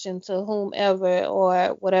connection to whomever or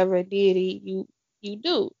whatever deity you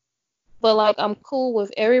do. But like I'm cool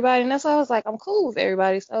with everybody, and that's why I was like, I'm cool with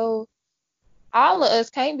everybody. So all of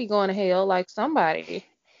us can't be going to hell, like somebody.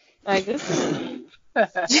 Like this is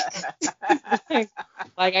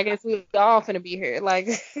like I guess we all finna be here. Like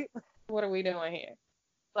what are we doing here?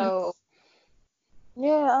 So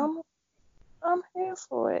yeah, I'm here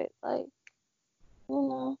for it. Like, you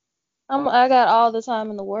know, I got all the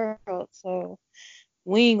time in the world, so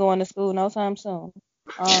we ain't going to school no time soon.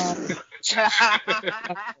 I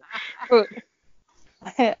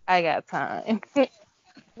got time.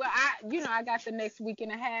 Well, I got the next week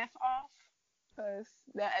and a half off, because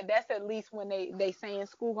that's at least when they saying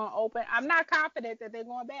school gonna open. I'm not confident that they're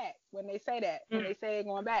going back when they say that. When they say they're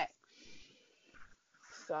going back.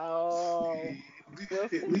 So we'll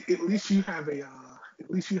see. At least you have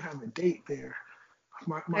a date there.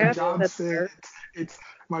 My job said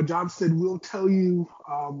my job said we'll tell you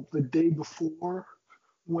the day before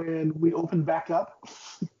when we open back up.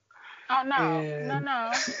 Oh no, And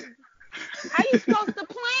no. How you supposed to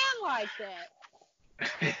plan like that?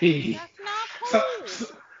 That's not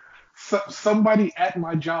cool. Somebody at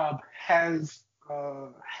my job has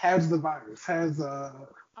the virus, has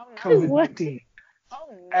COVID-19 Oh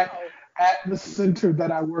no. at the center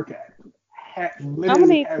that I work at. I'm gonna Literally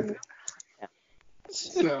need has it.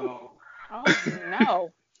 So. Oh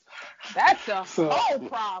no. That's a So, whole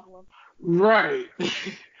problem. right.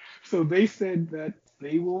 So they said that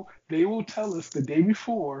they will tell us the day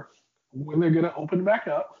before when they're gonna open back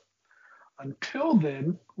up. Until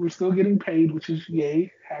then, we're still getting paid, which is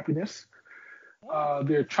yay, happiness.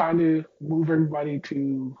 They're trying to move everybody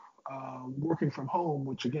to working from home,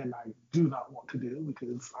 which again I do not want to do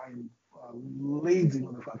because I'm a lazy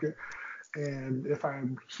motherfucker. And if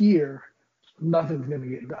I'm here, nothing's gonna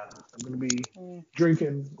get done. I'm gonna be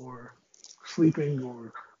drinking or sleeping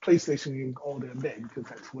or PlayStationing all damn day because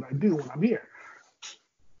that's what I do when I'm here.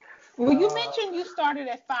 Well, you mentioned you started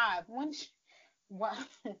at 5.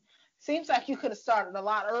 Seems like you could have started a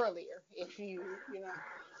lot earlier if you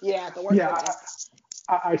had to work. Yeah,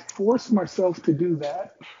 I forced myself to do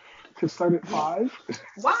that, to start at 5.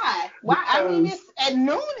 Why? I mean, it's at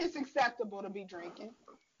noon. It's acceptable to be drinking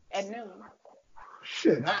at noon.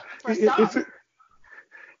 Shit, For some.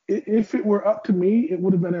 if it were up to me, it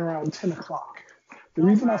would have been around 10 o'clock. The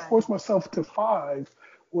reason I forced myself to 5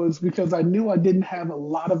 was because I knew I didn't have a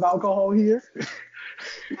lot of alcohol here.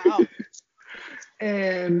 Oh.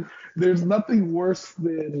 And there's nothing worse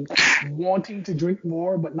than wanting to drink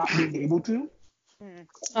more but not being able to.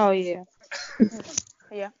 Oh yeah.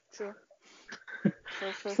 Yeah, true.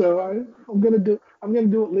 So I'm gonna do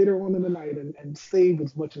it later on in the night and save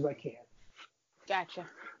as much as I can. Gotcha.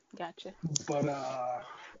 But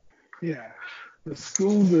yeah, the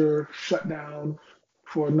schools are shut down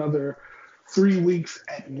for another 3 weeks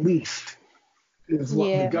at least, is what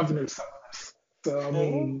the governor's telling us. So I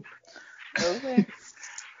mean, Okay.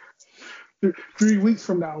 3 weeks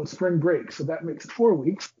from now is spring break, so that makes it 4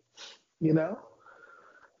 weeks. You know.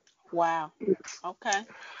 Wow. Okay.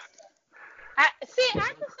 I just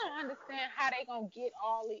don't understand how they gonna get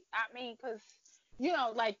all the. I mean, cause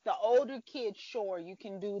like the older kids, sure, you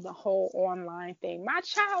can do the whole online thing. My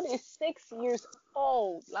child is 6 years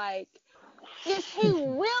old. Like, is he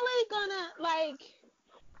really gonna like?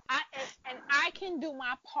 And I can do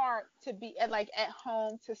my part to be at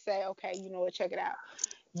home to say, okay, you know what, check it out.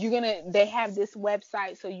 They have this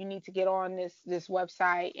website, so you need to get on this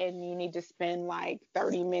website, and you need to spend like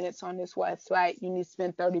 30 minutes on this website. You need to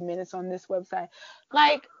spend 30 minutes on this website.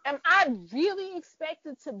 Like, am I really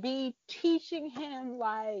expected to be teaching him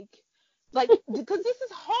like because this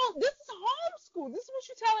is homeschool. This is what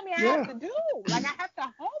you're telling me I have Yeah. to do. Like, I have to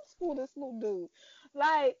homeschool this little dude.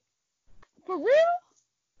 Like, for real?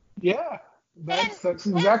 Yeah. That's And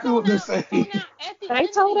exactly so what they're now, saying. at the They end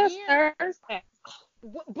of told the us year, Thursday.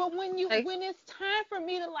 but when it's time for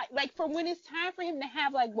me to when it's time for him to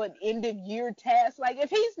have like what end of year tasks, like if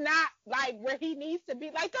he's not like where he needs to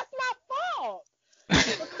be, like that's my fault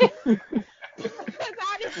because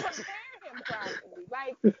I didn't prepare him properly.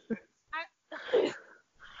 Like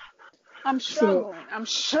I'm So, struggling. I'm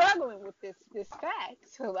struggling with this fact.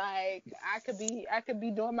 So like I could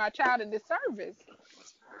be doing my child a disservice.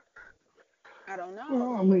 I don't well,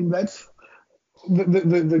 know. I mean, that's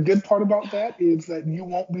the good part about that is that you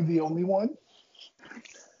won't be the only one.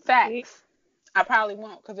 Facts. I probably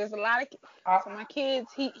won't because there's a lot of I, so my kids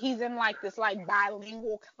he's in like this like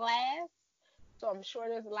bilingual class, so I'm sure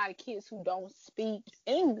there's a lot of kids who don't speak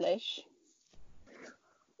English,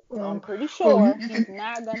 so I'm well, pretty well, sure he's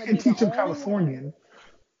not you gonna can be the teach them only one. Californian.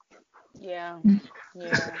 Yeah.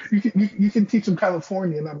 You can teach him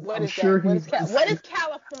Californian. What I'm is that? sure he's been What saying. is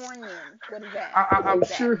Californian? What is that? What I'm is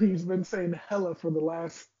that? sure he's been saying hella for the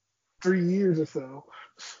last 3 years or so.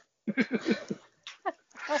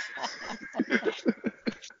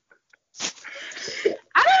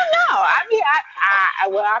 I don't know. I mean, I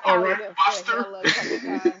All probably right, have said Buster. hella a couple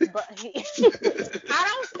times, but I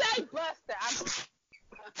don't say Buster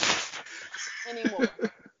anymore.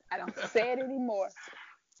 I don't say it anymore.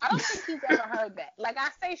 I don't think he's ever heard that. Like I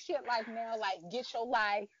say shit like now, like get your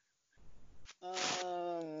life.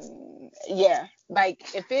 Yeah. Like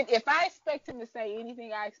if I expect him to say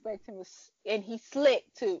anything, I expect him to, and he's slick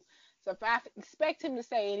too. So if I expect him to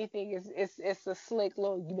say anything, it's a slick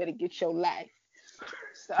little. You better get your life.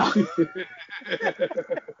 So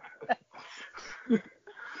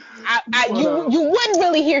you wouldn't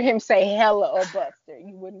really hear him say hella or Buster.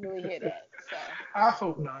 You wouldn't really hear that. So I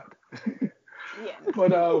hope not. yeah,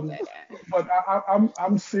 But he won't say that.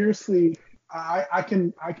 I'm seriously I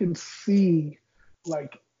can see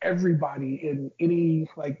like everybody in any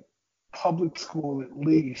like public school at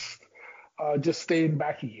least just staying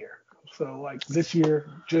back a year. So like this year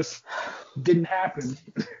just didn't happen,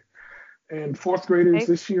 and fourth graders They,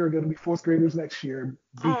 this year are going to be fourth graders next year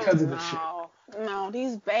Oh because of this shit. no,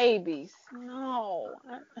 these babies. No.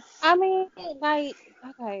 I mean, like,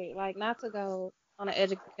 okay, like not to go on an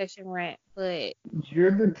education rant, but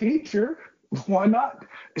You're the teacher. Why not?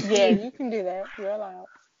 Yeah, you can do that. You're allowed.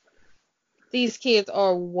 these kids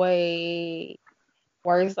are way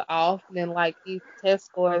worse off than like these test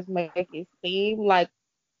scores make it seem. Like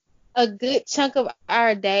a good chunk of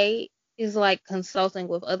our day is like consulting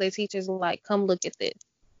with other teachers, like, come look at this.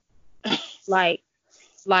 Like,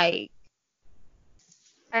 like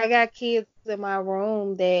I got kids in my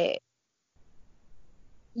room that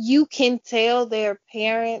you can tell their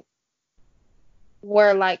parents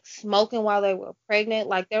were like smoking while they were pregnant.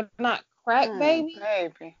 Like they're not crack babies.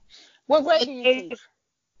 Baby. What grade But do you teach?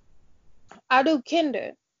 I do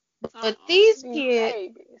kinder. But Oh, these these kids,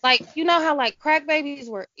 babies. like, you know how like crack babies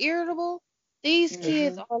were irritable? These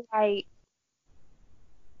kids Mhm. are like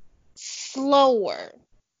slower.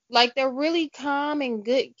 Like they're really calm and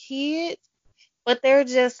good kids, but they're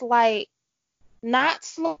just like not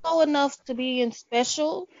slow enough to be in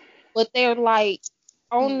special, but they're like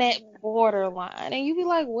on that borderline. And you be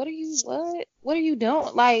like, what? What are you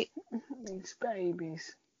doing? Like These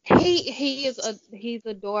babies. he's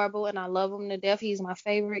adorable and I love him to death. He's my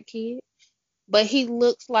favorite kid. But he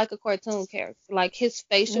looks like a cartoon character. Like his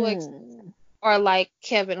facial expressions are like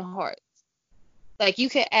Kevin Hart. Like you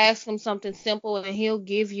can ask him something simple and he'll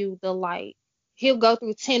give you the like he'll go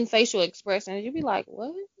through 10 facial expressions. You'll be like,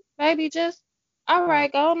 what? Baby, just all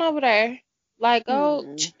right, go on over there. Like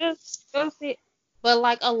just go sit. But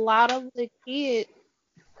like a lot of the kids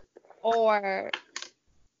are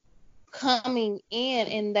coming in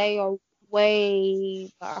and they are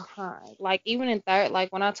way behind. Like even in third,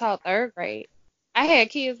 like when I taught third grade, I had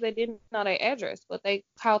kids that didn't know their address, but they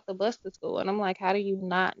caught the bus to school, and I'm like, how do you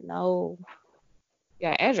not know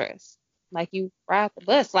your address? Like, you ride the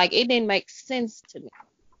bus. Like, it didn't make sense to me.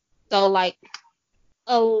 So, like,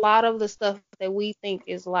 a lot of the stuff that we think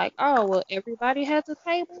is like, oh, well, everybody has a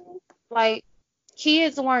table. Like,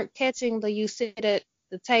 kids weren't catching you sit at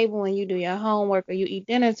the table and you do your homework or you eat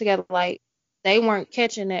dinner together. Like, they weren't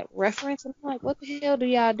catching that reference. And I'm like, what the hell do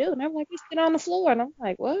y'all do? And they're like, we sit on the floor. And I'm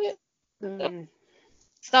like, what? Mm.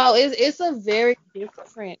 So it's a very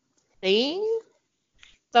different thing.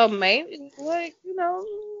 So maybe, like,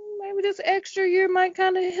 maybe this extra year might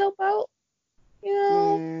kind of help out, you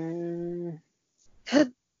know? Mm. 'Cause,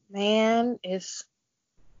 man, it's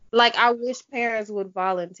like, I wish parents would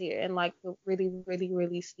volunteer and like to really, really,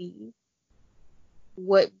 really see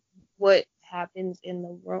what happens in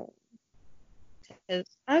the room. Cause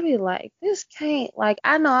I be like, this can't, like,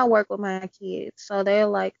 I know I work with my kids, so they're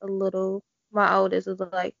like my oldest is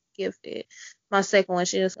like gifted. My second one,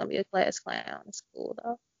 she's just gonna be a class clown in school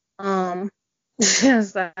though.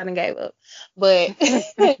 So I done gave up. But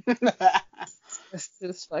let's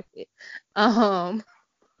just fuck it.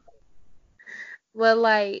 But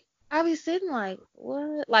like, I be sitting like,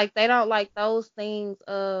 what? Like, they don't like those things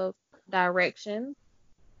of direction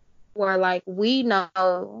where, like, we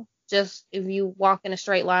know just if you walk in a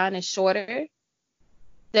straight line it's shorter.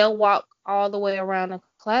 They'll walk all the way around the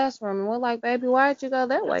classroom and we're like, baby, why'd you go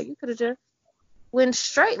that way? You could have just went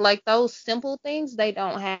straight. Like, those simple things they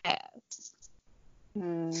don't have.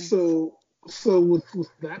 Mm. So with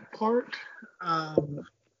that part, I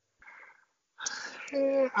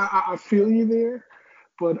feel you there,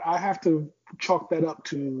 but I have to chalk that up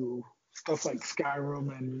to stuff like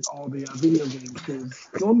Skyrim and all the video games, because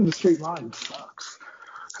going to the straight line sucks.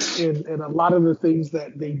 And a lot of the things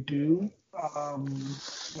that they do,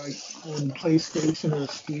 like on PlayStation or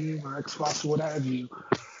Steam or Xbox or what have you,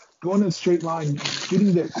 going in a straight line,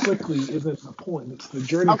 getting there quickly isn't the point. It's the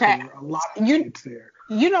journey Okay. for a lot of You kids there.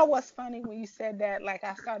 you know what's funny when you said that? Like,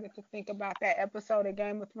 I started to think about that episode of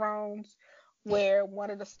Game of Thrones where one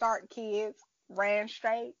of the Stark kids ran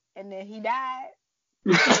straight and then he died.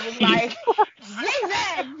 It was like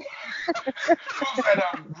zigzag. Who's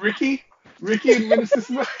that? Ricky and Minister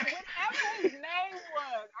Smith. Whatever his name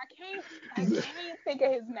was, I can't think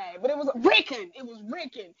of his name, but it was Rickon. It was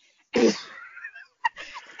Rickon. And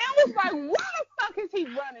it was like, why the fuck is he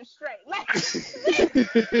running straight? Like,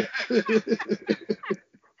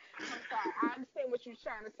 I'm sorry, I understand what you're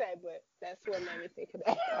trying to say, but that's what made me think of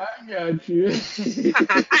that. I got you.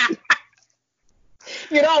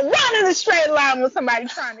 You don't run in a straight line with somebody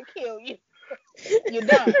trying to kill you. You're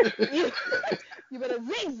done. You better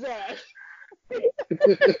zigzag.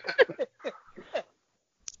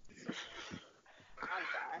 I'm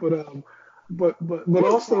sorry. But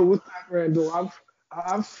also with that, Randall,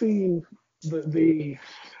 I've seen the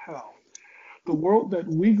world that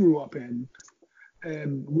we grew up in,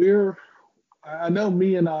 and I know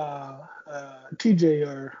me and TJ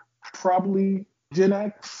are probably Gen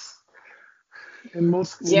X in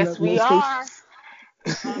most Yes, we most are. cases.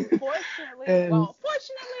 Unfortunately, And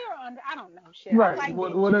fortunately or I don't know shit. right, I like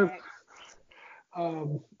what Gen if X.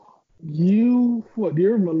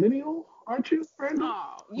 you're a millennial, aren't you, Randall?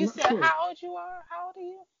 Oh, I'm you not said sure. how old you are? How old are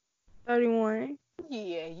you? 31.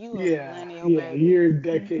 Yeah, you a Yeah, millennial, yeah, baby. you're a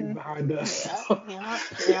decade Mhm. behind us.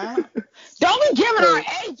 Yeah. Don't be giving So our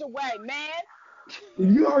age away, man.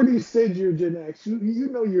 you already said you're Gen X. You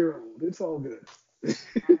know you're old. It's all good. All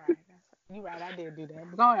right, you're right. I did do that.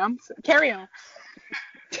 But go ahead. Carry on.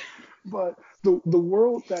 But the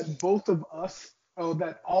world that both of us, oh,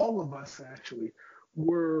 that all of us actually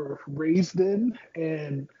were raised in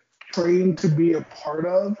and trained to be a part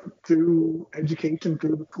of through education,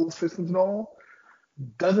 through the school systems and all,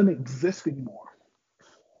 doesn't exist anymore.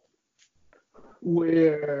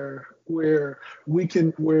 Where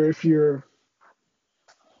if you're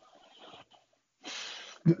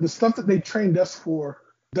the stuff that they trained us for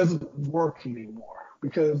doesn't work anymore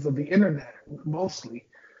because of the internet mostly,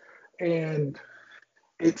 and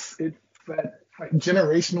it's that like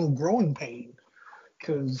generational growing pain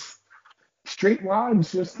because straight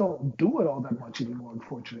lines just don't do it all that much anymore,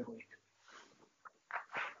 unfortunately.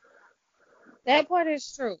 That part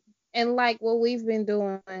is true. And like what we've been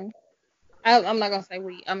doing, I'm not gonna say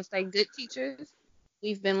I'm gonna say good teachers.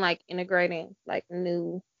 We've been like integrating like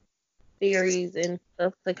new theories and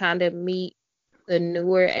stuff to kind of meet the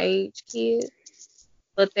newer age kids.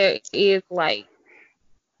 But there is like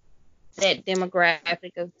that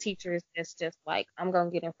demographic of teachers that's just like, I'm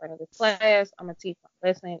gonna get in front of this class, I'm gonna teach my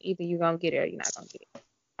lesson, either you're gonna get it or you're not gonna get it.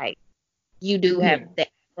 Like, you do have that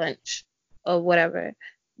bunch or whatever.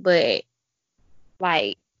 But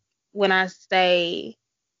like when I say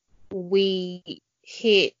we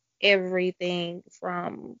hit everything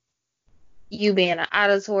from you being an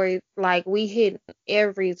auditory, like we hit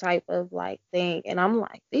every type of like thing, and I'm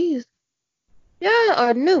like, these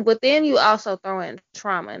are new, but then you also throw in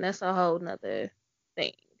trauma, and that's a whole nother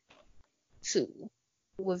thing too.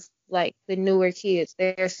 With like the newer kids,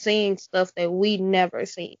 they're seeing stuff that we never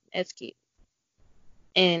seen as kids,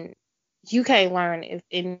 and you can't learn if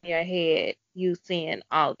in your head you seeing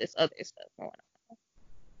all this other stuff going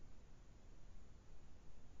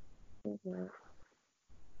on. Mm-hmm.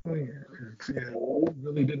 Oh, yeah, we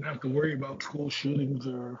really didn't have to worry about school shootings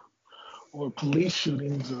or police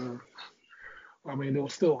shootings or I mean, it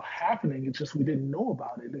was still happening. It's just we didn't know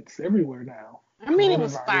about it. It's everywhere now. I mean, it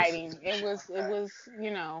was Coronavirus. fighting. It was,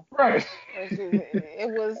 Right.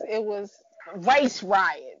 it was race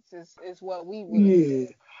riots is what Yeah.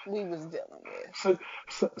 we was dealing with.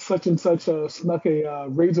 Such and such snuck a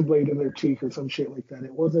razor blade in their cheek or some shit like that.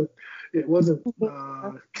 It wasn't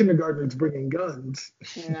kindergartners bringing guns.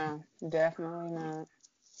 No, definitely not.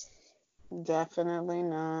 Definitely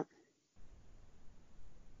not.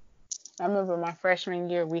 I remember my freshman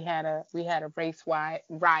year we had a race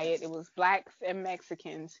riot. It was blacks and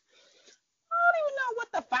Mexicans. I don't even know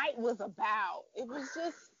what the fight was about. It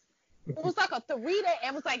was like a 3 day.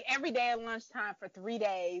 It was like every day at lunchtime for 3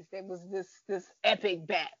 days. There was this epic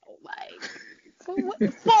battle. Like for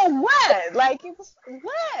what? Like it was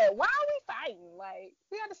what? Why are we fighting? Like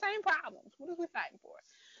we got the same problems. What are we fighting for?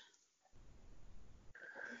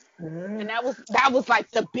 And that was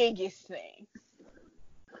like the biggest thing.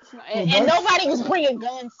 And nobody was bringing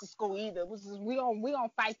guns to school either. It was just, we gonna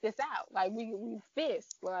fight this out. Like we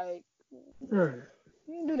fist. Like Right.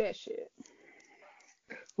 we didn't do that shit.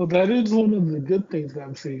 Well, that is one of the good things that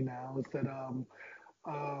I'm seeing now is that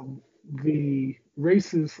the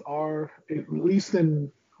races are at least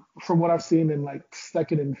from what I've seen in like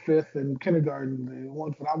second and fifth and kindergarten, the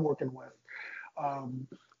ones that I'm working with, um,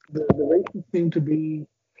 the races seem to be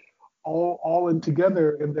all in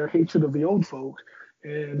together in their hatred of the old folk,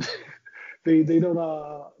 and they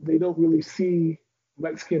don't really see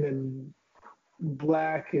Mexican and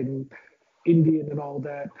black and Indian and all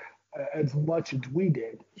that as much as we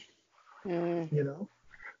did, Mm.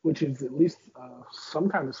 which is at least some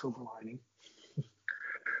kind of silver lining.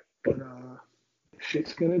 But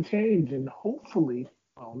shit's gonna change, and hopefully,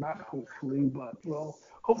 well, not hopefully, but well,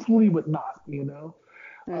 hopefully, but not.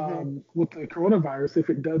 Mm-hmm. With the coronavirus, if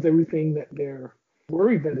it does everything that they're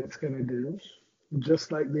worried that it's gonna do,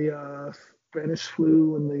 just like the Spanish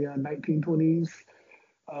flu in the 1920s,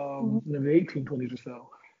 in the 1820s or so,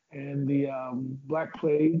 and the Black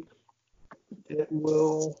Plague, it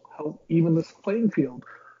will help even this playing field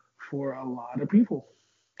for a lot of people.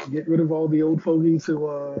 Get rid of all the old fogies who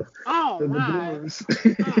Oh the my. boomers.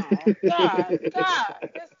 Oh God,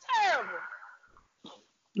 that's terrible.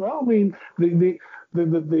 Well, I mean, the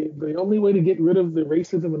only way to get rid of the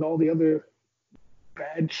racism and all the other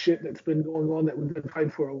bad shit that's been going on that we've been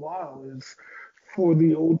fighting for a while is for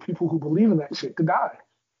the old people who believe in that shit to die,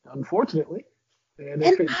 unfortunately. And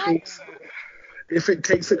if it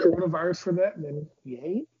takes a coronavirus for that, then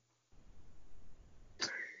yay.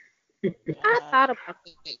 I thought about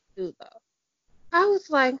it too, though. I was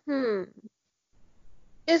like,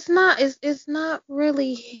 it's not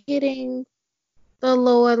really hitting the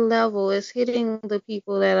lower level. It's hitting the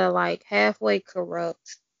people that are like halfway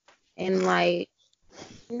corrupt and like,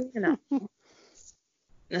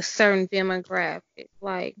 a certain demographic.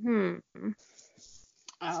 Like, I'm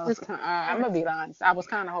gonna be honest. I was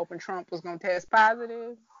kind of hoping Trump was gonna test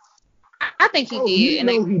positive. I think he did.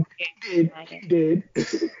 He did.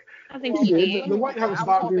 I think he did. The White House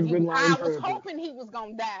doctor's been lying forever. I was hoping he was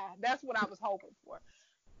gonna die. That's what I was hoping for.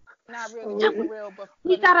 Not really, but for real, but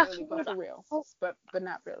for real. But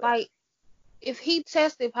not really. Like, if he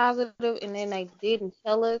tested positive and then they didn't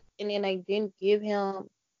tell us and then they didn't give him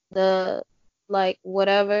the like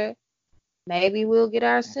whatever, maybe we'll get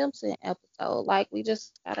our Simpson episode. Like we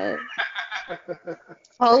just gotta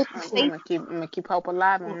hope. I'm gonna keep hope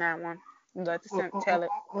alive on that one. Let the tell it,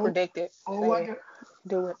 predict it,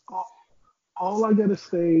 do it. All I gotta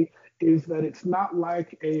say is that it's not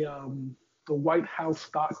like the White House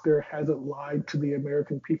doctor hasn't lied to the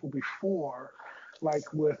American people before, like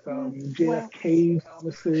with JFK's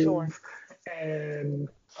promises and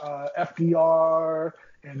FDR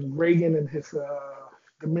and Reagan and his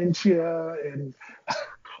dementia and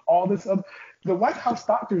all this other. The White House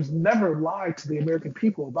doctors never lied to the American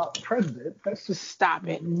people about the president. That's just stop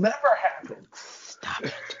it. Never happened. Stop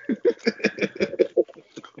it.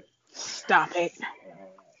 Stop it.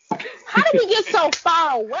 How did we get so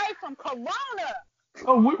far away from Corona?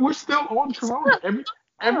 Oh, we're still on Corona.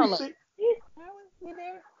 I don't know. Everything We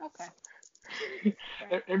there? Okay.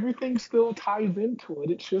 everything still ties into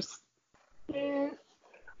it. It's just eh,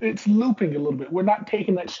 it's looping a little bit. We're not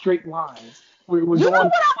taking that straight line. We're You know going.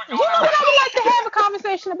 what We're I going. would like to have a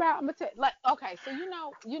conversation about? I'm gonna tell, like, okay, so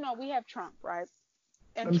we have Trump, right?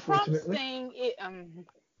 And Trump's Unfortunately. thing,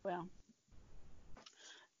 well,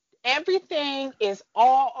 everything is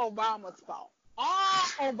all Obama's fault. All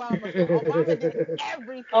Obama's fault. Obama did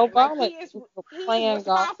everything. Like Obama is he is playing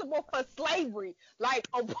golf. responsible for slavery. Like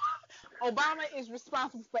Obama is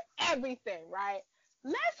responsible for everything, right?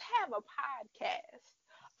 Let's have a podcast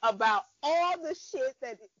about all the shit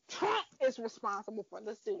that Trump is responsible for.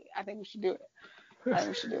 Let's do it. I think we should do it.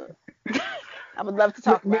 I would love to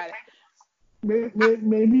talk about it.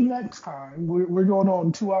 Maybe next time. We're going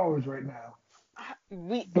on 2 hours right now.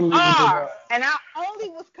 We Believe it or are, not. and I only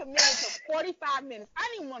was committed to 45 minutes. I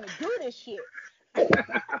didn't want to do this shit. I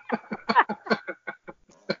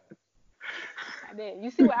did. You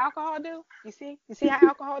see what alcohol do? You see how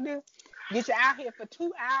alcohol do? Get you out here for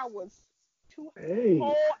 2 hours, Hey.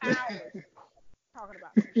 whole hours talking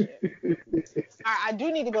about some shit. I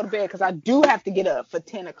do need to go to bed because I do have to get up for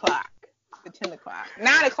 10 o'clock. 9 o'clock,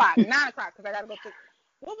 because I gotta go to.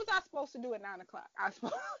 What was I supposed to do at 9 o'clock?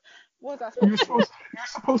 What was I supposed to do? You're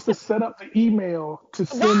supposed to set up the email to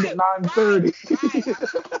send at 9:30.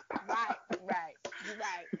 Right. You're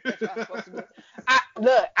right. That's what I'm supposed to do.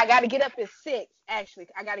 I got to get up at 6, actually.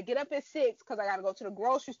 I got to get up at 6 because I got to go to the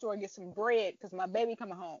grocery store and get some bread because my baby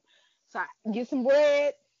coming home. So I get some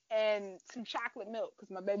bread and some chocolate milk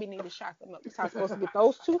because my baby needed chocolate milk. So I'm supposed to get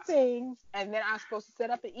those 2 things, and then I'm supposed to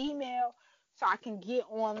set up an email so I can get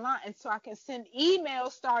online and so I can send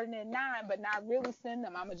emails starting at 9, but not really send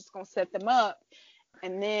them. I'm just going to set them up,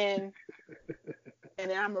 and then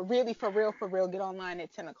I'm going to really, for real, get online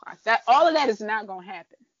at 10 o'clock. All of that is not going to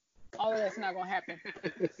happen.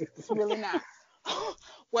 It's really not.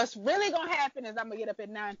 What's really going to happen is I'm going to get up at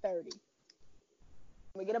 9:30.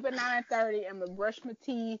 I'm going to get up at 9:30, I'm going to brush my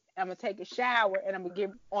teeth, I'm going to take a shower, and I'm going to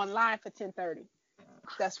get online for 10:30.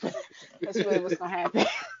 That's really what's going to happen.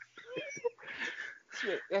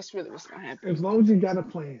 That's really what's going to happen. As long as you got a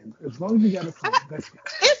plan. That's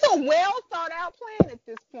It's a well thought out plan at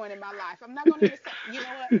this point in my life. I'm not going to say, you know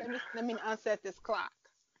what? Let me unset this clock.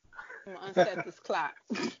 I'm going to unset this clock.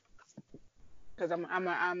 Because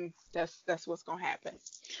that's what's going to happen.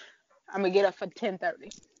 I'm going to get up for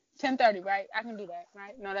 10:30. 10:30, right? I can do that,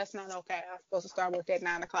 right? No, that's not okay. I'm supposed to start work at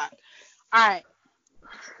 9 o'clock. All right.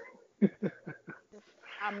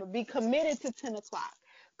 I'm going to be committed to 10 o'clock.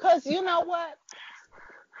 Because you know what?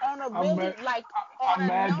 On a really, I'm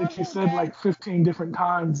mad that you said like 15 different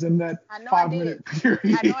times in that 5-minute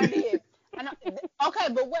period. I know I did. Okay,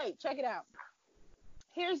 but wait, check it out.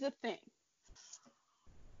 Here's the thing.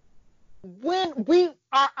 When we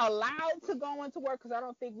are allowed to go into work, because I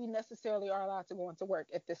don't think we necessarily are allowed to go into work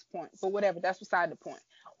at this point, but whatever, that's beside the point.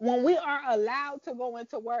 When we are allowed to go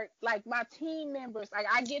into work, like my team members, like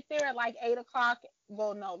I get there at like 8 o'clock.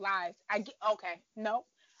 Well, no, lies.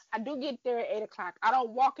 I do get there at 8 o'clock. I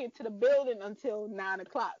don't walk into the building until 9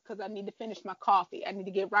 o'clock because I need to finish my coffee. I need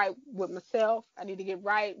to get right with myself. I need to get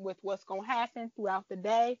right with what's going to happen throughout the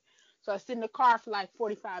day. So I sit in the car for like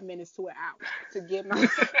 45 minutes to an hour to get my. Am I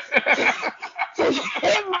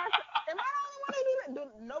the only one who do that?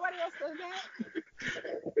 Nobody else does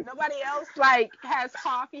that? Nobody else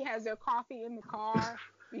has their coffee in the car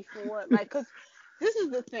before, because this is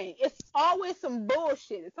the thing. It's always some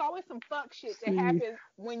bullshit. It's always some fuck shit that happens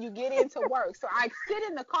when you get into work. So I sit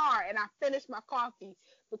in the car and I finish my coffee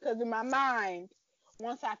because in my mind,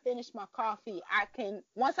 once I finish my coffee,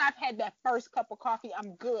 once I've had that first cup of coffee,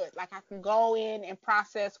 I'm good. Like I can go in and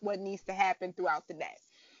process what needs to happen throughout the day.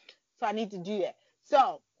 So I need to do that.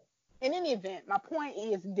 So in any event, my point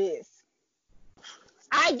is this.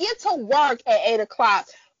 I get to work at 8 o'clock,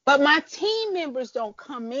 but my team members don't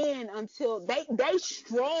come in until they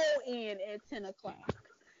stroll in at 10 o'clock.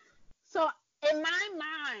 So in my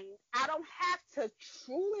mind, I don't have to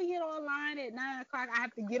truly get online at 9 o'clock. I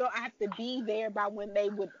have to be there by when they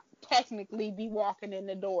would technically be walking in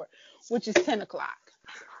the door, which is 10 o'clock.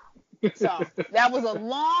 So that was a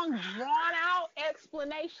long, drawn out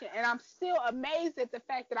explanation. And I'm still amazed at the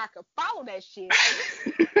fact that I could follow that shit.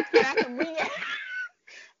 And I can bring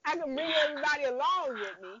everybody along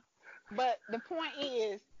with me. But the point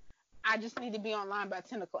is, I just need to be online by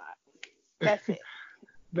 10 o'clock. That's it.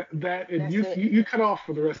 You cut off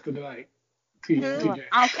for the rest of the night, TJ.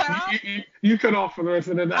 I'll cut off? You cut off for the rest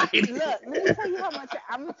of the night. Look, let me tell you how much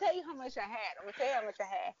I'm going to tell you how much I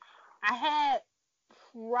had. I had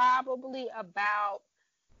probably about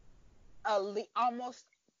almost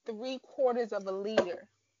 3/4 of a liter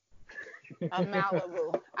of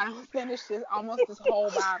Malibu. I don't finish almost this whole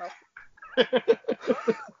bottle.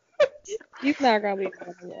 You're not gonna be there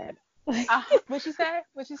in the morning. Like, What you say?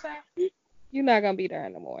 What you say? you're not gonna be there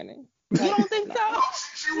in the morning. You Like, don't think no. so?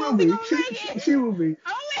 She You will don't be. think I'm gonna make it? She will be.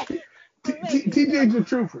 I'm gonna make it. TJ's a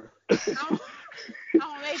trooper. I'm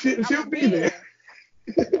gonna make it. I'm She'll gonna be be there. there.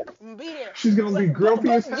 I'm gonna be there. She's gonna be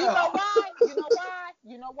grumpy as hell. You know why? You know why?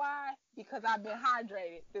 You know why? Because I've been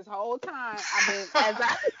hydrated this whole time. I've been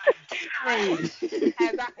Gatorade.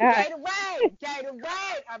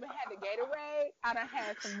 I've been had the Gatorade. I done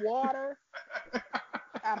had some water.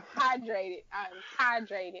 I'm hydrated.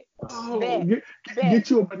 Oh, Bet. get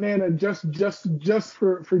you a banana just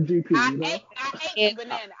for GP. I You know? ate the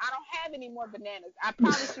banana. I don't have any more bananas. I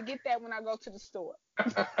probably should get that when I go to the store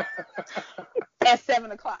at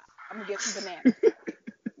 7:00. I'm gonna get some bananas.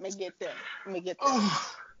 Let me get them.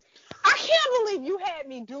 Oh. I can't believe you had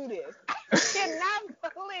me do this. I cannot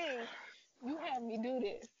believe you had me do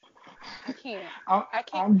this. I can't. I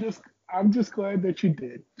can't. I'm just glad that you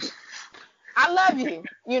did. I love you.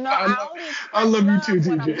 You know, I only express love you love too,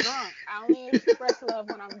 when TJ. I'm drunk. I only express love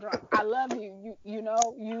when I'm drunk. I love you. You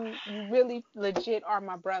know, you really legit are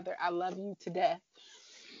my brother. I love you to death.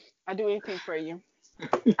 I do anything for you.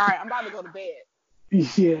 All right, I'm about to go to bed.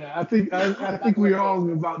 Yeah, I think we're all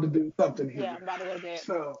about to do something here. Yeah, I'm about to go to bed.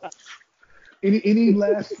 So, any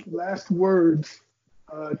last words,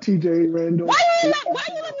 TJ Randall? Why you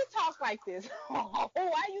let me talk like this?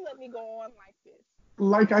 Why you let me go on like this?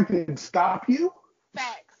 Like I can stop you?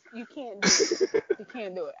 Facts. You can't do it. You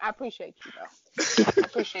can't do it. I appreciate you though. I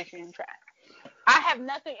appreciate you trying. I have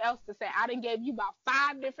nothing else to say. I done gave you about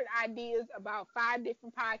 5 different ideas about 5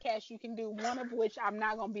 different podcasts you can do, one of which I'm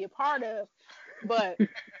not gonna be a part of, but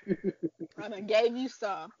I done gave you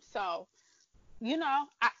some. So, you know,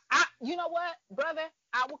 you know what, brother?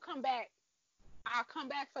 I will come back. I'll come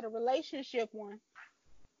back for the relationship one.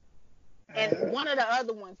 And one of the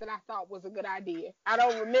other ones that I thought was a good idea. I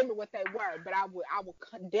don't remember what they were, but I will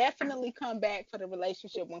definitely come back for the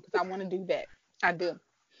relationship one because I want to do that. I do.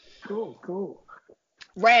 Cool.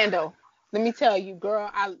 Randall, let me tell you, girl,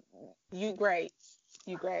 you great.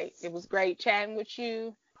 You great. It was great chatting with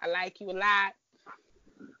you. I like you a lot.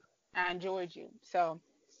 I enjoyed you. So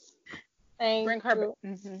bring her back.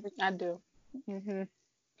 I do.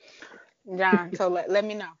 John, so let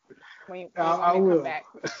me know when you come back.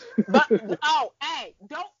 But hey,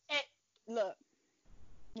 look.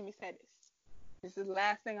 Let me say this. This is the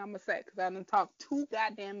last thing I'm gonna say because I done talked too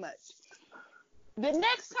goddamn much. The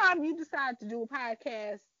next time you decide to do a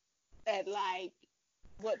podcast at like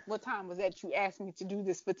what time was that you asked me to do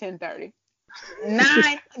this for 10:30?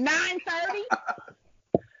 9:30?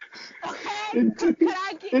 Okay.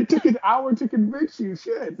 It took an hour to convince you,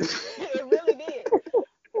 shit. It really did.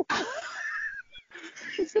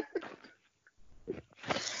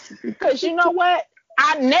 Because you know what?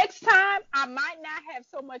 Next time I might not have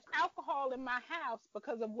so much alcohol in my house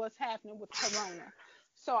because of what's happening with Corona.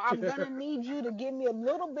 So I'm gonna need you to give me a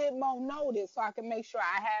little bit more notice so I can make sure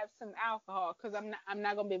I have some alcohol because I'm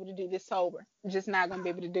not gonna be able to do this sober. I'm just not gonna be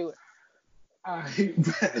able to do it. I hate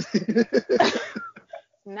that.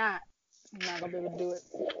 I'm not gonna be able to do it.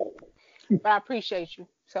 But I appreciate you.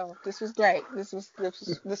 So this was great. This was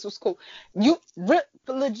cool. You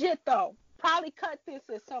legit though. Probably cut this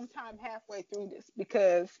at some time halfway through this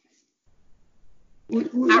because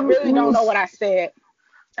I really don't know what I said.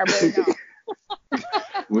 I really don't.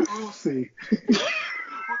 We'll see.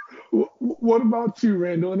 What about you,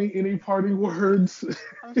 Randall? Any parting words?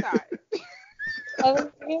 I'm sorry.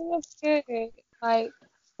 Everything was good. Like,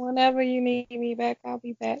 whenever you need me back, I'll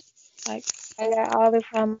be back. Like, I got all the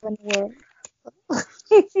time in the world.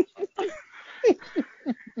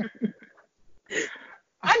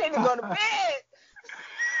 I need to go to bed.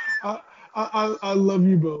 I love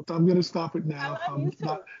you both. I'm gonna stop it now. I love you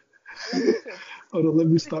too. Hold on, let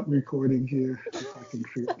me stop recording here if I can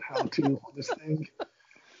figure out how to on this thing.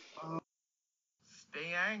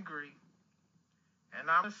 Stay angry. And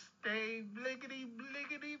I'ma stay bliggity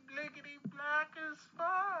black as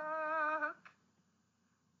fuck.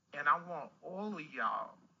 And I want all of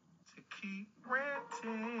y'all to keep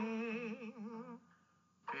ranting.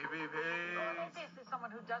 Baby. This is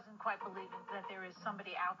someone who doesn't quite believe that there is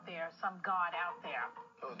somebody out there, some God out there.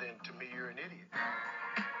 Oh, then to me, you're an idiot.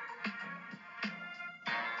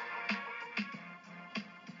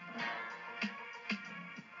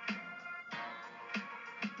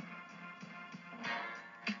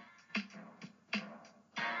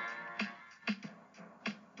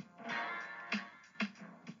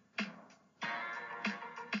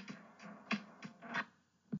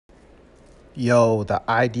 Yo, the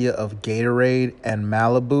idea of Gatorade and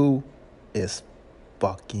Malibu is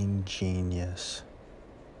fucking genius.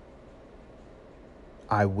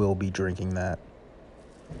 I will be drinking that.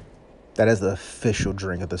 That is the official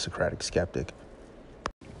drink of the Socratic Skeptic.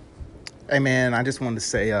 Hey man, I just wanted to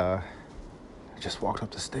say, I just walked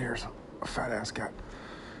up the stairs. My fat ass got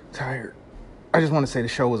tired. I just want to say the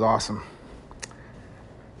show was awesome.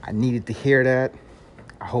 I needed to hear that.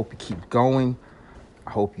 I hope you keep going. I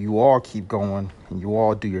hope you all keep going and you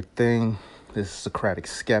all do your thing. This is Socratic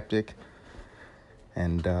Skeptic.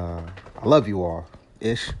 And I love you all.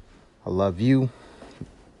 Ish, I love you.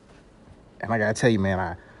 And I gotta tell you,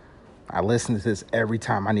 man, I listen to this every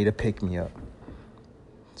time I need to pick me up.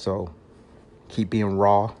 So keep being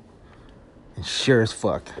raw. And sure as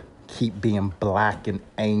fuck, keep being black and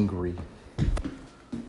angry.